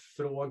större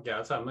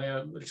fråga så här, men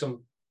jag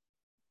liksom,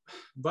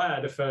 vad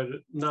är det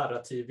för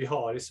narrativ vi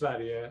har i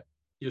Sverige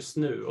just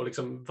nu och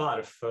liksom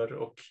varför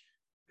och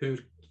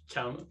hur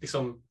kan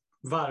liksom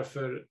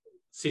varför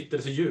sitter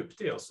det så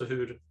djupt i oss och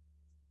hur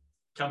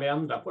kan vi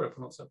ändra på det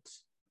på något sätt?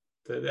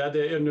 Det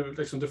är nu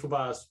liksom, du får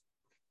bara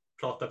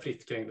prata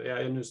fritt kring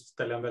det. Nu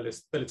ställer jag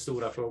väldigt, väldigt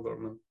stora frågor.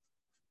 Men...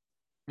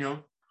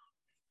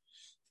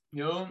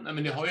 Jo,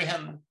 men det har ju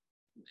hänt.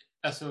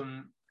 Alltså,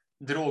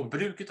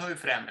 drogbruket har ju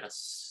förändrats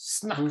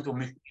snabbt och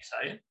mycket i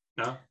Sverige.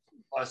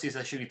 Bara de sista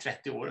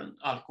 20-30 åren.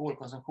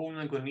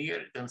 Alkoholkonsumtionen går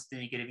ner, den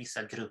stiger i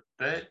vissa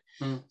grupper.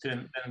 Så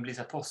den blir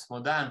så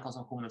postmodern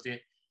konsumtion.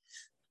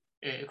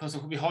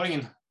 Vi har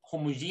ingen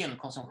homogen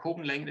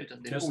konsumtion längre,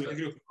 utan det är olika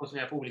grupper som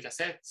konsumerar på olika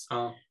sätt.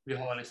 Vi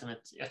har liksom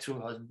jag tror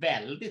vi har ett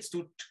väldigt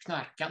stort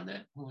knarkande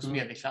hos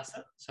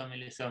medelklassen som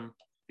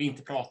vi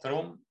inte pratar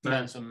om,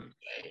 men som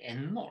är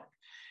enormt.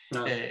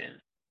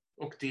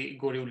 Och det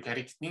går i olika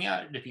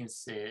riktningar. Det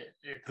finns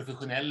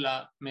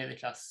professionella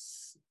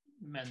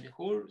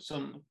medelklassmänniskor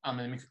som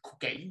använder mycket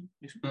kokain.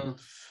 Liksom.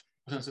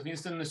 Och sen så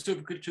finns det en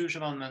subkultur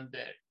som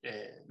använder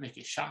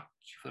mycket tjack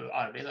för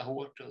att arbeta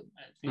hårt. Och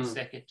det finns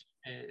säkert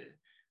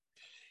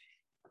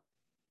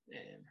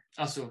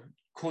alltså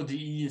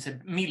kodein,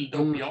 milda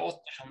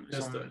opiater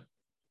som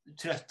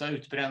trötta,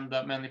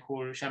 utbrända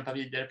människor kämpar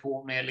vidare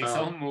på med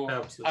liksom, och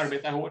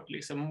arbetar hårt,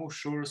 liksom,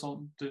 morsor och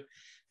sånt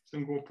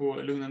som går på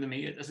lugnande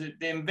medel. Alltså,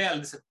 det är en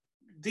väldigt,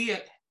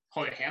 det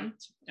har ju hänt,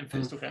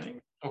 en stor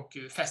förändring. Och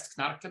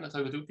festknarkandet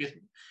har gått upp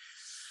jättemycket.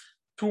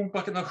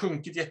 Tobaken har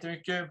sjunkit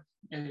jättemycket.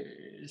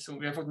 Så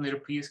vi har fått en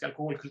europeisk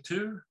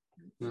alkoholkultur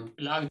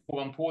lagd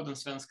ovanpå den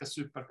svenska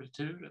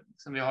superkulturen.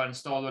 Så vi har en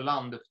stad- och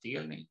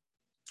landuppdelning.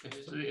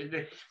 Så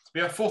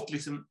vi har fått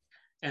liksom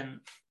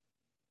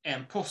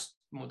en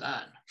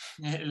postmodern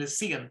eller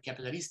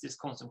senkapitalistisk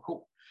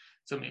konsumtion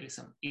som är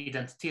liksom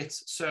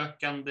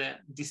identitetssökande,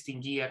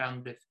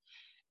 distingerande,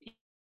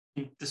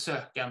 inte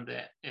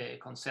sökande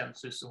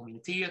konsensus och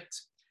homogenitet,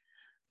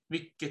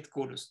 vilket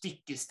går då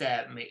stick i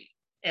stäv med,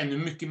 ännu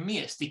mycket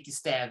mer stick i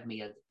stäv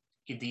med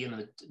idén om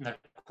ett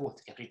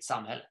narkotikafritt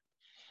samhälle.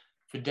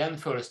 För den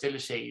föreställer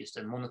sig just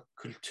en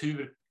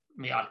monokultur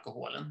med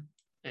alkoholen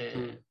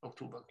och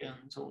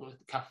tobaken, så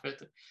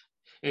kaffet.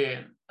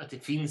 Att det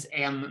finns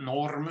en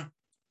norm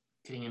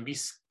kring en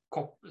viss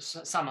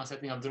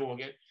sammansättning av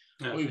droger.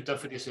 Och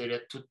utanför det så är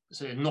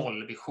det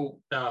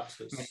nollvision. Ja,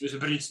 men så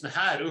bryts den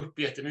här upp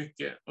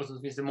jättemycket. Och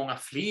så finns det många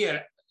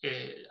fler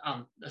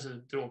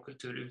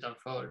drogkulturer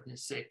utanför. Det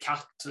finns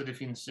katt och det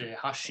finns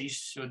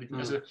hashish. Och det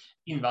finns, alltså,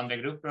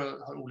 invandrargrupper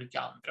har olika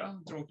andra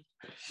droger.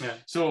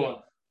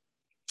 Så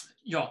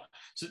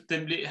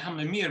den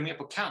hamnar mer och mer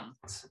på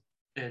kant,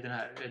 den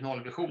här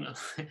nollvisionen.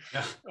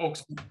 Och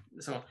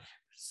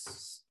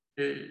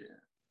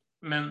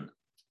men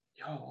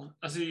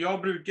alltså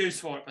jag brukar ju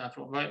svara på den här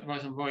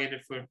frågan.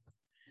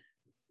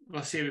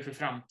 Vad ser vi för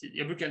framtid?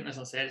 Jag brukar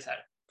nästan säga det så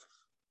här.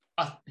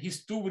 Att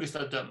historiskt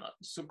att döma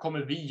så kommer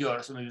vi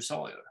göra som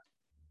USA gör.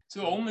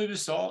 Så om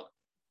USA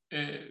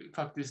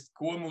faktiskt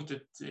går mot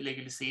ett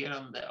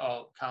legaliserande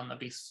av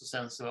cannabis och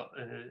sen så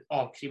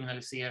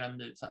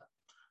avkriminaliserande,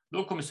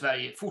 då kommer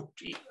Sverige fort,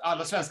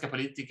 alla svenska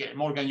politiker,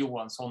 Morgan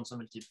Johansson som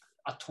vill typ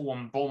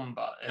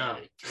atombomba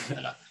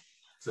kriminella.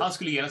 Han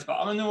skulle genast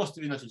bara, men nu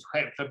måste vi naturligtvis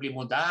självklart bli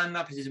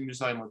moderna, precis som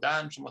USA är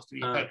modern, så måste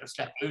vi självklart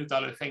släppa ut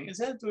alla i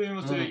fängelset och vi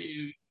måste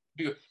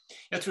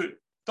jag tror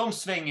de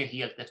svänger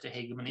helt efter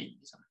hegemoni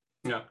liksom.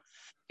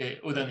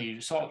 Och den är i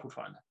USA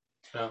fortfarande.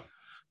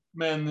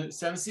 Men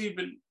sen ser vi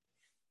väl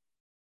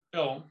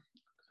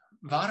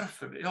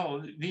varför?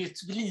 Vi är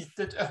ett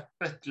litet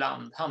öppet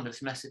land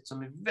handelsmässigt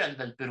som är väldigt,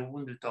 väldigt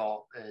beroende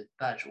av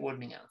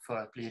världsordningen för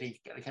att bli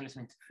rika. Vi kan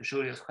liksom inte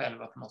försörja oss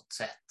själva på något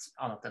sätt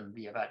annat än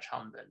via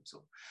världshandel.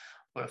 Så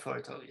våra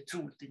företag är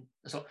troligt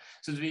inte.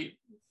 Så vi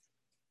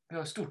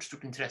har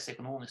stort intresse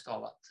ekonomiskt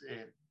av att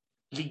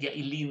ligga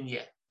i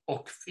linje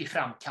och i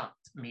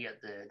framkant med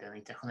den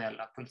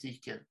internationella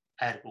politiken,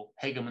 ergo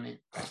hegemonin.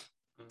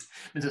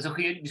 Men sen så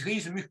sker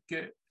ju så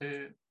mycket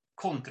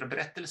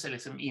kontraberättelser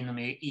liksom inom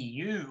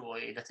EU och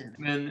i Latin.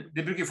 Men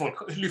det brukar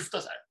folk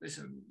lyfta så här.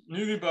 Liksom,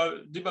 nu är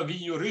det bara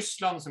vi och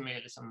Ryssland som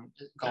är liksom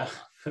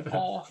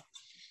galna.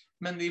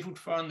 Men det är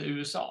fortfarande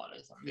USA.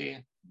 Liksom. Det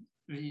är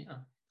vi.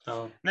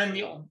 Men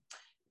jag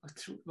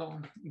tror,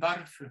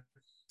 varför?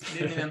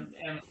 Det är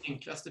den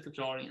enklaste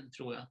förklaringen,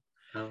 tror jag.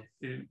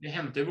 Det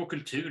hämtar vår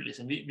kultur.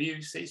 Liksom.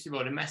 Vi sägs ju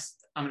vara det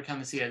mest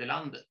amerikaniserade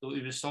landet och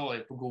USA är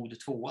på god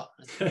tvåa.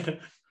 Liksom.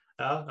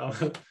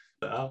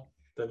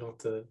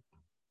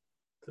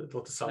 Det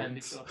låter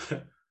sant.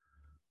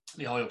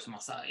 Vi har ju också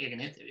massa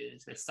egenheter. Vi är en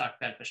väldigt stark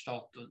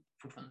välfärdsstat och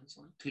fortfarande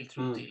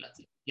tilltro till att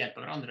hjälpa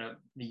varandra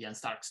via en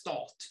stark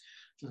stat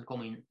som ska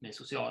komma in med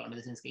sociala och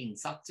medicinska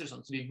insatser och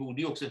sånt. Så vi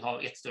borde ju också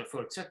ha ett större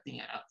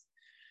förutsättningar att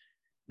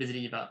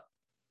bedriva,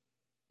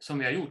 som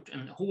vi har gjort,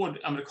 en hård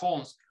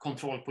amerikansk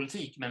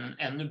kontrollpolitik, men en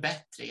ännu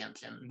bättre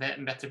egentligen,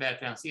 en bättre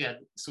välfinansierad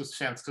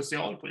svensk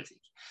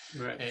socialpolitik.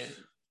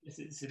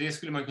 Så det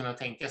skulle man kunna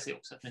tänka sig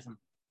också.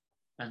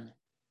 Men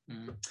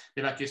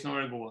det verkar ju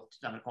snarare gå åt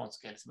det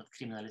amerikanska, liksom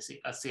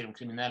att se de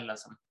kriminella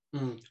som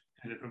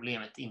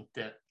huvudproblemet,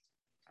 inte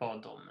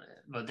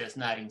vad deras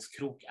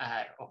näringskrok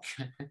är. Och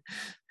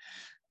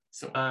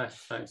så. Nej,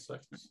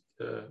 exakt.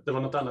 Det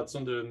var något annat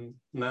som du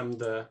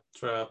nämnde,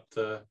 tror jag,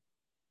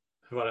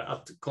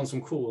 att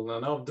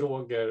konsumtionen av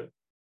droger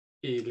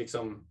i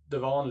liksom det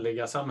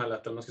vanliga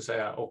samhället, eller man ska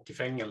säga, och i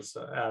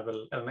fängelse är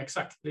väl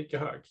exakt lika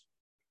hög.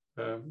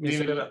 Minns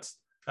jag det rätt?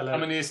 Eller? Ja,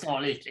 men det är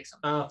snarlikt liksom.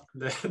 Ja,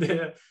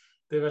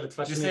 det är väldigt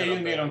fascinerande. Det säger ju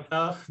en del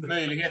om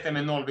möjligheten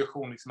med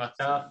nollvision, liksom, att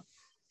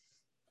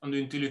om du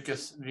inte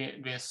lyckas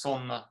med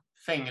sådana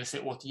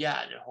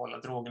fängelseåtgärder hålla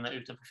drogerna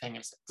utanför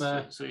fängelset,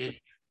 så är det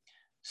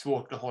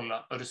svårt att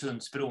hålla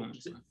Öresundsbron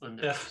liksom,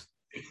 under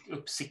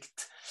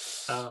uppsikt.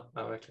 Ja,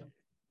 verkligen.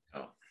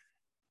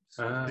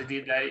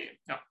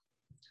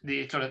 Det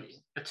är klart att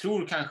jag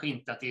tror kanske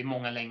inte att det är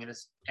många längre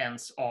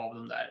ens av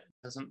de där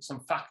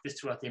som faktiskt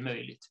tror att det är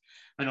möjligt.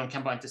 Men de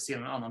kan bara inte se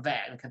någon annan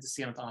väg. De kan inte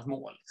se något annat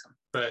mål. Liksom.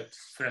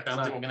 För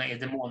att drogerna är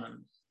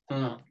demonen.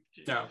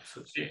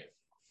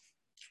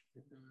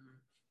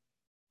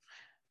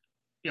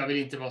 Jag vill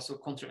inte vara så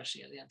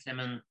kontroversiell egentligen.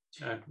 Men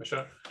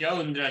jag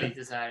undrar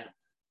lite så här.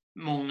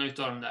 Många av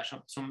de där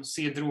som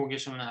ser droger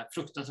som det här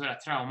fruktansvärda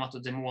traumat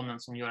och demonen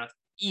som gör att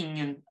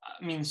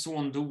min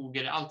son dog,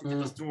 eller allt är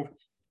katastrof.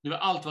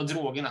 Allt var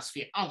drogernas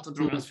fel. Allt var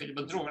drogernas fel.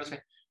 Det var drogernas fel.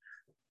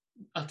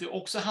 Att det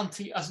också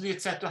alltså det är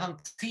ett sätt att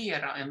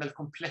hantera en väldigt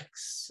komplex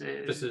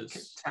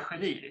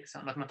tragedi.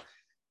 Liksom.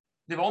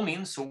 Det var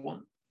min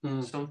son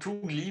som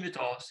tog livet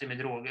av sig med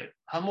droger.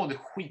 Han mådde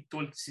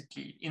skitdåligt i sitt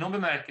liv. I någon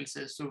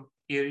bemärkelse så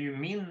är det ju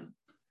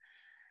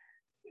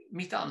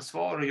mitt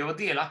ansvar, och jag var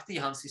delaktig i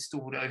hans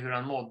historia och hur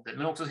han mådde,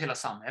 men också hela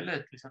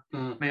samhället. Liksom.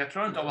 Men jag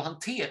klarar inte av att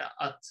hantera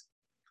att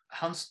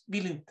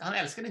han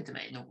älskade inte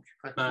mig nog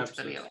för att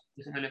fortsätta leva.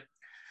 Eller,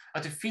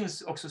 att det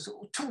finns också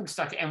så otroligt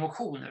starka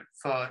emotioner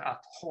för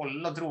att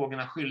hålla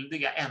drogerna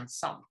skyldiga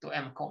ensamt och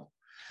enkom.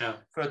 Ja.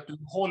 För att du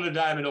håller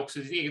därmed också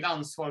ditt eget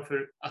ansvar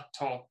för att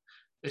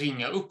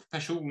ringa upp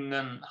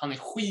personen. Han är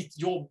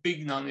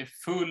skitjobbig när han är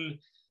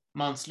full.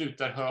 Man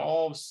slutar höra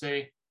av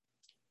sig.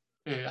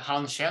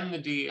 Han känner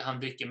det, han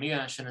dricker mer,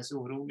 han känner sig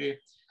orolig.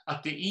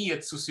 Att det är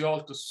ett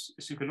socialt och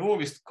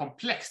psykologiskt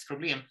komplext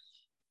problem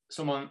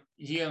som man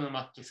genom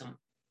att liksom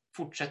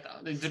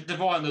fortsätta. Det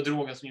var ändå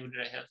drogen som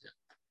gjorde det hela tiden.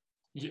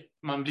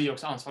 Man blir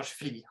också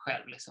ansvarsfri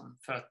själv liksom,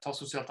 för att ta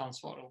socialt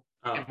ansvar och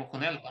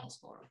emotionellt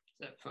ansvar.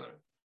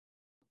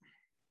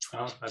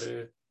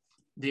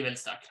 Det är väldigt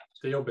starkt.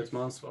 Det är jobbigt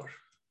med ansvar.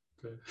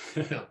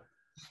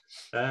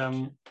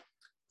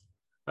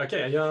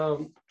 Okej,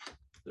 jag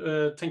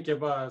tänker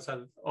bara så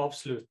här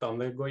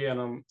avslutande gå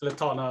igenom, eller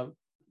ta några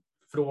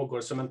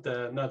frågor som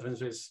inte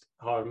nödvändigtvis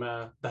har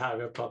med det här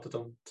vi har pratat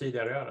om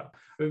tidigare att göra.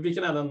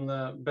 Vilken är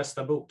den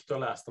bästa bok du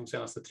har läst de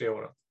senaste 3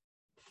 åren?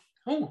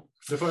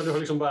 Du får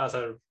liksom bara så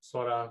här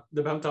svara,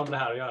 det behöver inte ha med det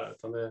här att göra,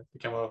 utan det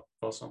kan vara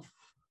vad som.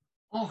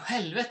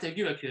 Helvete,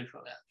 gud vad kul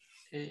fråga.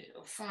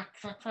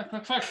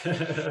 Fuck.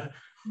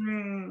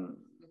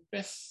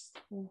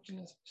 Bäst boken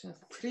de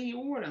senaste 3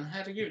 åren,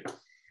 herregud.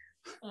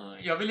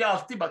 Jag vill ju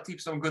alltid bara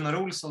tipsa om Gunnar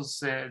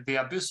Olssons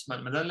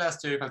Diabysmen, men den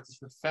läste jag ju faktiskt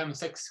för 5,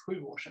 6,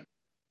 7 år sedan.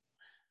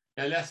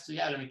 Jag läste så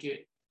jävla mycket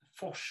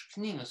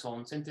forskning och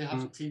sånt, så jag inte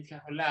haft tid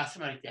kanske att läsa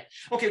den riktigt.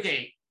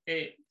 Okej.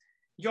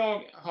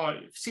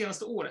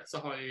 Senaste året så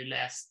har jag ju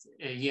läst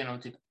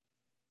genom typ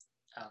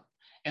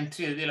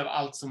 1/3 av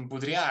allt som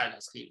Baudrillard har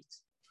skrivit.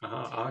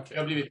 Aha,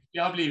 okay.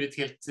 Jag har blivit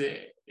helt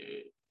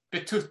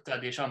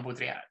betuttad i Jean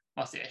Baudrillard,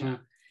 måste jag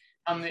erkänna.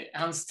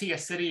 Hans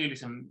teser är ju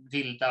liksom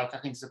vilda och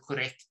kanske inte så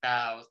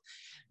korrekta.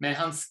 Men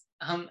han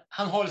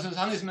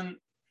är som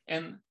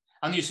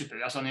han är ju super,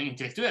 alltså han är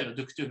intellektuell och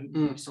duktig.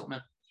 Så,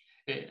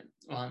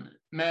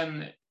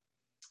 men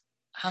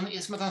han är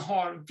som att han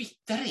har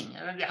vittring.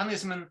 Han är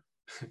som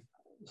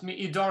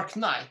i Dark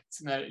Knight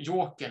när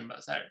Jokern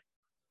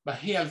bara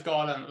helt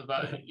galen. Och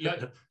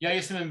jag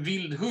är som en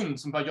vild hund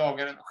som bara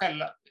jagar en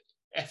själv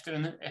efter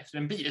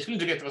en bil. Jag skulle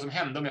inte veta vad som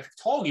hände om jag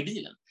fick tag i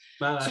bilen.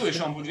 Så är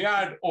Jean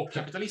Baudrillard och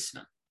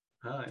kapitalismen.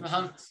 Men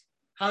han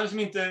har liksom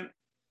inte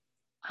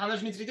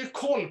riktigt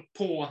koll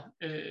på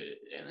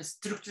en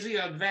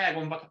strukturerad väg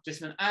om vad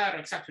kapitalismen är och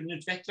exakt hur den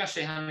utvecklar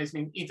sig. Han är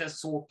liksom inte en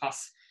så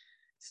pass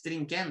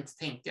stringent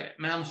tänkare.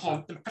 Men han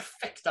har den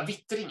perfekta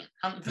vittringen.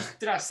 Han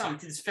vittrar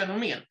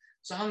samtidsfenomen.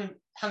 Så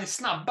han är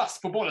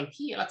snabbast på bollen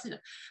hela tiden.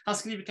 Han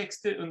skriver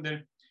texter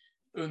under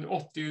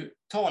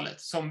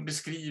 80-talet som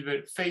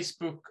beskriver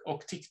Facebook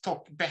och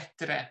TikTok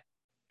bättre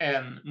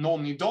än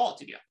någon idag,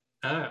 tycker jag.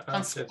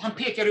 Han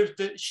pekar ut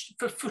det,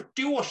 för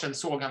 40 år sedan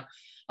såg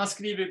han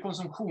skriver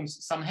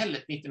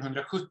konsumtionssamhället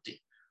 1970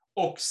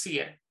 och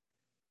ser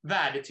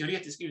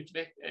värdeteoretisk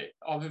utveckling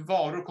av hur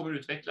varor kommer att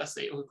utveckla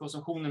sig och hur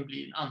konsumtionen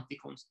blir en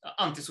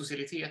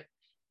antisocialitet.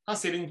 Han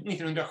ser det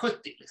 1970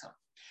 liksom.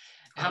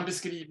 Han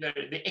beskriver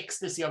the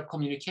ecstasy of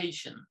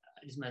communication,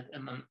 liksom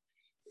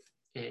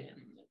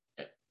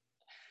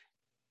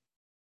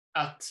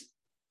att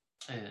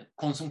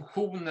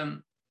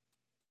konsumtionen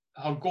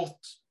har gått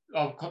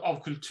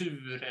av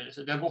kultur, eller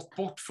så, det har gått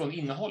bort från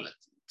innehållet.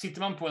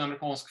 Tittar man på en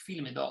amerikansk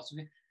film idag så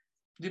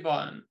det är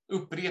bara en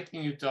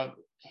upprepning utav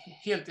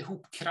helt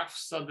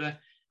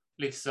ihopkrafsade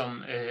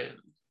liksom,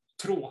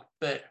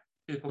 troper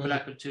ur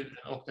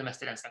populärkulturen och den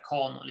västerländska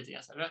kanon lite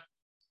grann. Så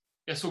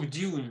jag såg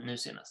Dune nu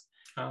senast.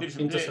 Det är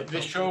liksom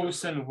The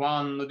Chosen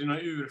One och det är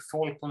några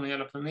urfolk på någon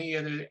jävla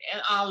planet.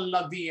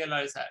 Alla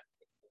delar är så här.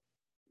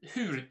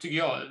 Hur, tycker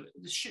jag,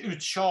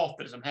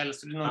 uttjatade som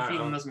helst. Det är någon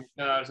film som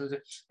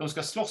gör, de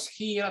ska slåss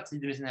hela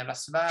tiden med sina jävla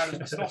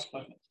svärd.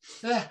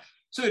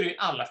 Så är det i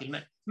alla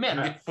filmer.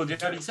 Men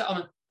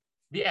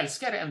vi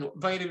älskar det ändå.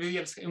 Vad är det vi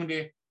älskar?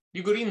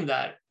 Vi går in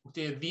där och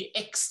det är the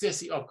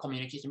ecstasy of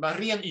communication. Bara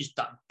ren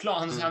ytan.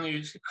 Han är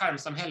ju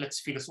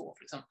skärmsamhällets filosof.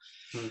 Liksom.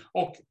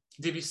 Och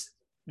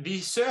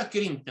vi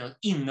söker inte något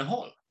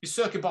innehåll. Vi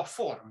söker bara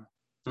form.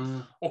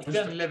 Och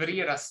den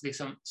levereras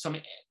liksom som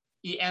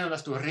i en enda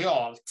stor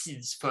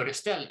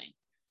realtidsföreställning.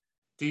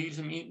 Det är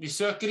liksom, vi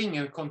söker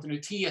ingen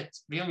kontinuitet.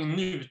 Vi har ingen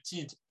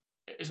nutid.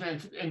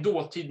 En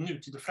dåtid,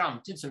 nutid och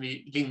framtid som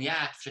vi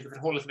linjärt försöker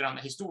förhålla till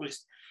varandra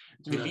historiskt.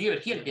 Vi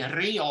lever helt i en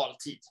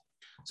realtid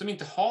som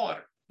inte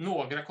har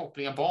några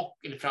kopplingar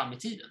bak eller fram i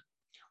tiden.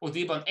 Och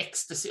det är bara en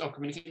ecstasy av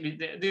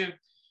kommunikation.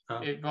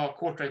 var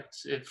korträtt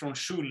från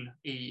Schull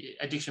i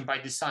Addiction by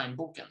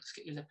Design-boken.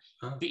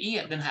 Det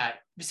är den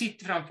här, vi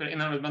sitter framför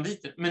en annan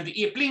banditer, men det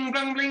är bling,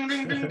 bling, bling,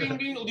 bling, bling, bling,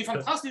 bling, och det är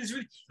fantastiskt.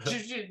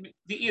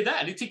 Det är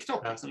där, det är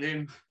TikTok.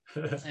 Liksom.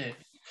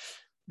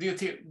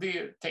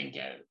 Det tänker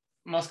jag.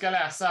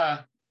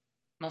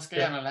 Man ska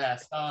gärna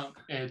läsa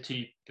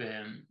typ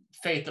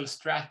Fatal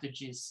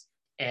Strategies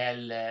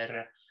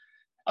eller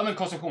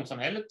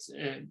konsumtionssamhället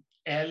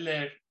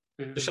eller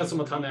det känns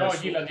som att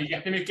jag gillade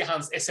jättemycket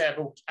hans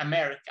essäbok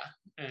America,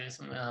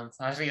 som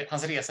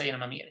hans resa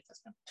genom Amerika.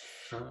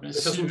 Det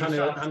känns som att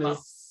han är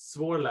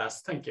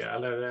svårläst, tänker jag.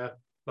 Eller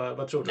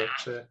vad tror du?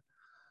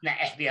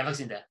 Nej, det är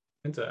faktiskt inte.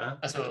 Inte?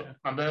 Alltså,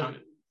 man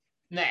behöver...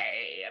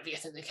 Nej, jag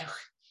vet inte, kanske.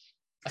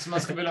 Alltså,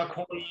 man ska väl ha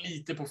koll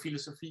lite på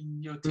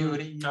filosofi och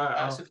teori.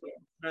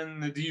 Men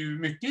det är ju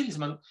mycket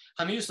liksom,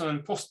 han är ju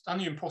en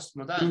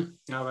postmodern.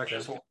 Ja,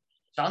 verkligen. Så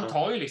han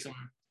tar ju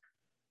liksom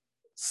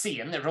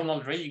scener,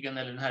 Ronald Reagan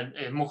eller den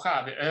här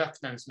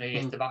Mojave-öknen som är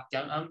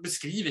jättevacker. Han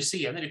beskriver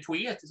scener, det är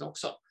poetiskt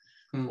också.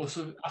 Och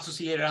så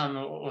associerar han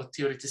och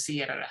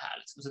teoretiserar det här.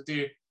 Liksom. Så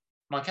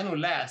man kan nog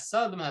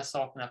läsa de här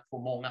sakerna på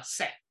många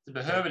sätt. Det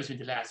behöver liksom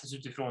inte läsas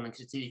utifrån en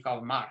kritik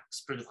av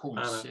Marx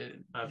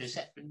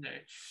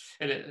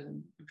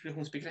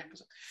produktionsbegrepp. Och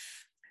så.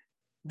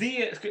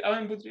 Det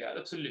skulle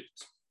absolut.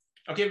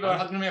 Okej, vad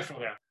hade du mer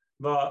frågor?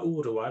 Vad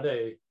oroar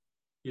dig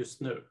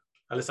just nu?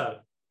 Eller så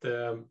här,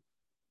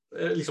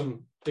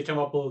 det kan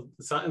vara på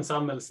en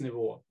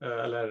samhällsnivå,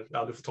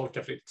 eller du får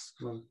tolka fritt.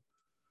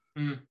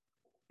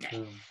 Nej,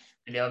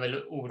 men det har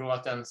väl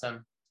oroat en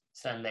sen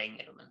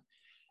länge. Då, men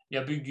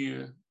jag bygger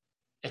ju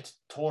ett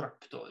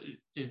torp då,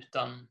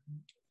 utan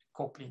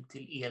koppling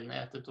till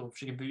elnätet och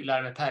försöker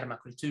lära mig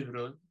permakultur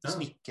och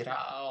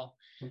snickra. Och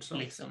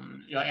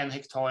liksom, jag har 1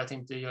 hektar, jag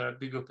tänkte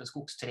bygga upp en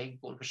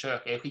skogsträdgård,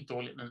 försöka, jag är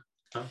skitdålig, men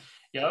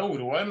jag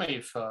oroar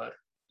mig för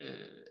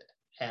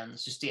en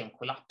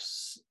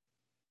systemkollaps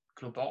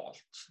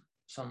globalt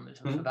som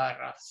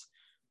förvärras.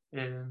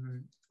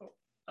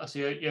 Alltså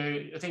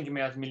jag tänker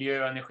mig att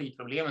miljö- och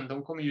energiproblemen,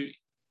 de kommer ju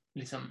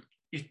liksom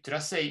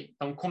yttra sig,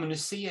 de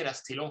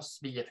kommuniceras till oss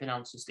via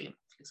finanssystemet.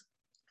 Liksom.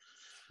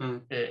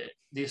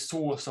 Det är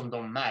så som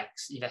de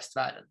märks i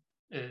västvärlden.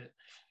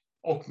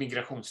 Och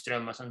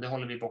migrationsströmmar, det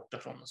håller vi borta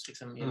från oss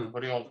liksom,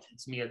 genom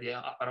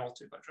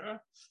realtidsmediaapparater.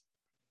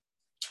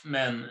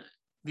 Men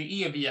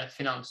det är via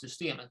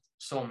finanssystemet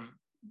som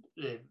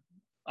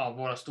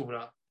våra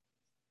stora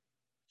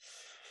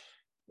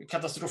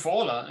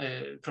katastrofala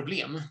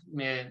problem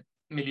med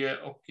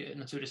miljö- och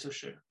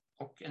naturresurser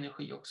och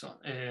energi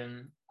också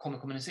kommer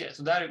kommuniceras.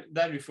 Så där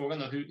är ju frågan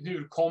då,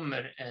 hur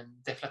kommer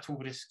en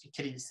deflatorisk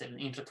kris eller en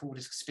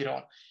inflatorisk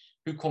spiral,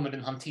 hur kommer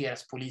den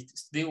hanteras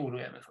politiskt? Det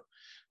oroar jag mig för.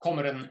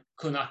 Kommer den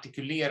kunna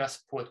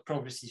artikuleras på ett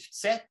progressivt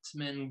sätt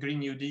med en Green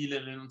New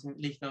Deal eller något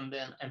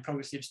liknande, en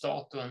progressiv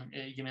stat och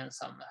en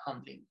gemensam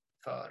handling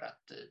för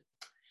att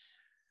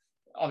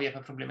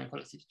avhjälpa problemen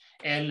kollektivt?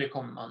 Eller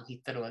kommer man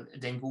hitta då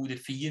den gode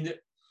fienden?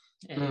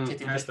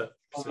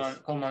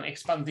 Kommer man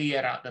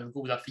expandera den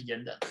goda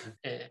fienden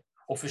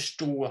och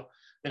förstå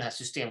den här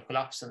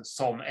systemkollapsen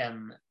som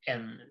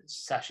en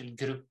särskild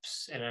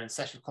grupps eller en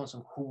särskild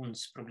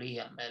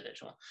konsumtionsproblem eller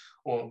så,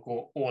 och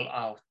gå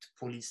all out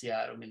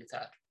polisiär och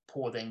militärt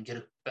på den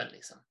gruppen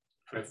liksom,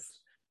 för att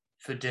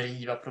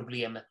fördriva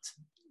problemet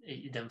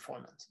i den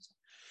formen.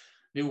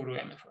 Det oroar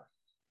jag mig för.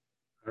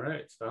 All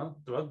right,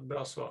 det var ett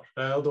bra svar.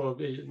 Och då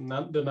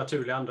den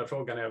naturliga andra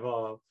frågan är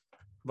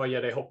vad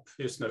ger dig hopp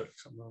just nu?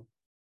 Liksom?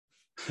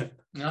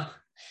 Ja.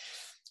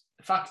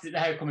 Faktiskt, det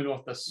här kommer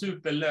låta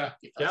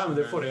superlökigt. Alltså, men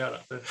det får det göra.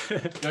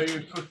 Jag är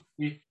ju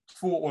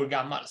 42 år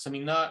gammal, så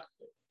mina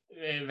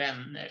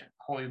vänner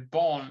har ju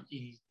barn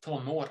i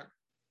tonåren.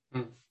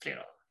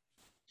 Flera.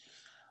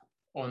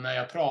 Och när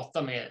jag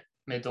pratar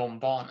med de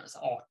barnen,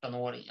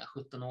 18-åringar,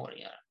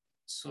 17-åringar,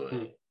 så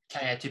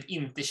kan jag typ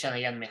inte känna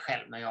igen mig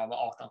själv när jag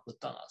var 18-17.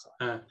 Alltså.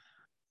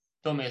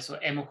 De är så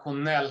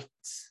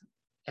emotionellt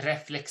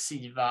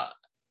reflexiva,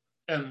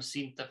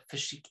 ömsinta,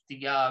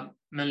 försiktiga,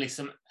 men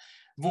liksom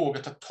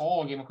våga ta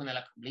tag i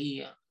emotionella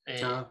problem.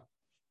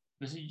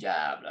 Men så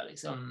jävla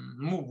liksom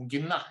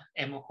mogna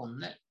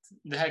emotionellt.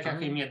 Det här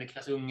kanske är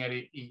medelklassungar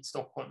i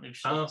Stockholm i och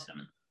för sig.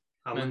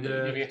 Men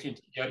jag vet ju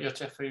inte. Jag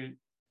träffar ju...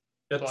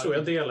 Jag tror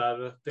jag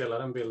delar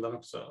den bilden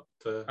också.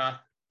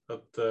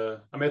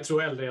 Men jag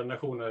tror äldre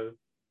generationer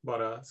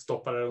bara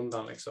stoppar det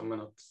undan. Liksom,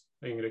 men att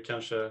yngre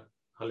kanske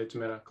har lite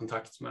mer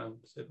kontakt med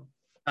den sidan.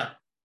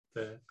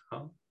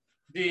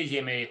 Det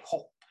ger mig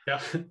hopp.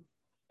 Ja.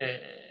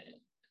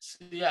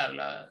 Så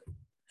jävla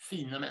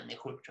fina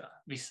människor, tror jag.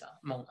 Vissa,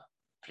 många,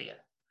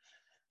 fler.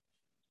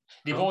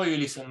 Det var ju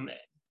liksom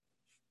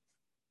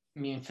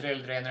min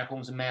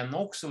föräldragenerations män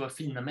också var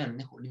fina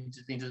människor.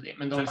 Inte det.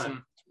 Men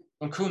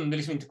de kunde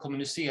liksom inte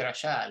kommunicera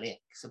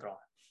kärlek så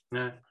bra.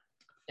 Nej.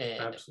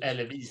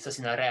 Eller visa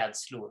sina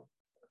rädslor.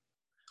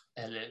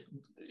 Eller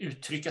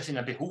uttrycka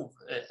sina behov.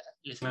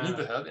 liksom, nu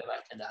behöver jag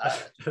verkligen det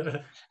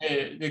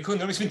här. Det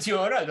kunde de liksom inte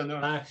göra.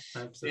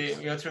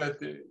 Jag tror att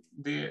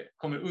det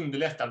kommer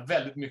underlätta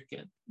väldigt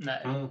mycket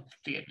när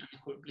fler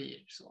människor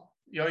blir så.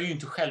 Jag är ju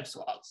inte själv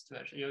så alls,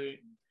 tyvärr.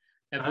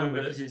 Jag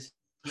börjar precis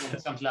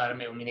långsamt lära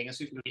mig om min egen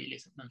psykologi.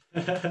 Liksom. Men...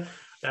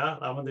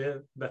 men det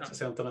är bättre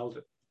sent än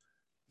aldrig.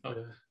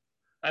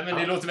 Nej, men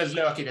det låter väldigt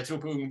lökigt. Jag tror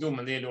på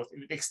ungdomen. Det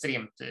låter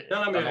extremt...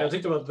 jag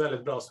tyckte det var ett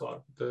väldigt bra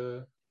svar.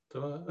 Det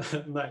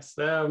var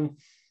nice.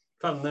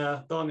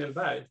 Daniel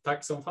Berg,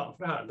 tack som fan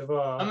för det här.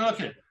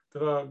 Det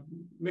var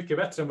mycket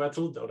bättre än vad jag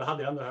trodde och det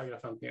hade jag ändå högre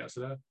förväntningar. Så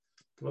det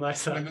var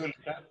nice.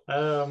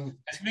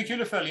 Det ska bli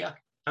kul att följa.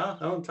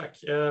 Ja,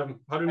 tack.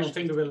 Har du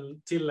någonting du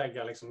vill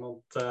tillägga? Liksom,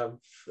 något,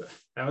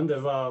 jag vet inte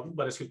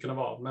vad det skulle kunna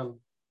vara,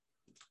 men...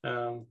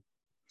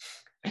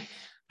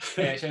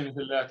 Jag känner mig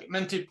lite lökig.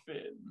 Men typ...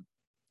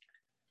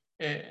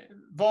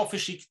 var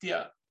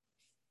försiktiga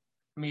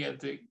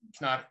med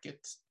knarket.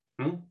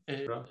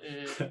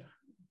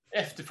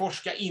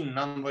 Efterforska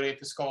innan vad det är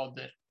för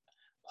skador.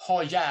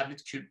 Ha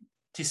jävligt kul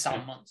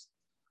tillsammans.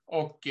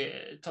 Och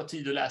ta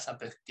tid att läsa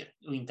böcker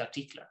och inte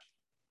artiklar.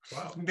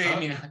 Wow. Det är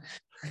mina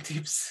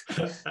tips.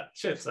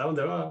 Shit,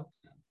 det var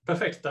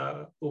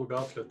perfekta ord att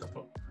avsluta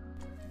på.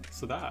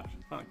 Sådär.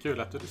 Kul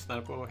att du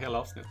lyssnade på hela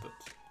avsnittet.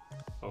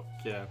 Och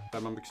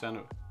vad man brukar säga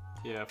nu.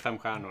 Ge 5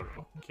 stjärnor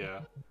och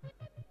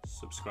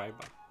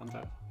subscriba, antar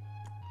jag.